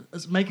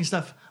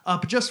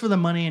up just for the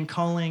money and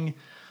calling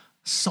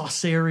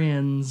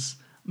Saucerians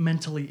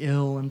mentally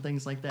ill and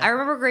things like that. I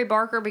remember Gray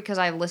Barker because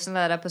I listened to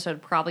that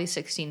episode probably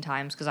 16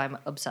 times because I'm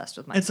obsessed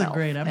with myself. It's a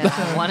great And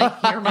episode. I want to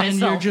hear myself and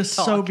you're just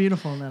talk. so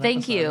beautiful in that Thank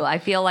episode. you. I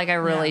feel like I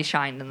really Yeah.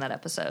 shined in that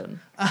episode.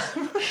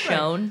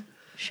 Shoned.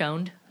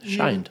 Shined.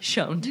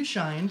 Shoned. You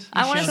shined.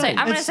 I want to say. I'm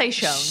going to It's- say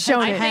shoned.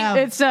 Shown I it. think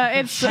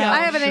It's I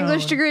have an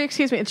English shown. degree.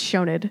 Excuse me. It's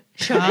Shoned.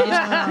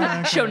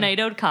 Sinead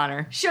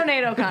O'Connor.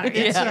 Sinead O'Connor.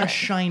 It's a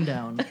shine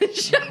down.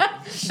 Best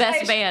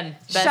band.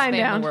 Best Shine band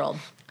down. in the world.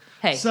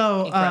 Hey,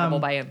 So, incredible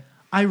band.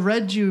 I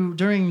read you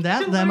during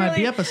that MIB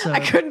Literally, episode. I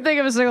couldn't think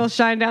of a single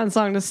Shine Down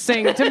song to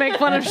sing to make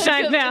fun of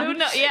Shine Who Down.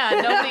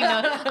 nobody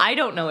knows. I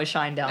don't know a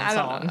Shine Down I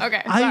song. don't know.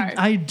 Okay, sorry.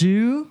 I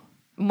do.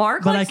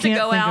 Mark But I likes to can't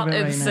go think of out it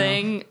and right now.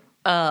 sing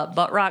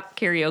butt rock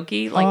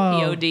karaoke, like Oh,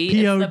 POD. It's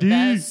the POD.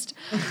 best.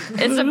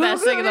 It's the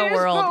best thing in the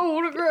world.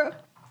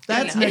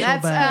 That's That's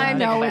Nickelback. I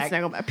know Nickelback. it's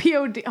Nickelback.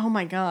 POD. Oh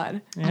my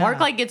god. Yeah. Mark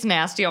like gets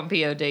nasty on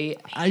POD.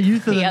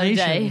 Youth of the POD.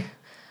 Nation.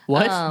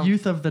 What?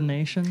 Youth of the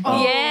Nation.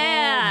 Oh,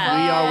 Yeah.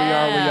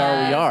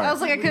 We are. I was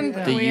like I couldn't.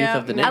 The youth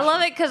of the I nation.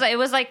 love it because it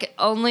was like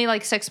only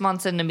like 6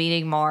 months into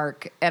meeting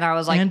Mark, and I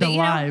was like, And but, you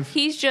know, Alive.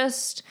 he's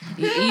just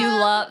you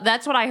love.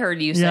 That's what I heard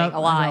you sing Yep, and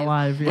alive.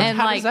 Alive, yeah. And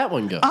How like does that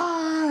one go?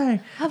 I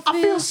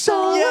feel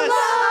so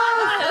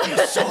alive.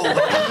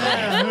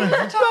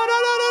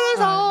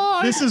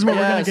 This is what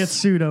we're gonna Yes. get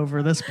sued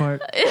over. This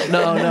part.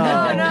 No.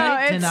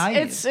 No, Tonight.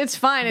 it's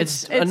fine.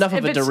 It's enough of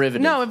if a it's-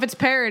 derivative. No, if it's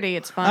parody,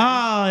 it's fine.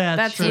 Oh yeah,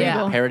 That's true.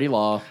 legal. Parody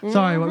law.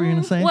 Sorry, what were you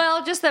gonna say?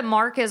 well, just that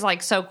Mark is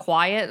like so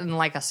quiet and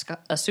like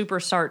a super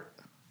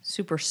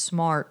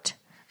smart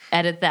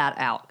Edit that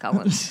out,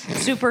 Cullen.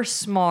 Super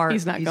smart.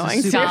 He's not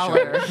going to.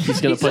 scholar. He's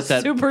gonna put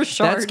that. super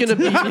short. That's gonna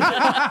be.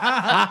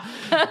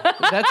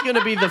 That's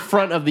gonna be the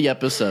front of the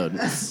episode.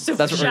 That's what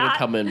we're gonna shot.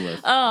 come in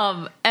with.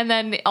 And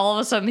then all of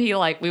a sudden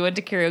we went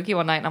to karaoke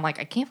one night and I'm like,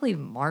 I can't believe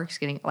Mark's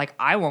getting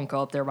I won't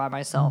go up there by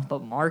myself,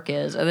 but Mark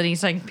is. And then he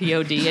sang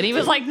POD and he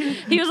was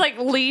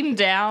leaned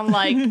down,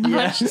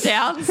 hunched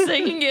down,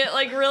 singing it,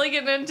 really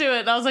getting into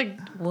it. And I was like,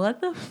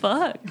 what the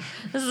fuck?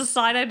 This is a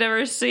sign I'd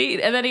never seen.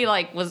 And then he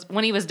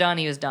when he was done,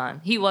 he was done.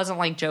 He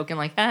wasn't joking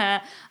haha,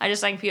 I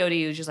just sang POD.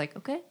 He was just like,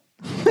 okay.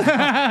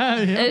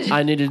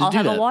 I needed to I'll do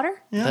have that. a water.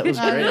 Yeah. That was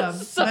great.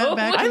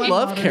 I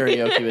love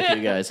karaoke with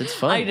you guys. It's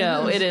fun. I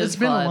know it is. It's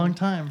been fun. a long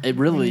time. It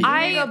really.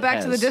 I go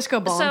back to the disco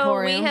ball. So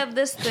Emporium. we have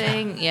this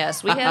thing.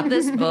 Yes, we have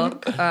this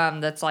book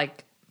that's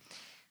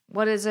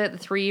what is it? The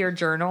 3-year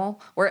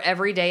journal where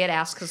every day it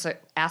asks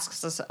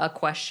us a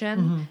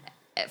question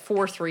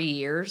for 3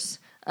 years.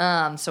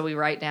 So we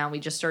write down. We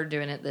just started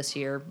doing it this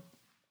year.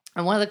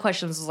 And one of the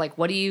questions is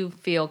what do you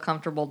feel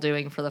comfortable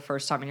doing for the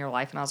first time in your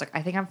life? And I was like,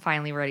 I think I'm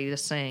finally ready to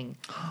sing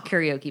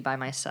karaoke by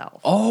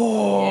myself.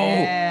 Oh,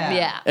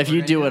 yeah. If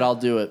you do it, I'll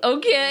do it.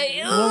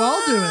 Okay. We'll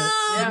all do it.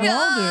 We'll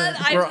all do it.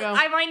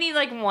 I might need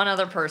one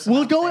other person.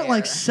 We'll up go there.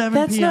 at 7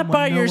 That's p.m. not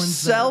by when no one's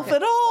yourself there.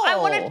 at all.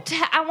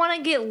 I want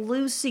to get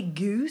loosey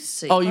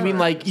goosey. Oh, you mean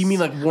warm up?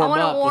 I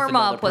want to warm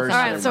up with. All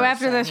right, so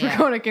after this, we're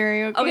going to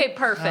karaoke. Okay,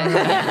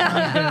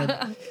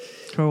 perfect.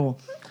 Cool.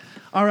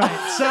 All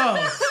right, so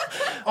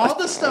all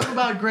the stuff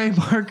about Gray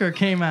Barker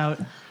came out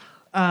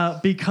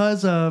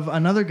because of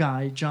another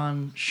guy,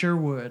 John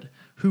Sherwood,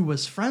 who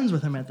was friends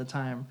with him at the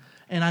time.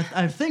 And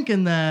I think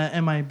in the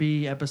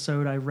MIB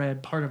episode, I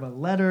read part of a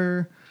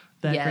letter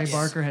that Gray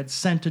Barker had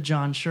sent to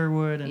John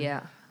Sherwood.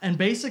 And, and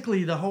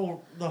basically the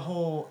whole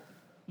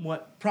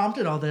what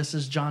prompted all this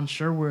is John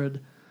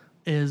Sherwood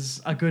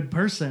is a good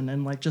person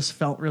and just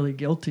felt really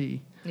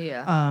guilty.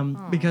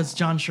 Yeah. Because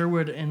John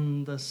Sherwood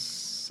in the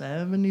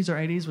 70s or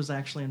 80s was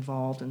actually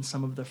involved in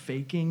some of the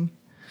faking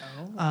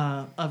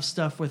of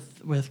stuff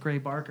with Gray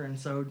Barker, and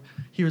so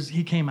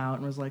he came out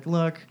and was like,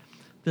 look,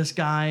 this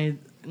guy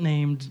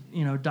named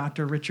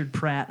Dr. Richard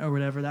Pratt or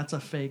whatever, that's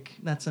a fake,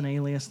 that's an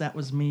alias, that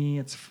was me,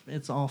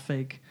 it's all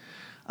fake,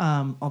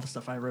 all the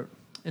stuff I wrote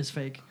is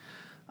fake,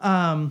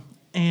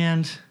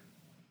 and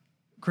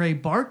Gray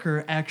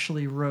Barker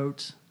actually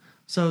wrote,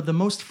 so the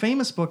most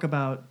famous book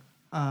about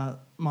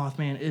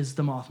Mothman is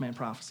the Mothman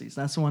Prophecies.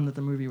 That's the one that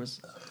the movie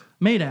was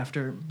made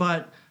after.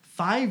 But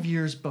 5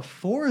 years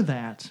before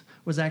that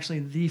was actually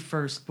the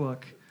first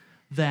book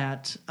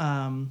that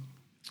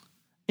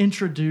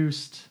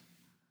introduced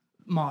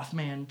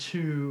Mothman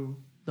to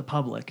the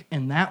public,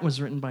 and that was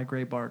written by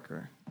Gray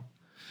Barker.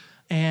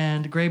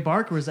 And Gray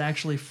Barker was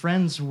actually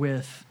friends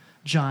with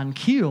John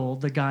Keel,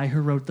 the guy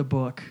who wrote the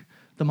book,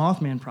 The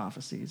Mothman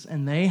Prophecies,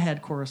 and they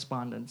had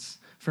correspondence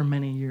for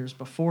many years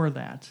before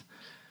that.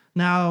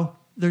 Now,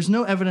 there's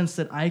no evidence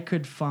that I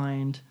could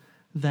find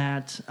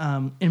that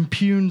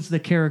impugns the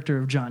character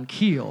of John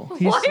Keel.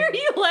 Why are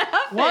you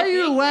laughing? Why are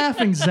you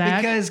laughing,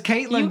 Zach? Because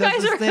Caitlin You does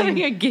guys this are thing.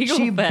 having a giggle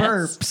She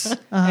fest. burps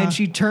and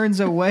she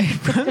turns away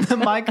from the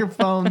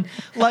microphone,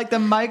 like the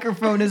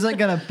microphone isn't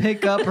gonna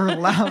pick up her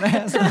loud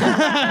ass.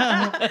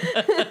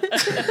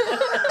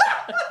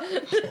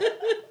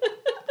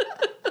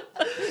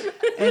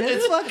 And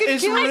it's fucking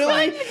It's killing me.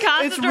 really.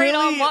 Concentrate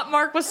on what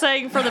Mark was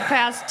saying for the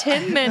past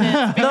 10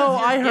 minutes. No,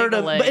 I heard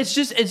it. But it's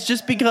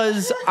just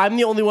because I'm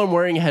the only one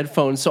wearing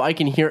headphones, so I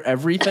can hear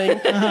everything.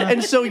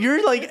 And so you're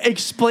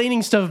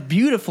explaining stuff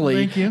beautifully.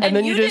 Thank you. And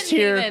then you didn't just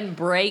hear. even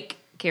break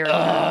character.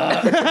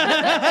 And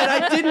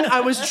I didn't.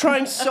 I was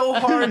trying so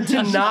hard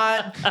to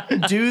not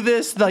do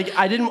this.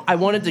 I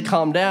wanted to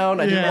calm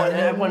down.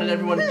 I wanted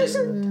everyone to just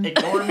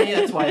ignore me.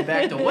 That's why I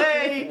backed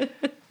away.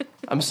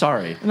 I'm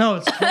sorry. No,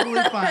 it's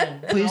totally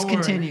fine. Please Don't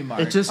worry. continue, Mark.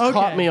 It just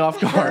caught me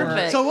off guard.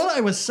 Perfect. So what I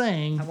was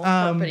saying, I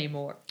won't burp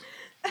anymore.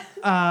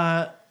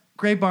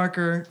 Gray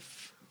Barker,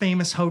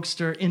 famous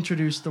hoaxer,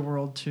 introduced the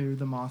world to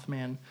the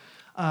Mothman.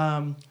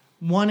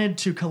 Wanted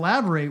to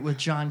collaborate with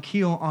John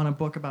Keel on a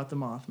book about the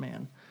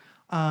Mothman.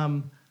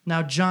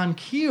 Now, John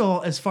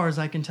Keel, as far as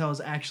I can tell, is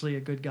actually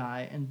a good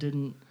guy and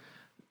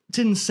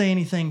didn't say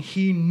anything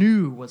he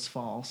knew was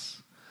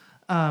false.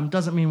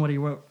 Doesn't mean what he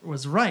wrote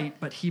was right,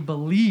 but he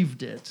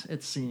believed it,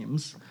 it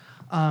seems.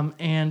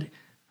 And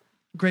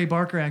Gray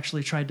Barker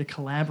actually tried to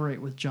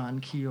collaborate with John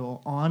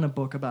Keel on a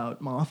book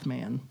about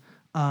Mothman.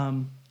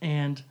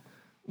 And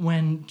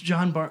when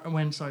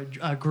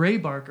Gray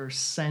Barker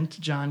sent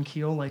John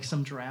Keel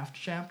some draft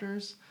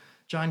chapters,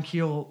 John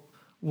Keel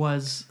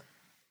was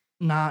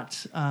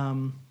not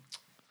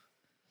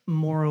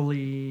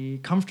morally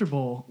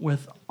comfortable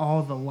with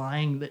all the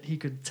lying that he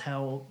could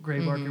tell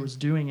Gray Barker was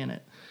doing in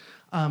it.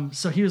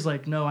 So he was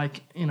like, "No, I'm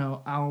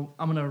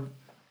gonna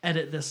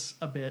edit this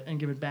a bit and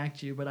give it back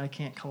to you, but I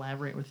can't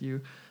collaborate with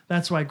you."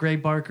 That's why Gray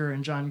Barker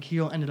and John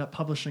Keel ended up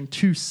publishing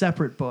 2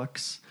 separate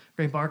books.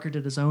 Gray Barker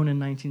did his own in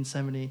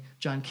 1970.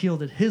 John Keel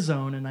did his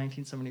own in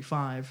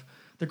 1975.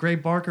 The Gray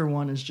Barker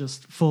one is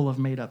just full of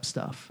made up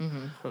stuff.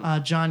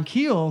 John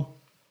Keel,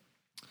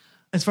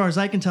 as far as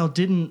I can tell,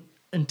 didn't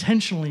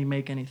intentionally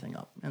make anything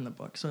up in the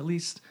book. So at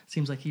least it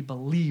seems like he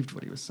believed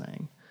what he was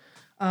saying.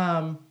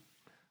 And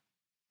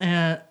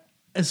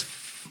as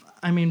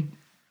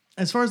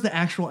far as the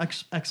actual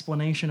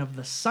explanation of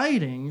the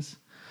sightings,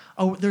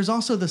 there's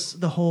also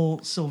the whole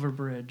Silver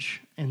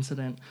Bridge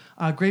incident.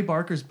 Gray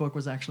Barker's book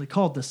was actually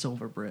called The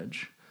Silver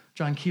Bridge.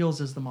 John Keel's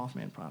is the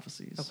Mothman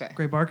Prophecies. Okay.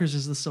 Gray Barker's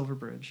is The Silver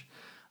Bridge.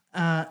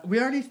 I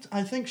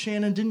think,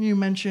 Shannon, didn't you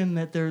mention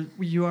that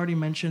you already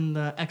mentioned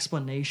the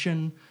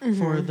explanation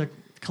for the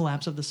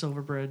collapse of the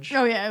Silver Bridge?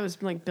 Oh yeah, it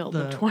was like built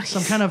in the 20s.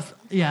 Some kind of,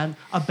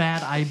 a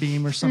bad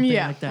I-beam or something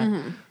like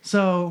that.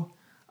 So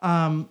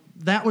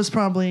that was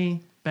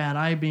probably bad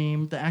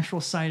I-beam. The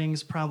actual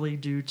sightings probably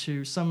due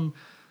to some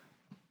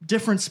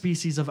different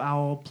species of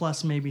owl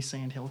plus maybe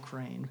sandhill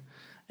crane.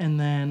 And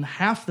then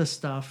half the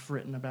stuff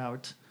written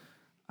about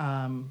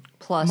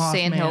plus Mothman.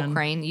 sandhill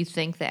crane. You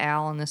think the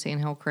owl and the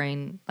sandhill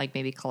crane like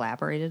maybe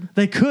collaborated?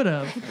 They could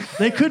have.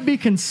 They could be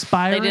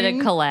conspiring. They did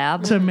a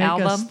collab to make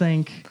album? us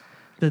think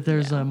that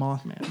there's a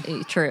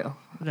Mothman. True.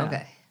 Yeah,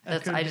 Okay.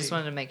 I just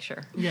wanted to make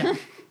sure. Yeah.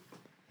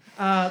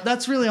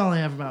 That's really all I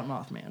have about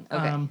Mothman.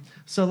 Okay.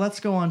 So let's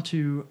go on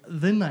to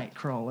the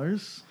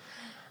Nightcrawlers.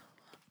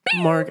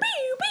 Mark,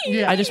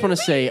 I just want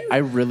to say I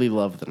really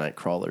love the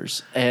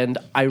Nightcrawlers, and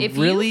If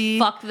you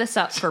fuck this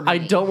up for me, I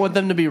don't want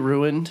them to be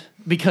ruined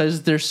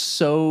because they're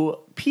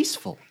so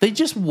peaceful. They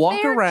just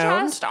walk they're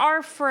around. just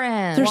our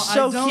friends. They're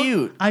so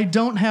cute. I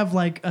don't have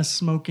like a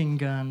smoking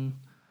gun.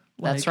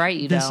 That's Like, right,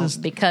 you this don't. is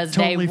Because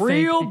totally they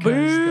fake real because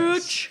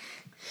this. bitch.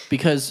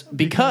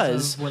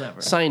 Because of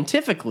whatever.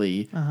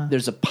 scientifically,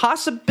 there's a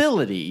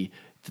possibility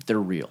that they're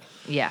real.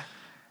 Yeah.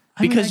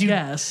 Because I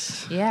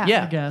guess. Yeah.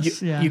 Yeah, I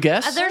guess, you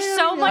guess. There's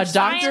so much A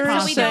doctor science that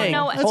is we saying,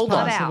 don't know It's hold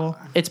on. possible.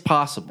 It's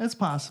possible. It's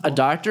possible. A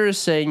doctor is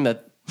saying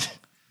that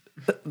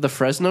the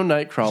Fresno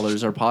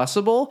Nightcrawlers are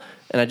possible,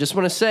 and I just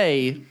want to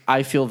say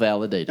I feel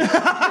validated.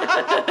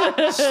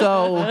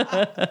 So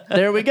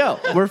there we go.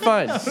 We're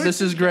fine.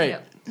 This is great.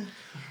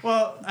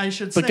 Well, I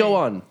should say. But go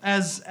on.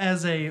 As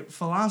a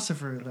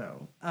philosopher,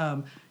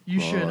 though, you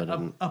should I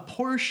didn't.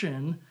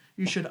 apportion.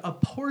 You should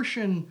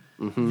apportion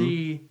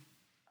the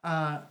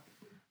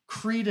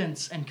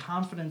credence and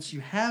confidence you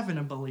have in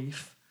a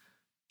belief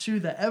to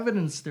the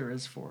evidence there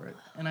is for it.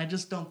 And I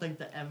just don't think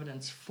the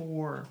evidence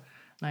for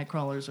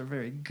Nightcrawlers are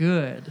very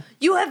good.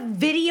 You have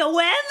video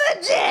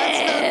evidence. That's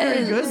not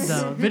very good,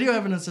 though. Video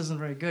evidence isn't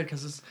very good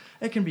because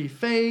it can be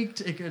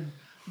faked.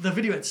 The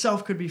video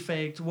itself could be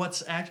faked.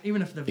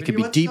 Even if the video could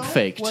be itself deep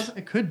faked.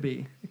 It could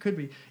be.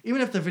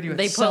 Even if the video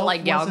They itself put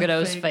like Gal wasn't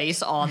Gadot's faked,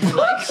 face on the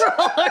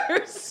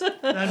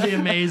Nightcrawlers. that'd be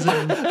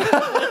amazing.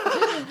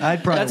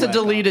 I'd probably That's a whack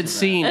deleted off for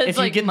scene. It's If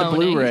you like get the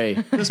moaning.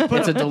 Blu-ray, it's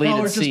a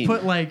deleted scene. Just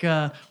put like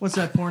what's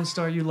that porn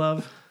star you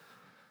love?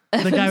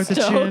 The guy with the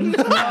Stone.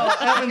 chin. No,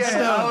 Evan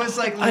Stone. I was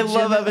like, I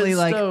love legitimately Evan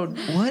like, Stone.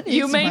 what is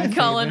You my made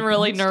Cullen favorite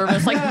really porn star?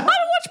 nervous. Like, I don't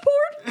watch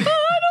porn. I don't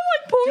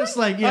like porn. Just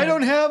like I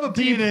don't have a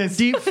penis.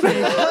 Deep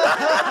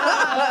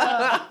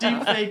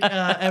fake,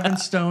 Evan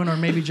Stone, or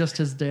maybe just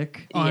his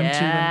dick onto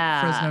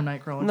Yeah. the Fresno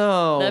Nightcrawler.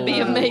 No, That'd be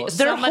amazing.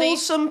 They're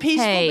wholesome,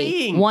 peaceful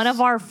beings. One of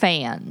our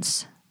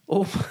fans.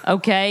 Oh.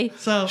 Okay,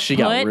 So She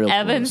got put real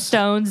Evan close.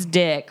 Stone's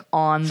dick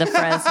on the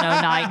Fresno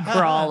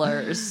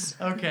Nightcrawlers.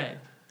 okay.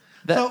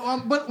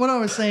 But what I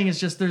was saying is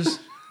just there's,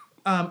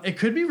 it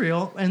could be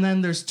real, and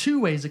then there's two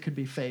ways it could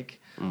be fake.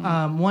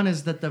 One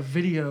is that the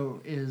video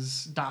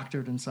is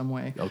doctored in some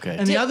way. Okay.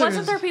 And the other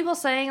Wasn't is, there people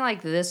saying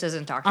like this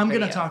isn't Dr. I'm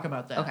going to Video? talk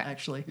about that Okay.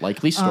 actually.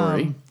 Likely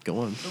story. Go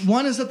on.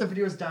 One is that the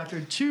video is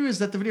doctored. Two is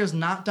that the video is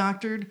not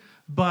doctored,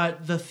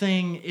 but the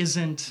thing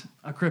isn't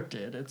a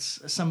cryptid. It's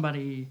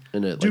somebody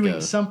Isn't it like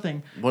doing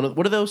something.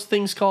 What are those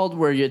things called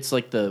where it's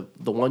like the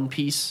one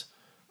piece?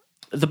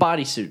 The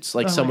bodysuits,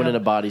 like someone in a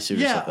bodysuit or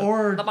Yeah, something.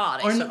 or The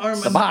bodysuit. or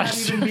it The might not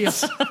bodysuit. even be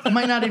it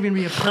might not even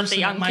be a person.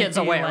 young it might kids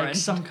be are wearing. like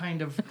some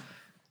kind of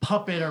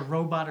puppet or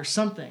robot or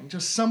something.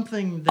 Just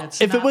something that's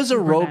If it not was a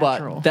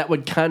supernatural. robot, that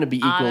would kind of be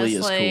equally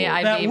as Honestly, cool.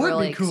 I'd That be would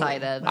really be cool.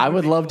 excited. I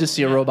would love to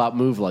see a robot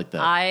move like that.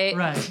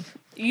 Right.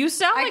 You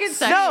sound like could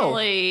see-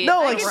 sexually.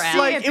 No, like, aroused.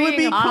 like it would be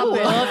being a I cool.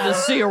 would love to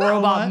see a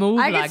robot move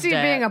I like could see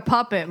that. being a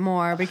puppet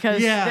more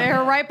because Yeah.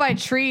 they're right by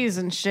trees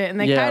and shit, and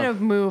they Yeah. kind of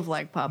move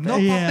like puppets. No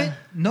Yeah. puppet?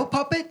 No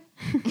puppet?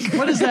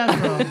 What is that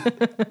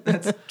from?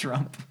 That's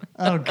Trump.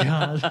 Oh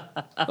God.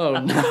 Oh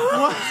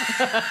no!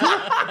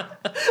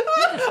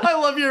 I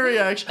love your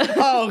reaction.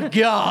 Oh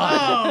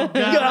God!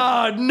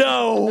 God,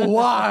 no!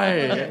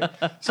 Why?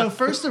 So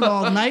first of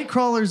all,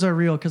 Nightcrawlers are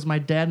real because my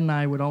dad and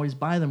I would always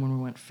buy them when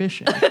we went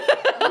fishing.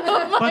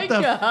 But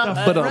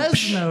the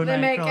Fresno They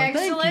make Nightcrawler, thank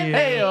excellent you.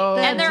 Hey-o.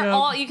 Dad And they're joke.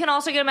 all. You can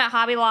also get them at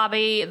Hobby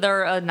Lobby.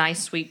 They're a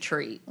nice sweet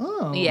treat.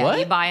 Oh. Yeah, What?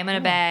 you buy them in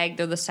a bag.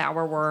 They're the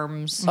sour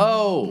worms.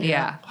 Oh,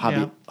 Yeah.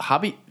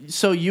 Hobby.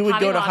 So you would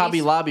Hobby go to Lobby's-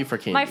 Hobby Lobby for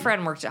candy. My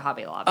friend worked at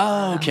Hobby Lobby.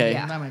 Oh, okay.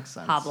 Yeah. That makes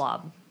sense.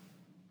 Hoblob.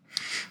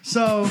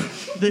 So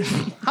the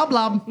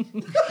hoblob.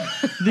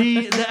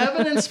 The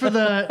evidence for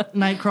the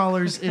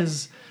Nightcrawlers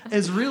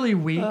is really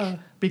weak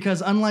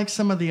because unlike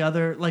some of the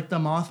other, like the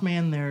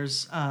Mothman,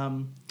 there's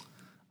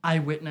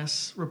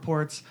eyewitness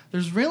reports.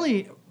 There's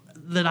really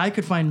that I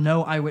could find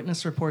no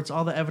eyewitness reports.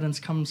 All the evidence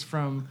comes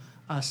from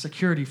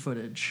security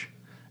footage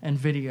and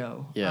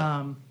video.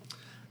 Yeah.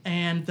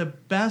 And the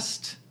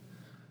best.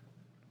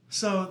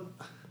 So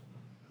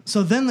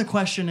then the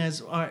question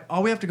is, all right,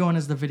 all we have to go on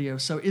is the video.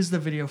 So is the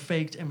video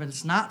faked? And if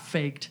it's not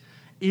faked,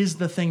 is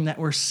the thing that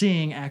we're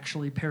seeing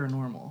actually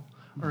paranormal?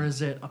 Or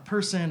is it a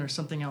person or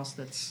something else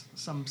that's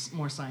some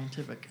more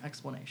scientific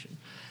explanation?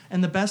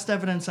 And the best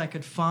evidence I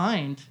could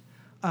find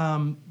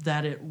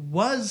that it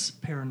was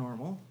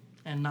paranormal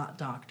and not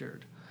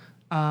doctored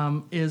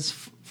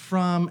is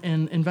from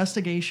an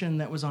investigation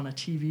that was on a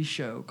TV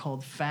show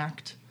called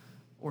Fact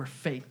or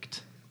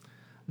Faked.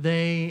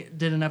 They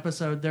did an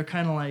episode. They're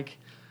kind of like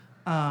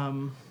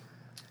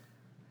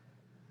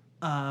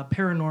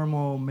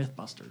paranormal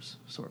Mythbusters,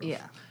 sort of.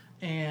 Yeah.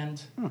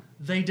 And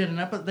they did an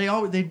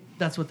episode.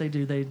 That's what they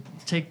do. They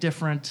take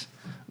different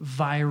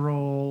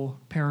viral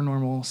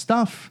paranormal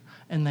stuff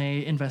and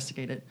they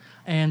investigate it.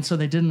 And so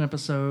they did an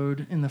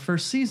episode in the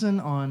first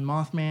season on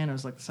Mothman. It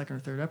was like the second or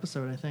third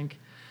episode, I think.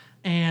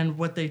 And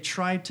what they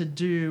tried to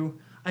do,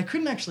 I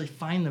couldn't actually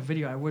find the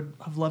video. I would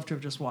have loved to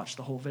have just watched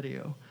the whole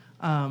video.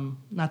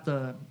 Not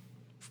the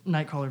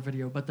Nightcrawler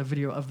video, but the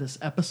video of this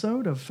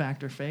episode of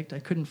Fact or Faked. I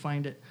couldn't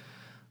find it.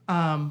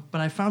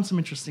 But I found some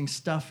interesting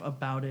stuff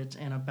about it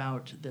and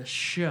about the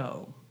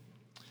show.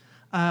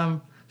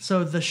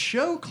 So the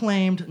show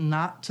claimed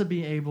not to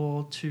be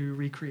able to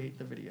recreate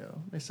the video.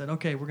 They said,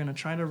 okay, we're going to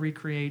try to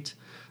recreate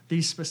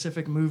these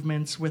specific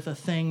movements with a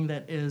thing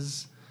that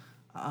is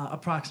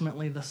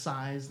approximately the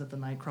size that the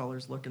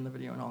Nightcrawlers look in the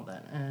video and all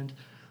that. And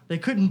they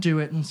couldn't do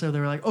it, and so they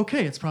were like,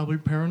 okay, it's probably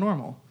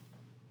paranormal.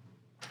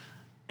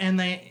 And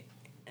they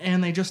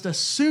just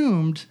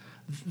assumed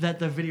that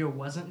the video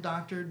wasn't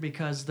doctored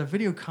because the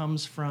video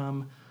comes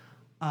from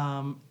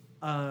an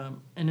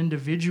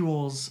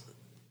individual's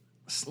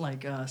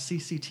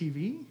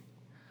CCTV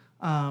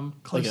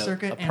closed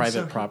circuit, a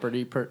private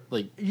property,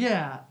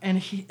 yeah,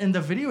 and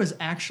the video is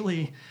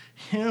actually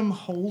him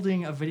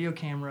holding a video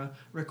camera,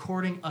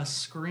 recording a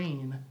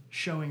screen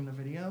showing the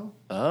video.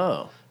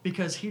 Oh,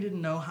 because he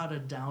didn't know how to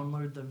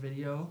download the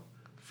video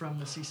from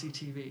the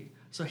CCTV,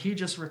 so he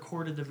just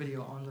recorded the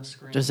video on the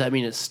screen. Does that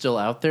mean it's still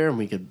out there and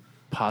we could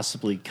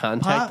possibly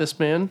contact this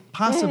man?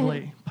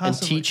 Possibly.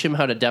 And teach him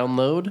how to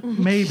download?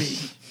 Maybe.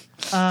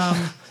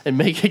 And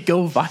make it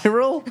go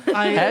viral?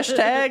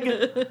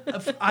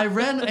 Hashtag? I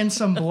read in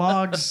some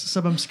blogs,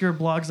 some obscure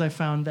blogs I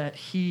found that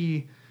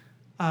he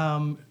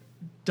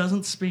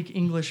doesn't speak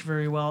English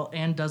very well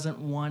and doesn't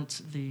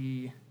want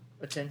the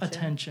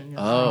attention.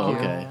 Oh,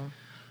 okay.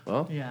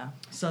 Well, yeah.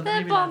 So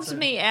that bums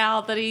me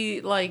out that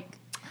he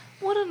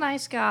what a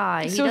nice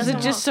guy. So is it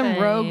just some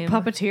rogue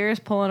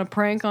puppeteers pulling a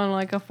prank on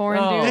a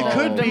foreign dude? It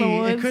could be.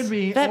 It could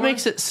be. That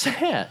makes it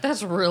sad.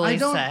 That's really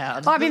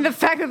sad. I mean, the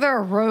fact that there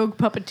are rogue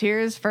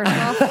puppeteers, first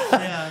off,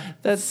 yeah,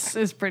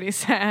 is pretty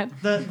sad.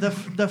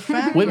 The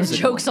fact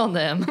jokes on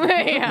them.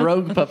 Yeah.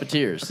 Rogue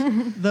puppeteers.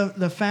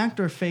 The fact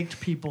or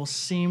faked people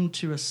seem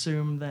to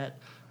assume that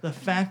the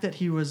fact that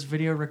he was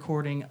video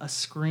recording a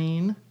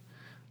screen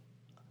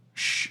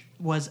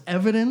was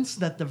evidence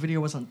that the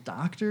video wasn't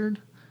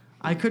doctored.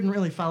 I couldn't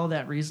really follow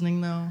that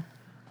reasoning though,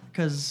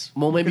 because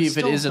maybe if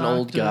it is an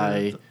old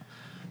guy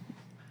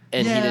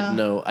and he didn't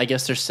know, I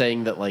guess they're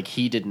saying that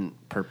he didn't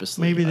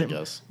purposely. I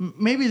guess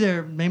maybe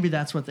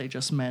that's what they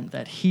just meant,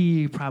 that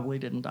he probably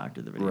didn't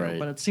doctor the video, right.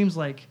 But it seems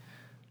like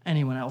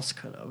anyone else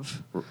could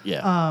have.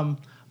 Yeah.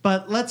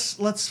 But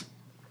let's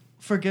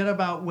forget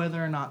about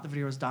whether or not the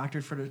video was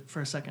doctored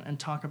for a second and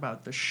talk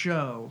about the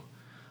show.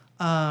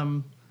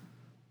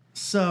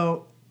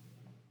 So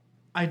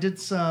I did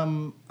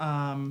some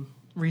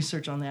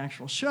research on the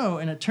actual show,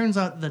 and it turns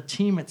out the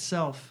team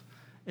itself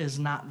is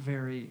not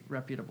very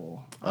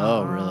reputable.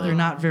 Oh, really? They're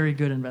not very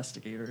good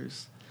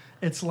investigators.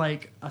 It's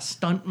like a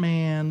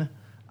stuntman,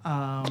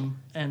 an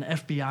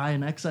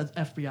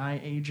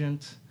ex-FBI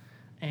agent,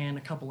 and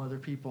a couple other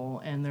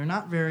people, and they're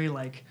not very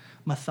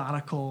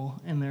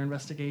methodical in their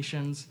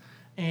investigations,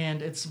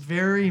 and it's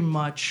very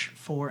much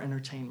for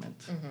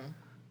entertainment.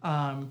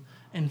 Mm-hmm.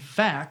 In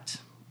fact,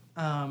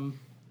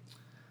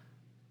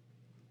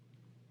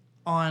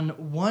 on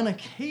one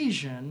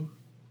occasion,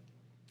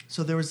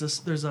 so there was a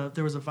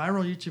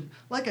viral YouTube.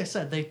 Like I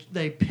said,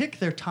 they pick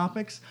their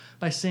topics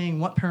by saying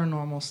what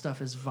paranormal stuff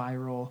is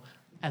viral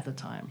at the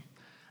time,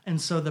 and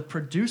so the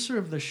producer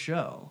of the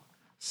show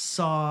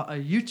saw a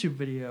YouTube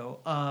video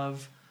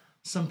of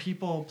some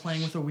people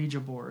playing with a Ouija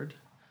board,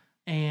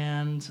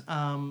 and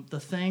the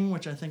thing,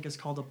 which I think is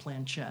called a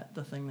planchette,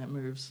 the thing that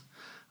moves,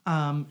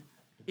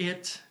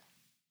 it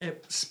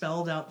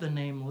spelled out the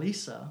name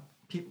Lisa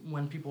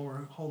when people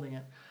were holding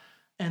it.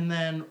 And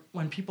then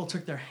when people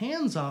took their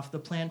hands off, the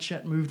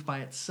planchette moved by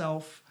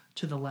itself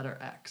to the letter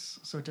X.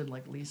 So it did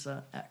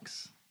Lisa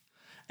X.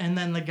 And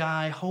then the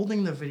guy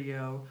holding the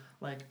video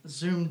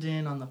zoomed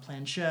in on the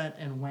planchette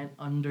and went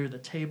under the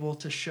table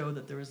to show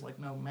that there was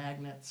no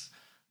magnets,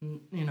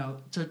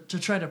 to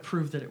try to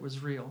prove that it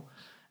was real.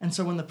 And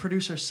so when the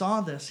producer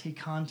saw this, he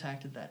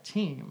contacted that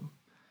team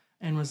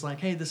and was like,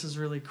 hey, this is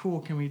really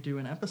cool. Can we do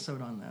an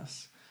episode on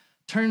this?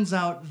 turns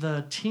out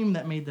the team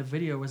that made the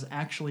video was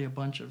actually a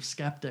bunch of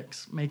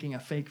skeptics making a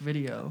fake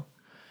video.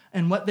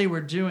 And what they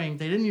were doing,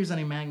 they didn't use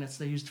any magnets.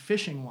 They used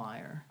fishing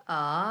wire.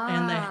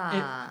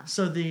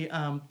 So the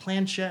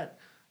planchette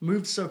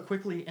moved so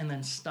quickly and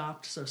then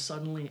stopped so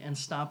suddenly and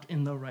stopped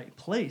in the right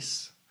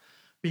place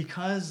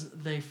because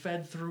they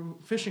fed through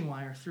fishing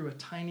wire through a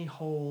tiny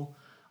hole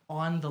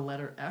on the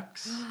letter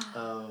X.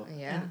 Oh.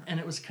 Yeah. And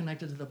it was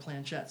connected to the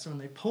planchette. So when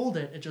they pulled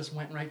it, it just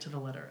went right to the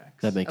letter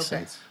X. That makes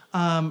sense.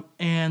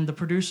 And the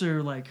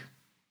producer, like,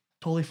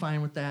 totally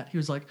fine with that. He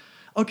was like,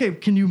 okay,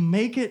 can you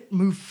make it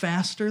move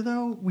faster,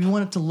 though? We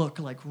want it to look,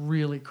 like,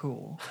 really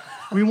cool.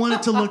 We want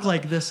it to look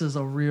like this is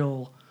a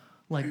real,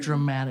 like,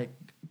 dramatic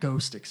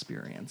ghost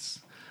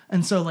experience.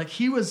 And so, like,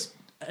 he was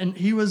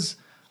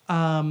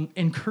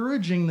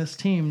encouraging this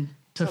team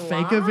to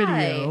fake a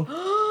video.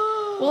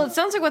 Well, it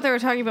sounds like what they were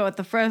talking about with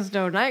the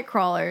Fresno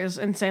Nightcrawlers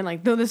and saying,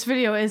 like, no, this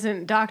video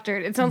isn't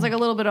doctored. It sounds like a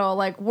little bit of,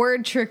 like,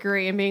 word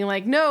trickery and being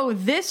like, no,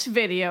 this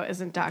video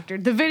isn't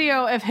doctored. The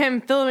video of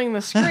him filming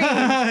the screen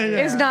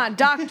is not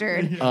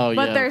doctored.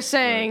 But they're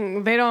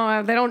saying they're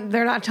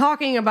not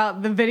talking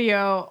about the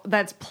video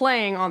that's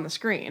playing on the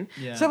screen.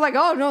 Yeah. So, like,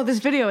 oh, no, this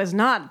video is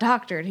not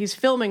doctored. He's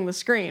filming the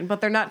screen,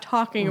 but they're not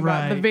talking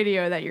about the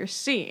video that you're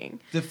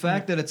seeing. The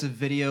fact that it's a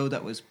video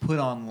that was put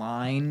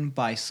online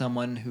by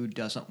someone who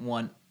doesn't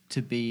want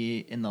to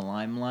be in the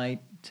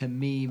limelight, to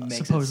me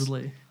makes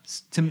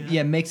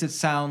makes it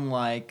sound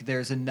like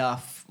there's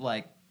enough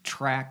like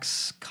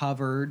tracks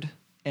covered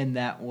in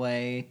that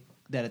way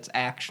that it's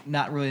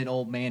not really an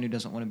old man who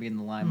doesn't want to be in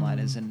the limelight,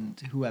 as in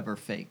whoever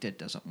faked it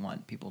doesn't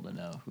want people to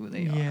know who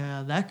they are.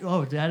 Yeah, I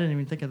didn't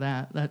even think of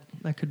that.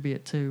 That could be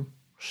it too.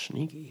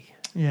 Sneaky.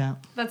 Yeah.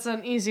 That's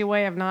an easy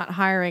way of not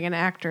hiring an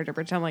actor to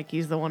pretend like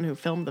he's the one who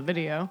filmed the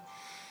video.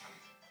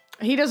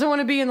 He doesn't want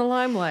to be in the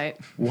limelight.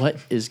 What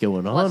is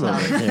going on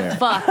over there?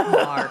 Fuck,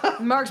 Mark.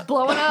 Mark's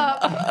blowing up.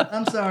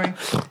 I'm sorry.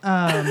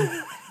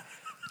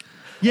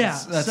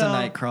 That's a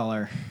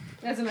Nightcrawler.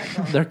 That's a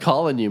Nightcrawler. They're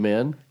calling you,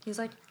 man. He's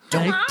like,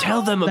 don't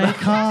tell them They about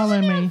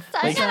calling me.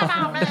 They Is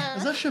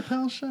that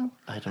Chappelle's show?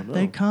 I don't know.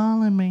 They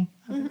calling me.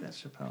 I think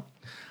that's Chappelle.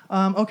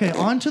 Okay,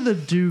 on to the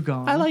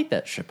dugong. I like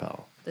that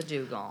Chappelle. The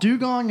dugong.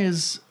 Dugong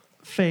is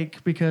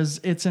fake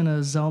because it's in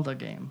a Zelda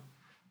game.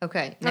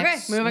 Okay,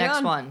 moving next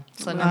on.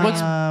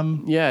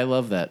 one. Yeah, I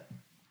love that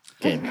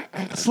game.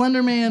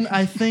 Slender Man,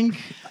 I think.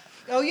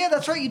 Oh yeah,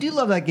 that's right. You do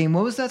love that game.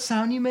 What was that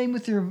sound you made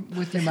with your mouth?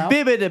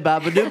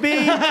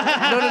 Bibbidi-bobbidi-bee.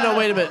 No,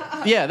 wait a minute.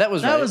 Yeah, that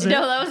was right. Was it.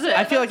 No, that was it.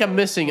 I feel like I'm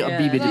missing a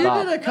You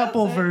bibbidi-bob. did a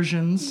couple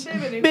versions.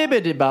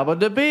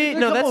 Bibbidi-bobbidi-bee.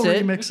 No, that's couple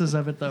it. remixes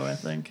of it, though, I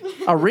think.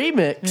 A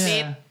remix.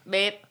 Yeah.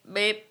 Beep,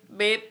 beep,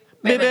 beep.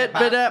 Do the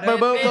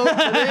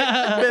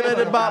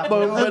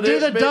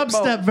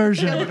dubstep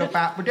version.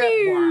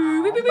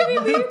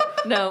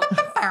 No.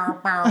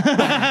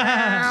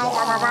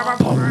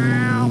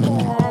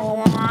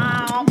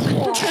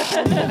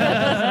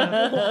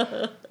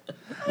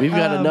 We've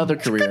got another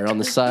career on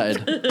the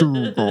side.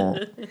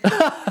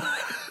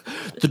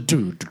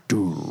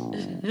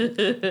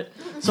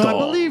 So I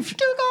believe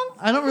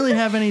I don't really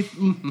have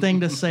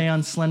anything to say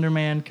on Slender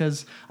Man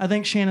because I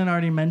think Shannon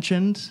already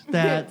mentioned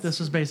that this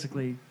was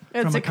basically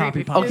from a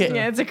copy pasta. Okay.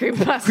 Yeah, it's a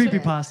creepypasta.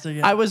 Creepypasta,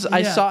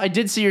 yeah. I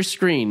did see your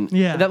screen.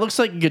 Yeah. That looks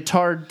like a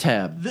guitar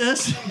tab.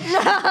 This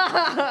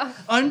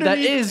That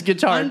is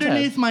guitar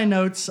underneath tab. my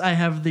notes, I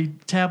have the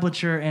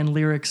tablature and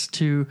lyrics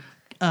to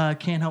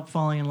 "Can't Help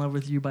Falling in Love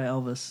with You" by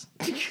Elvis.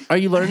 Are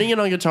you learning it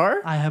on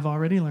guitar? I have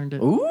already learned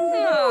it. Ooh.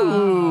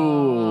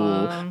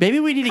 Maybe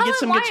we need to get Colin,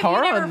 some why have you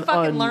guitar never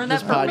fucking on learned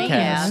this that from me, podcast.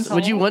 asshole?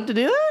 Would you want to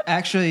do that?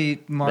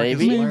 Actually, Mark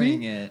Maybe. is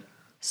learning it.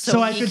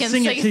 So I he could can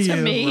sing it to you.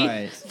 me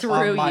Right. through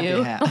On my you.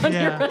 behalf.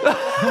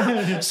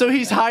 Yeah. So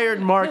he's hired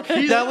Mark.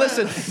 Now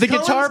listen, the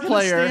guitar gonna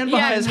player stand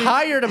behind has me.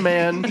 hired a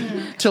man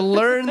to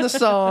learn the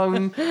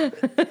song,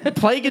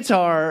 play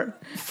guitar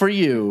for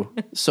you,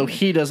 so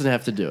he doesn't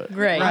have to do it.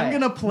 Great. I'm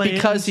gonna play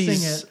Because it and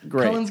he's sing it.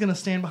 great. Cullen's gonna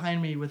stand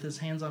behind me with his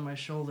hands on my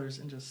shoulders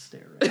and just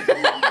stare. At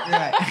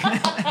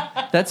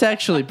Right. That's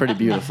actually pretty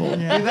beautiful.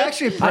 We've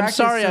actually practiced.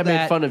 I'm sorry I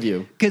made fun of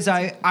you. Because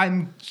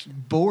I'm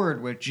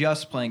bored with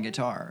just playing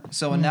guitar.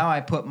 So now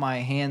I put my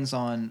hands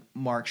on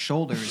Mark's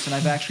shoulders, and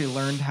I've actually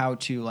learned how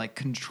to like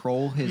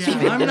control his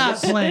fingers. I'm not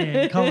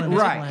playing. Cullen's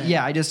Right. playing.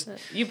 Yeah, I just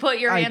You put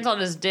your hands on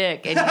his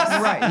dick and you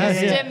right. Yeah,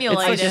 yeah.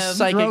 stimulate It's like a him.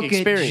 psychic stroke it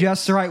experience.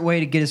 just the right way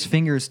to get his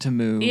fingers to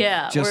move.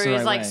 Yeah, just where the he's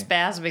right like way.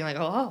 spasming, like,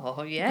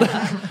 oh, yeah.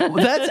 Well,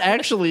 that's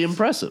actually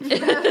impressive.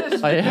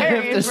 I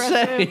have to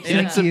say,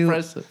 it's you.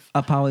 impressive.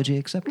 Apology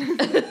accepted.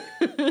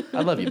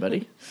 I love you,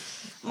 buddy.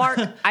 Mark,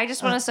 I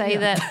just want to say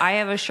that I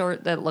have a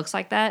shirt that looks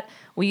like that.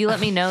 Will you let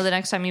me know the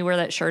next time you wear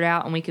that shirt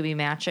out and we could be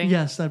matching?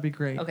 Yes, that'd be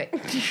great. Okay.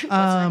 What's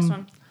the next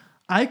one?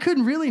 I could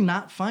really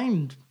not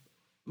find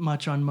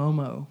much on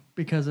Momo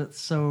because it's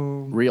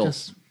so Real.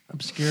 just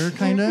obscure,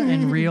 kind of,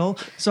 and real.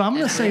 So I'm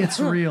gonna say it's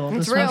real.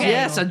 It's This real. one's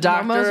Yes, a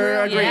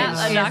doctor agrees.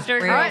 Yeah, a doctor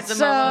agrees. All right, The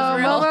so Momo's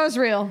real. Momo's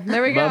real.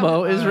 There we go.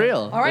 Momo is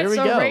real. All right, there we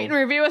so go. rate and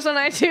review us on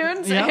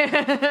iTunes. Yep.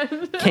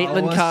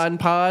 Caitlin Con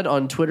Pod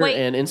on Twitter Wait,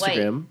 and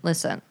Instagram. Wait,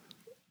 listen.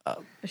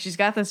 She's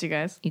got this, you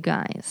guys. You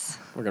guys.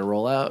 We're going to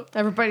roll out.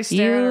 Everybody's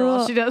staring at her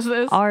while she does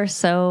this.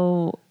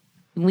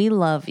 We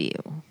love you.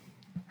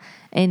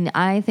 And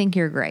I think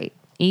you're great.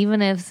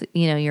 Even if,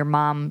 your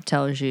mom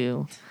tells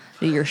you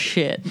that you're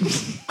shit.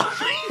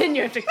 And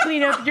you have to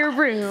clean up your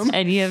room.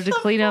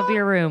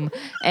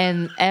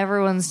 And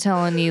everyone's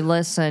telling you,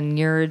 listen,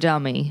 you're a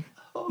dummy.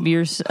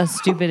 You're a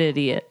stupid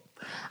idiot.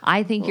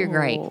 I think you're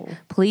great.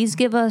 Please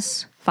give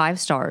us 5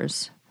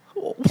 stars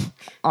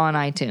on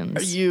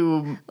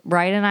iTunes.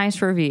 Write a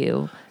nice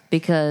review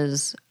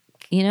because,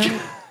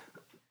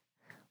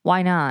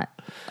 why not?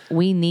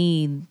 We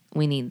need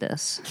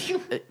this.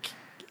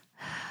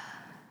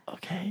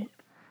 Okay.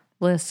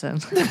 Listen.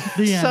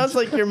 Sounds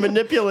like you're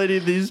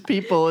manipulating these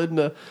people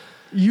into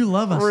you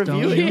love us,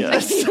 reviewing don't you?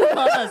 us. You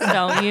love us,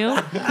 don't you?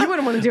 You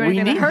wouldn't want to do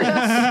anything to hurt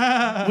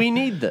us. We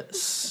need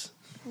this.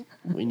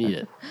 We need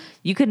it.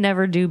 You could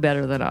never do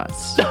better than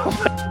us.